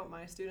care about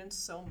my students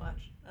so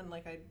much, and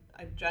like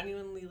I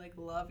genuinely like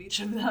love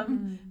each of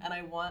them, and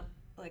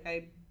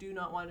I do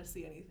not want to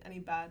see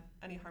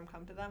any harm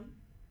come to them,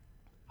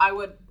 I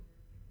would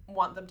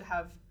want them to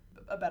have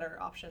a better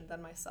option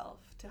than myself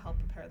to help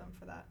prepare them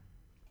for that.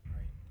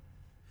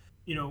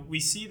 We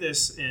see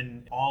this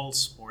in all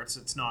sports.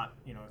 It's not,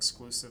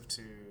 exclusive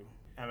to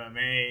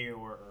MMA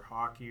or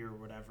hockey or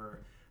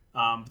whatever.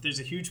 But there's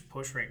a huge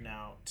push right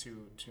now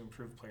to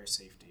improve player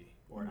safety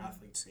or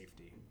athlete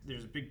safety.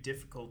 There's a big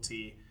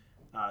difficulty,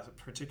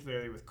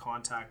 particularly with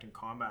contact and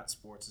combat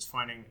sports, is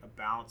finding a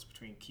balance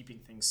between keeping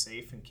things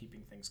safe and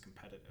keeping things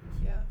competitive.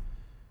 Yeah.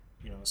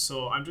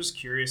 So I'm just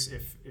curious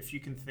if you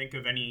can think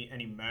of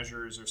any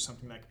measures or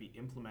something that could be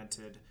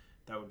implemented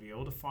that would be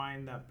able to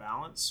find that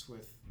balance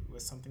with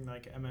something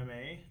like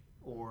MMA,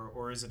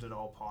 or is it at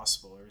all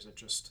possible, or is it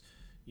just,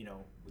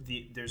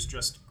 there's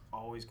just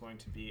always going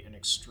to be an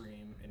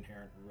extreme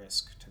inherent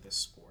risk to this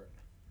sport?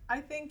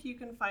 I think you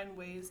can find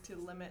ways to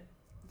limit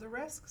the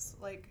risks.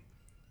 Like,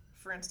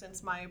 for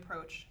instance, my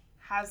approach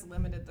has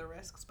limited the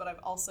risks, but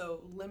I've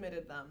also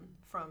limited them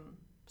from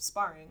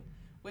sparring,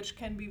 which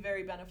can be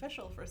very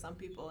beneficial for some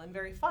people and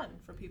very fun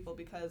for people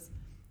because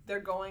they're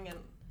going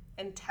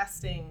and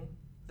testing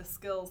the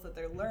skills that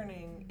they're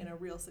learning in a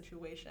real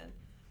situation.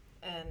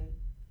 And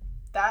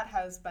that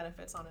has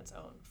benefits on its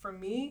own. For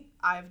me,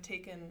 I've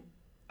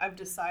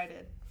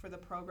decided for the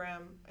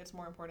program, it's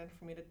more important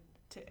for me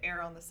to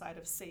err on the side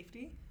of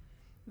safety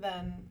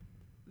than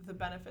the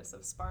benefits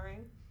of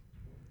sparring.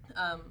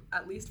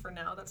 At least for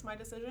now, that's my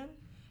decision.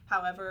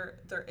 However,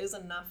 there is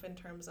enough in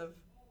terms of,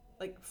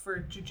 like, for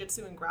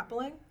jiu-jitsu and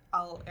grappling,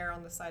 I'll err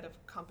on the side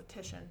of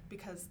competition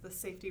because the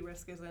safety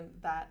risk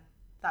isn't that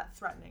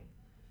threatening.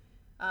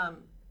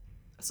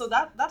 So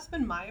that's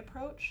been my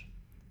approach.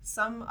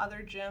 Some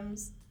other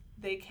gyms,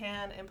 they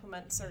can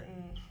implement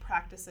certain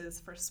practices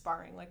for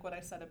sparring, like what I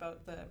said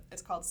about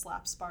it's called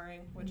slap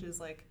sparring, which is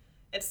like,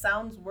 it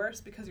sounds worse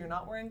because you're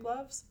not wearing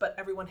gloves, but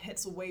everyone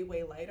hits way,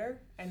 way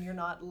lighter and you're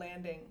not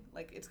landing.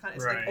 Like, it's Right.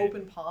 like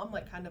open palm,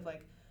 like kind of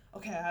like,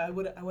 okay, I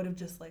would have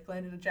just like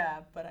landed a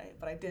jab, but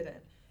I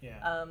didn't.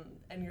 Yeah.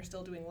 And you're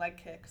still doing leg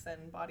kicks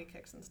and body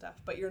kicks and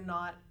stuff, but you're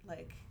not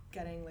like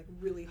getting like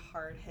really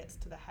hard hits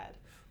to the head.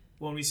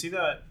 Well, we see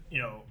that,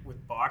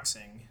 with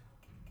boxing,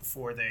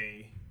 before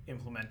they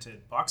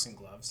implemented boxing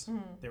gloves,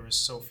 there was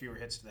so fewer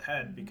hits to the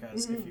head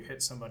because if you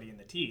hit somebody in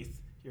the teeth,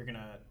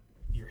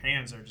 your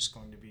hands are just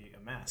going to be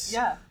a mess.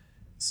 Yeah.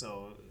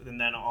 So, and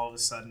then all of a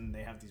sudden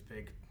they have these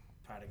big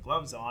padded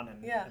gloves on,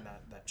 and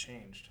that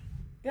changed.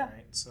 Yeah.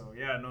 Right. So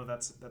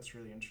that's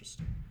really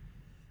interesting.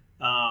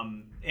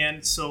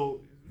 And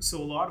so a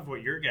lot of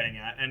what you're getting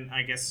at, and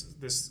I guess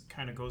this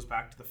kind of goes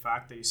back to the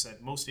fact that you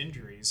said most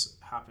injuries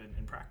happen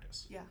in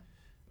practice. Yeah.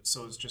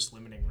 So it's just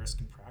limiting risk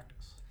in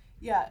practice.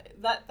 Yeah,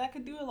 that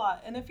could do a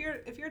lot. And if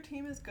your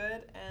team is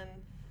good and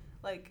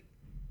like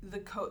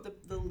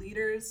the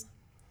leaders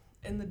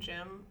in the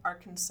gym are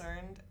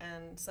concerned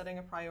and setting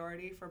a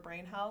priority for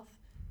brain health,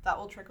 that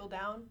will trickle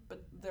down.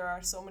 But there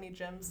are so many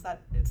gyms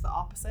that it's the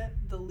opposite.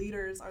 The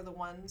leaders are the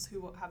ones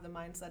who have the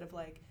mindset of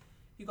like,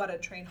 you got to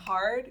train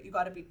hard, you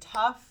got to be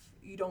tough,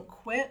 you don't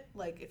quit.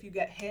 Like, if you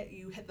get hit,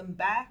 you hit them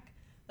back.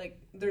 Like,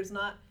 there's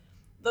not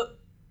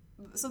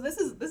so this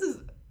is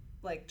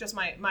like just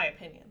my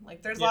opinion.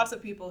 Like, there's lots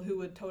of people who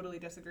would totally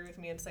disagree with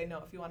me and say, no,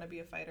 if you want to be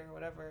a fighter or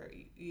whatever,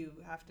 you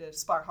have to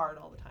spar hard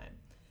all the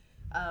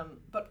time.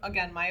 But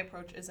again, my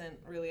approach isn't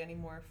really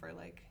anymore for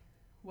like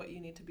what you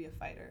need to be a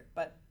fighter,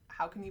 but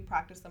how can you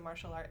practice the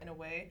martial art in a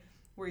way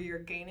where you're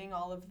gaining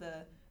all of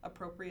the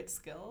appropriate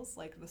skills,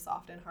 like the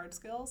soft and hard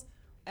skills,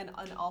 and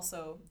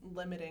also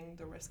limiting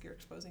the risk you're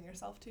exposing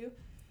yourself to.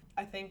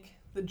 I think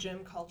the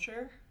gym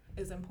culture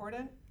is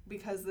important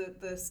because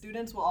the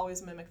students will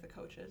always mimic the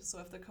coaches. So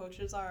if the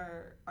coaches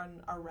are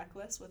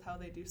reckless with how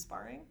they do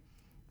sparring,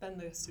 then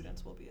the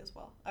students will be as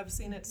well. I've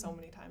seen it so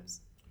many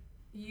times.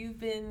 You've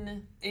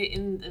been,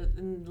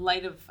 in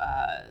light of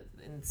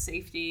in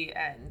safety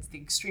and the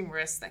extreme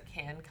risks that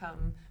can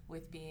come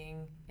with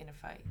being in a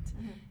fight,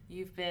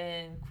 you've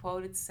been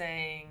quoted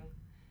saying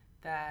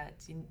that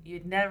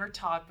you'd never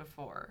taught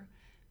before,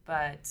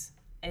 but,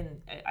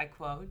 and I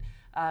quote,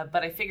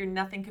 but I figured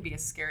nothing could be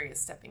as scary as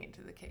stepping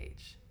into the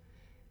cage.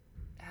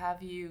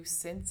 Have you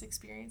since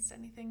experienced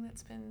anything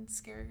that's been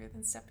scarier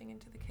than stepping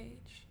into the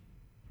cage?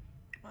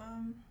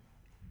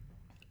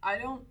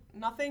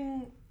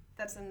 Nothing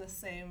that's in the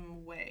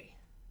same way.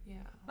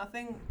 Yeah.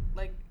 Nothing,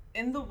 like,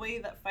 in the way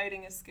that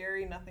fighting is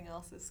scary, nothing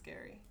else is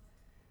scary.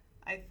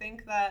 I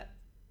think that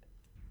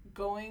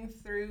going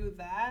through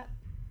that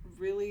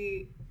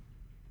really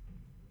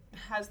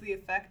has the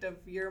effect of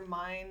your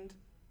mind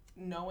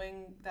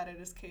knowing that it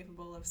is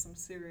capable of some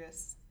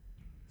serious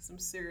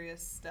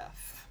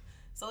stuff.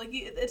 So like,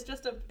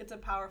 it's a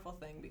powerful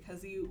thing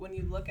because when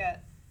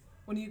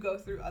you go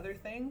through other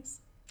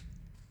things,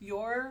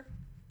 your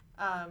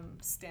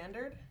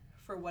standard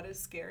for what is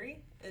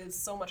scary is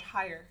so much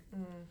higher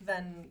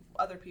than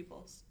other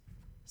people's.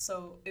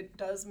 So it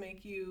does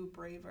make you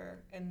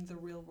braver in the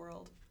real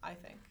world, I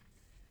think.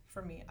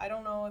 For me, I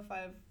don't know if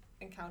I've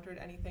encountered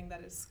anything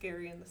that is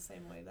scary in the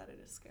same way that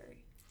it is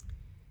scary.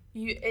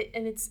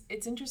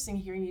 It's interesting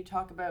hearing you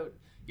talk about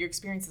your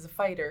experience as a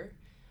fighter,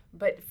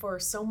 but for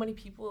so many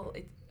people,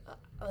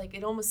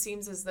 it almost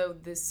seems as though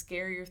the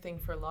scarier thing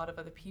for a lot of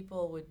other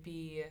people would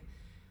be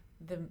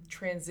the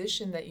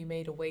transition that you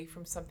made away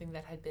from something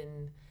that had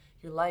been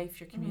your life,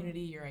 your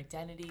community, your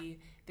identity.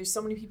 There's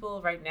so many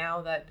people right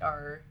now that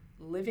are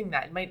living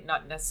that. It might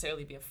not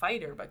necessarily be a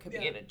fighter, but could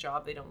be in a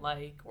job they don't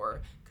like,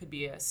 or could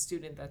be a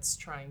student that's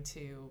trying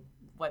to,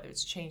 whether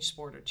it's change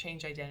sport or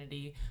change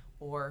identity,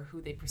 or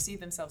who they perceive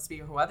themselves to be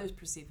or who others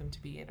perceive them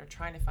to be, and are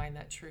trying to find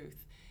that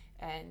truth.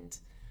 And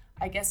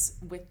I guess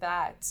with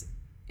that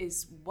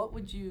is, what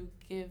would you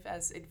give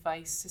as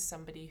advice to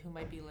somebody who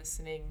might be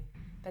listening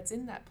that's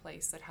in that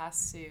place that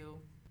has to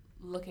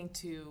looking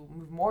to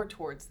move more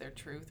towards their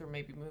truth or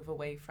maybe move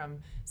away from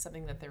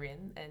something that they're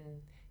in and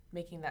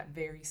making that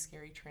very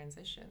scary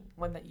transition,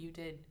 one that you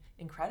did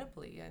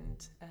incredibly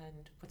and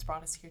what's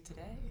brought us here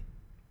today.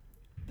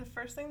 The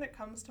first thing that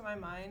comes to my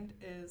mind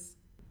is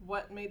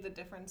what made the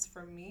difference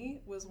for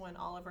me was when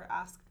Oliver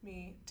asked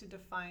me to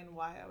define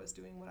why I was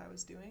doing what I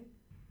was doing.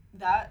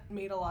 That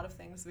made a lot of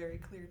things very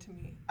clear to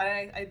me.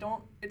 I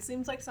don't, it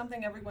seems like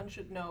something everyone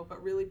should know,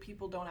 but really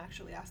people don't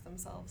actually ask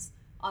themselves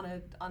on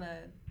a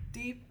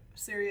deep,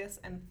 serious,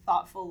 and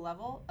thoughtful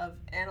level of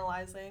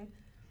analyzing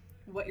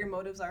what your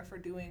motives are for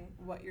doing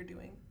what you're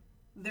doing.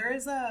 There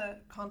is a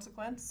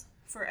consequence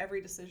for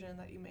every decision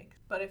that you make.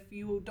 But if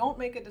you don't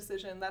make a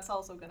decision, that's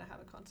also going to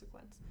have a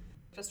consequence.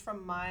 Just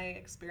from my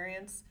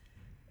experience,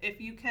 if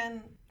you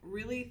can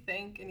really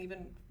think, and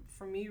even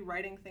for me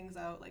writing things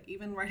out, like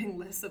even writing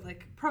lists of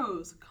like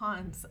pros,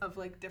 cons of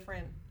like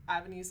different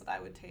avenues that I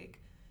would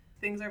take,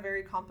 things are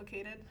very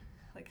complicated.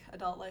 Like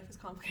adult life is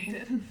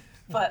complicated.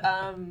 But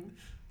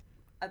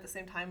at the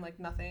same time, like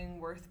nothing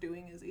worth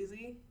doing is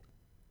easy.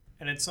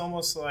 And it's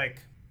almost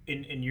like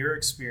in your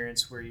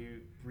experience where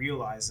you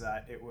realize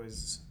that it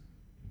was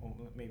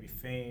maybe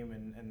fame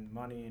and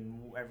money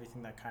and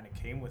everything that kind of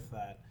came with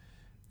that,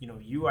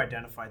 you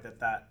identified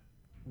that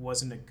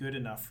wasn't a good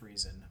enough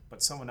reason,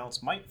 but someone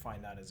else might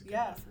find that as a good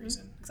enough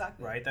reason.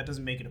 Exactly. Right? That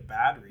doesn't make it a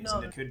bad reason.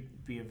 No. It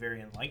could be a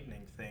very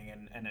enlightening thing,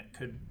 and it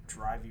could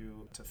drive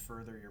you to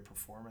further your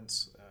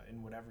performance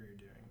in whatever you're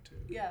doing too.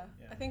 Yeah.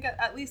 I think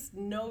at least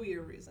know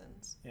your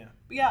reasons. Yeah.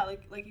 But yeah,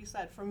 like you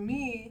said, for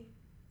me,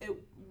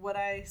 what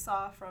I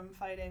saw from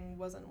fighting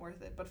wasn't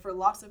worth it, but for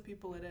lots of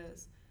people it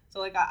is. So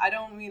like I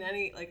don't mean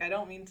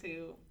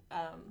to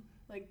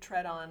like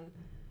tread on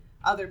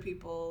other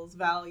people's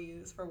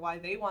values for why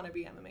they want to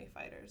be MMA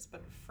fighters,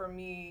 but for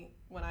me,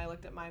 when I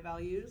looked at my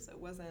values, it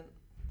wasn't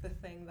the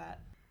thing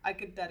that I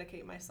could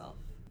dedicate myself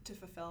to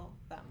fulfill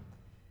them.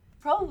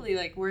 Probably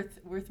like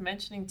worth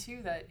mentioning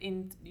too that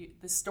in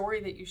the story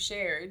that you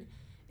shared,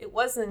 it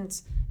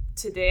wasn't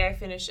today I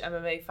finish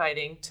MMA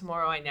fighting,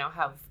 tomorrow I now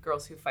have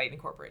Girls Who Fight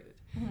Incorporated.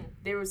 Mm-hmm.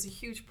 There was a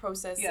huge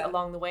process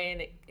along the way,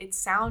 and it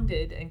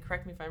sounded, and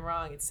correct me if I'm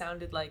wrong, it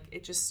sounded like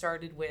it just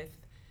started with,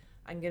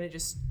 I'm going to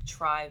just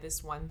try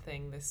this one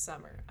thing this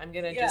summer. I'm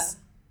going to just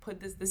put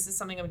this is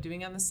something I'm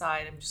doing on the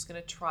side. I'm just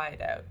going to try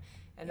it out.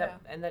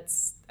 And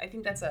that's, I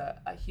think that's a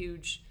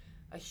huge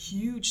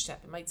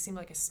step. It might seem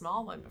like a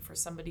small one, but for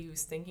somebody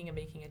who's thinking of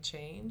making a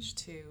change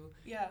to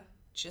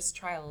just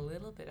try a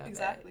little bit of it.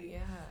 Exactly.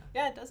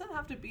 Yeah, it doesn't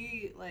have to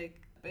be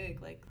like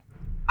big. Like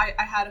I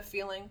had a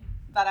feeling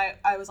that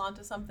I was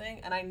onto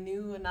something, and I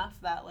knew enough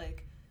that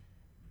like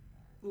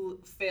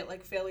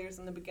failures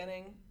in the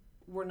beginning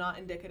were not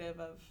indicative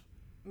of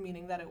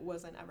meaning that it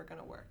wasn't ever going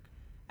to work.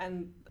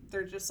 And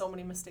there's just so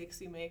many mistakes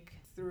you make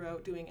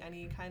throughout doing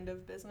any kind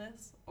of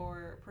business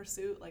or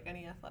pursuit, like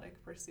any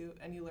athletic pursuit,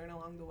 and you learn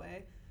along the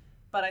way.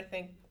 But I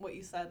think what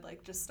you said,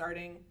 like just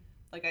starting,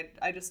 like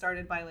I just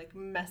started by like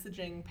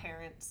messaging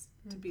parents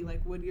to be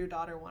like, would your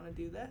daughter want to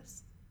do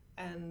this?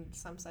 And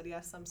some said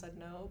yes, some said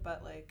no,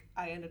 but like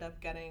I ended up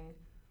getting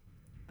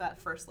that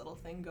first little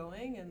thing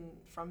going, and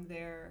from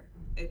there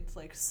it's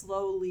like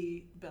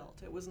slowly built.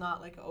 It was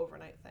not like an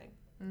overnight thing.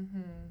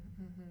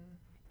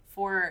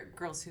 For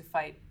Girls Who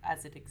Fight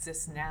as it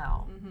exists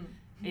now,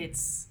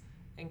 it's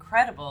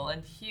incredible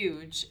and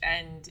huge,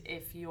 and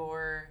if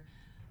you're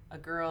a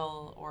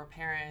girl or a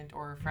parent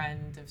or a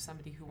friend of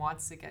somebody who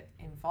wants to get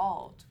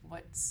involved,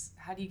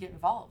 how do you get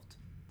involved?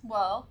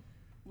 Well,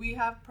 we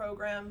have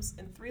programs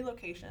in 3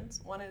 locations.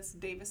 One is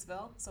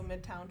Davisville, so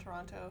Midtown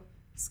Toronto,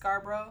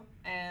 Scarborough,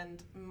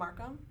 and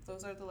Markham.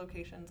 Those are the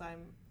locations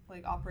I'm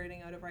like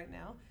operating out of right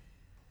now.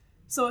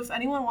 So if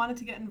anyone wanted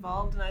to get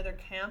involved in either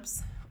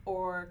camps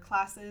or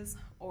classes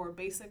or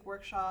basic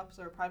workshops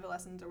or private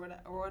lessons or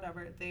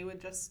whatever, they would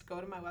just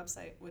go to my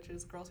website, which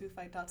is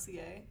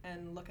girlswhofight.ca,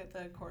 and look at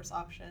the course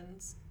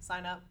options,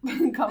 sign up,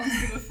 come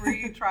do a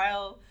free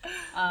trial.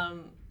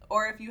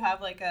 Or if you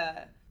have like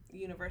a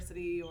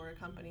university or a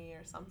company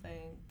or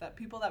something, that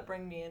people that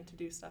bring me in to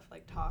do stuff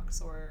like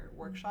talks or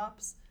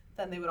workshops,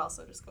 then they would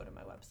also just go to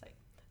my website.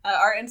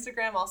 Our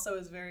Instagram also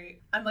is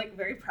I'm like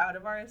very proud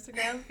of our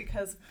Instagram,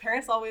 because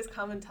parents always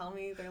come and tell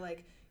me, they're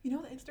like, the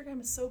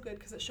Instagram is so good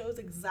because it shows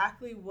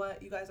exactly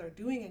what you guys are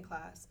doing in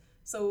class.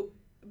 So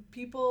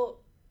people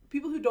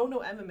who don't know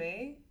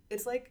MMA,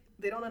 it's like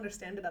they don't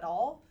understand it at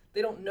all.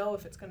 They don't know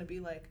if it's going to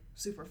be like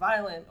super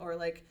violent, or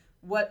like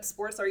what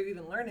sports are you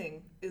even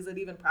learning? Is it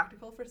even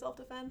practical for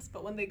self-defense?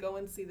 But when they go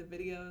and see the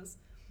videos,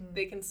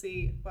 they can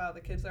see, wow,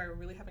 the kids are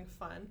really having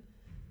fun.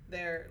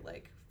 They're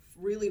like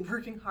really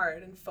working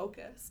hard and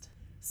focused.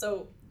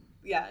 So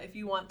yeah, if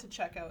you want to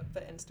check out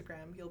the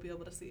Instagram, you'll be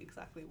able to see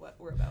exactly what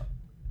we're about.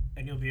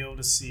 And you'll be able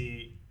to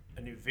see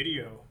a new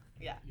video.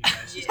 Yeah. You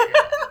guys just did,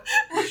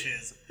 which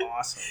is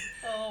awesome.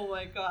 Oh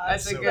my gosh.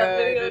 That's a that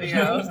good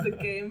video. changed the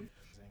game.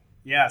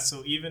 Yeah,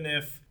 so even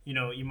if,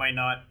 you might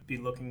not be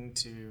looking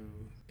to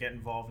get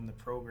involved in the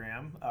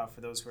program,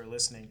 for those who are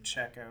listening,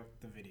 check out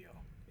the video.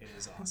 It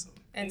is awesome.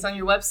 And it's on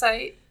your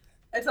website?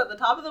 It's at the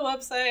top of the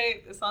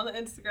website. It's on the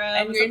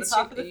Instagram. And it's your at the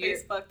top of the your-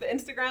 Facebook. The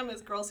Instagram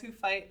is Girls Who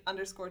Fight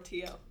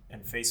 _TO.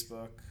 And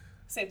Facebook,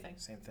 Same thing.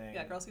 same thing.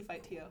 Yeah, Girls Who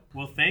Fight TO.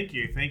 Well, thank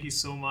you. Thank you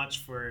so much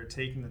for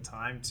taking the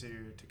time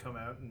to come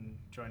out and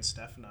join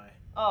Steph and I.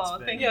 Oh,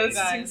 It's thank been- you this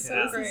guys. seems so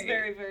This is great.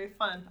 very, very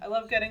fun. I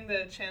love getting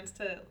the chance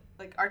to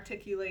like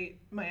articulate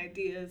my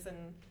ideas,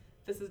 and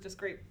this is just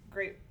great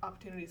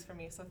opportunities for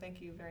me. So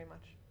thank you very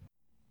much.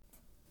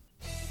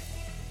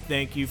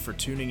 Thank you for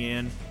tuning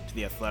in to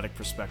the Athletic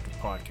Perspective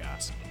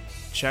Podcast.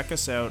 Check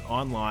us out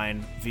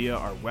online via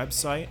our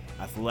website,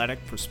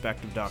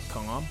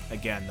 athleticperspective.com.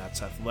 Again,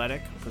 that's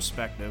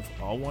athleticperspective,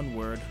 all one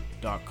word,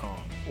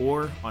 .com.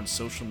 Or on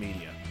social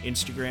media,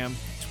 Instagram,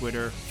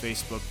 Twitter,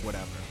 Facebook,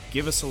 whatever.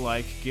 Give us a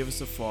like, give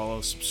us a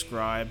follow,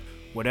 subscribe,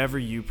 whatever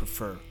you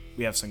prefer.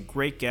 We have some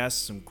great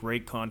guests, some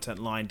great content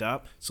lined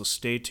up, so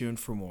stay tuned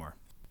for more.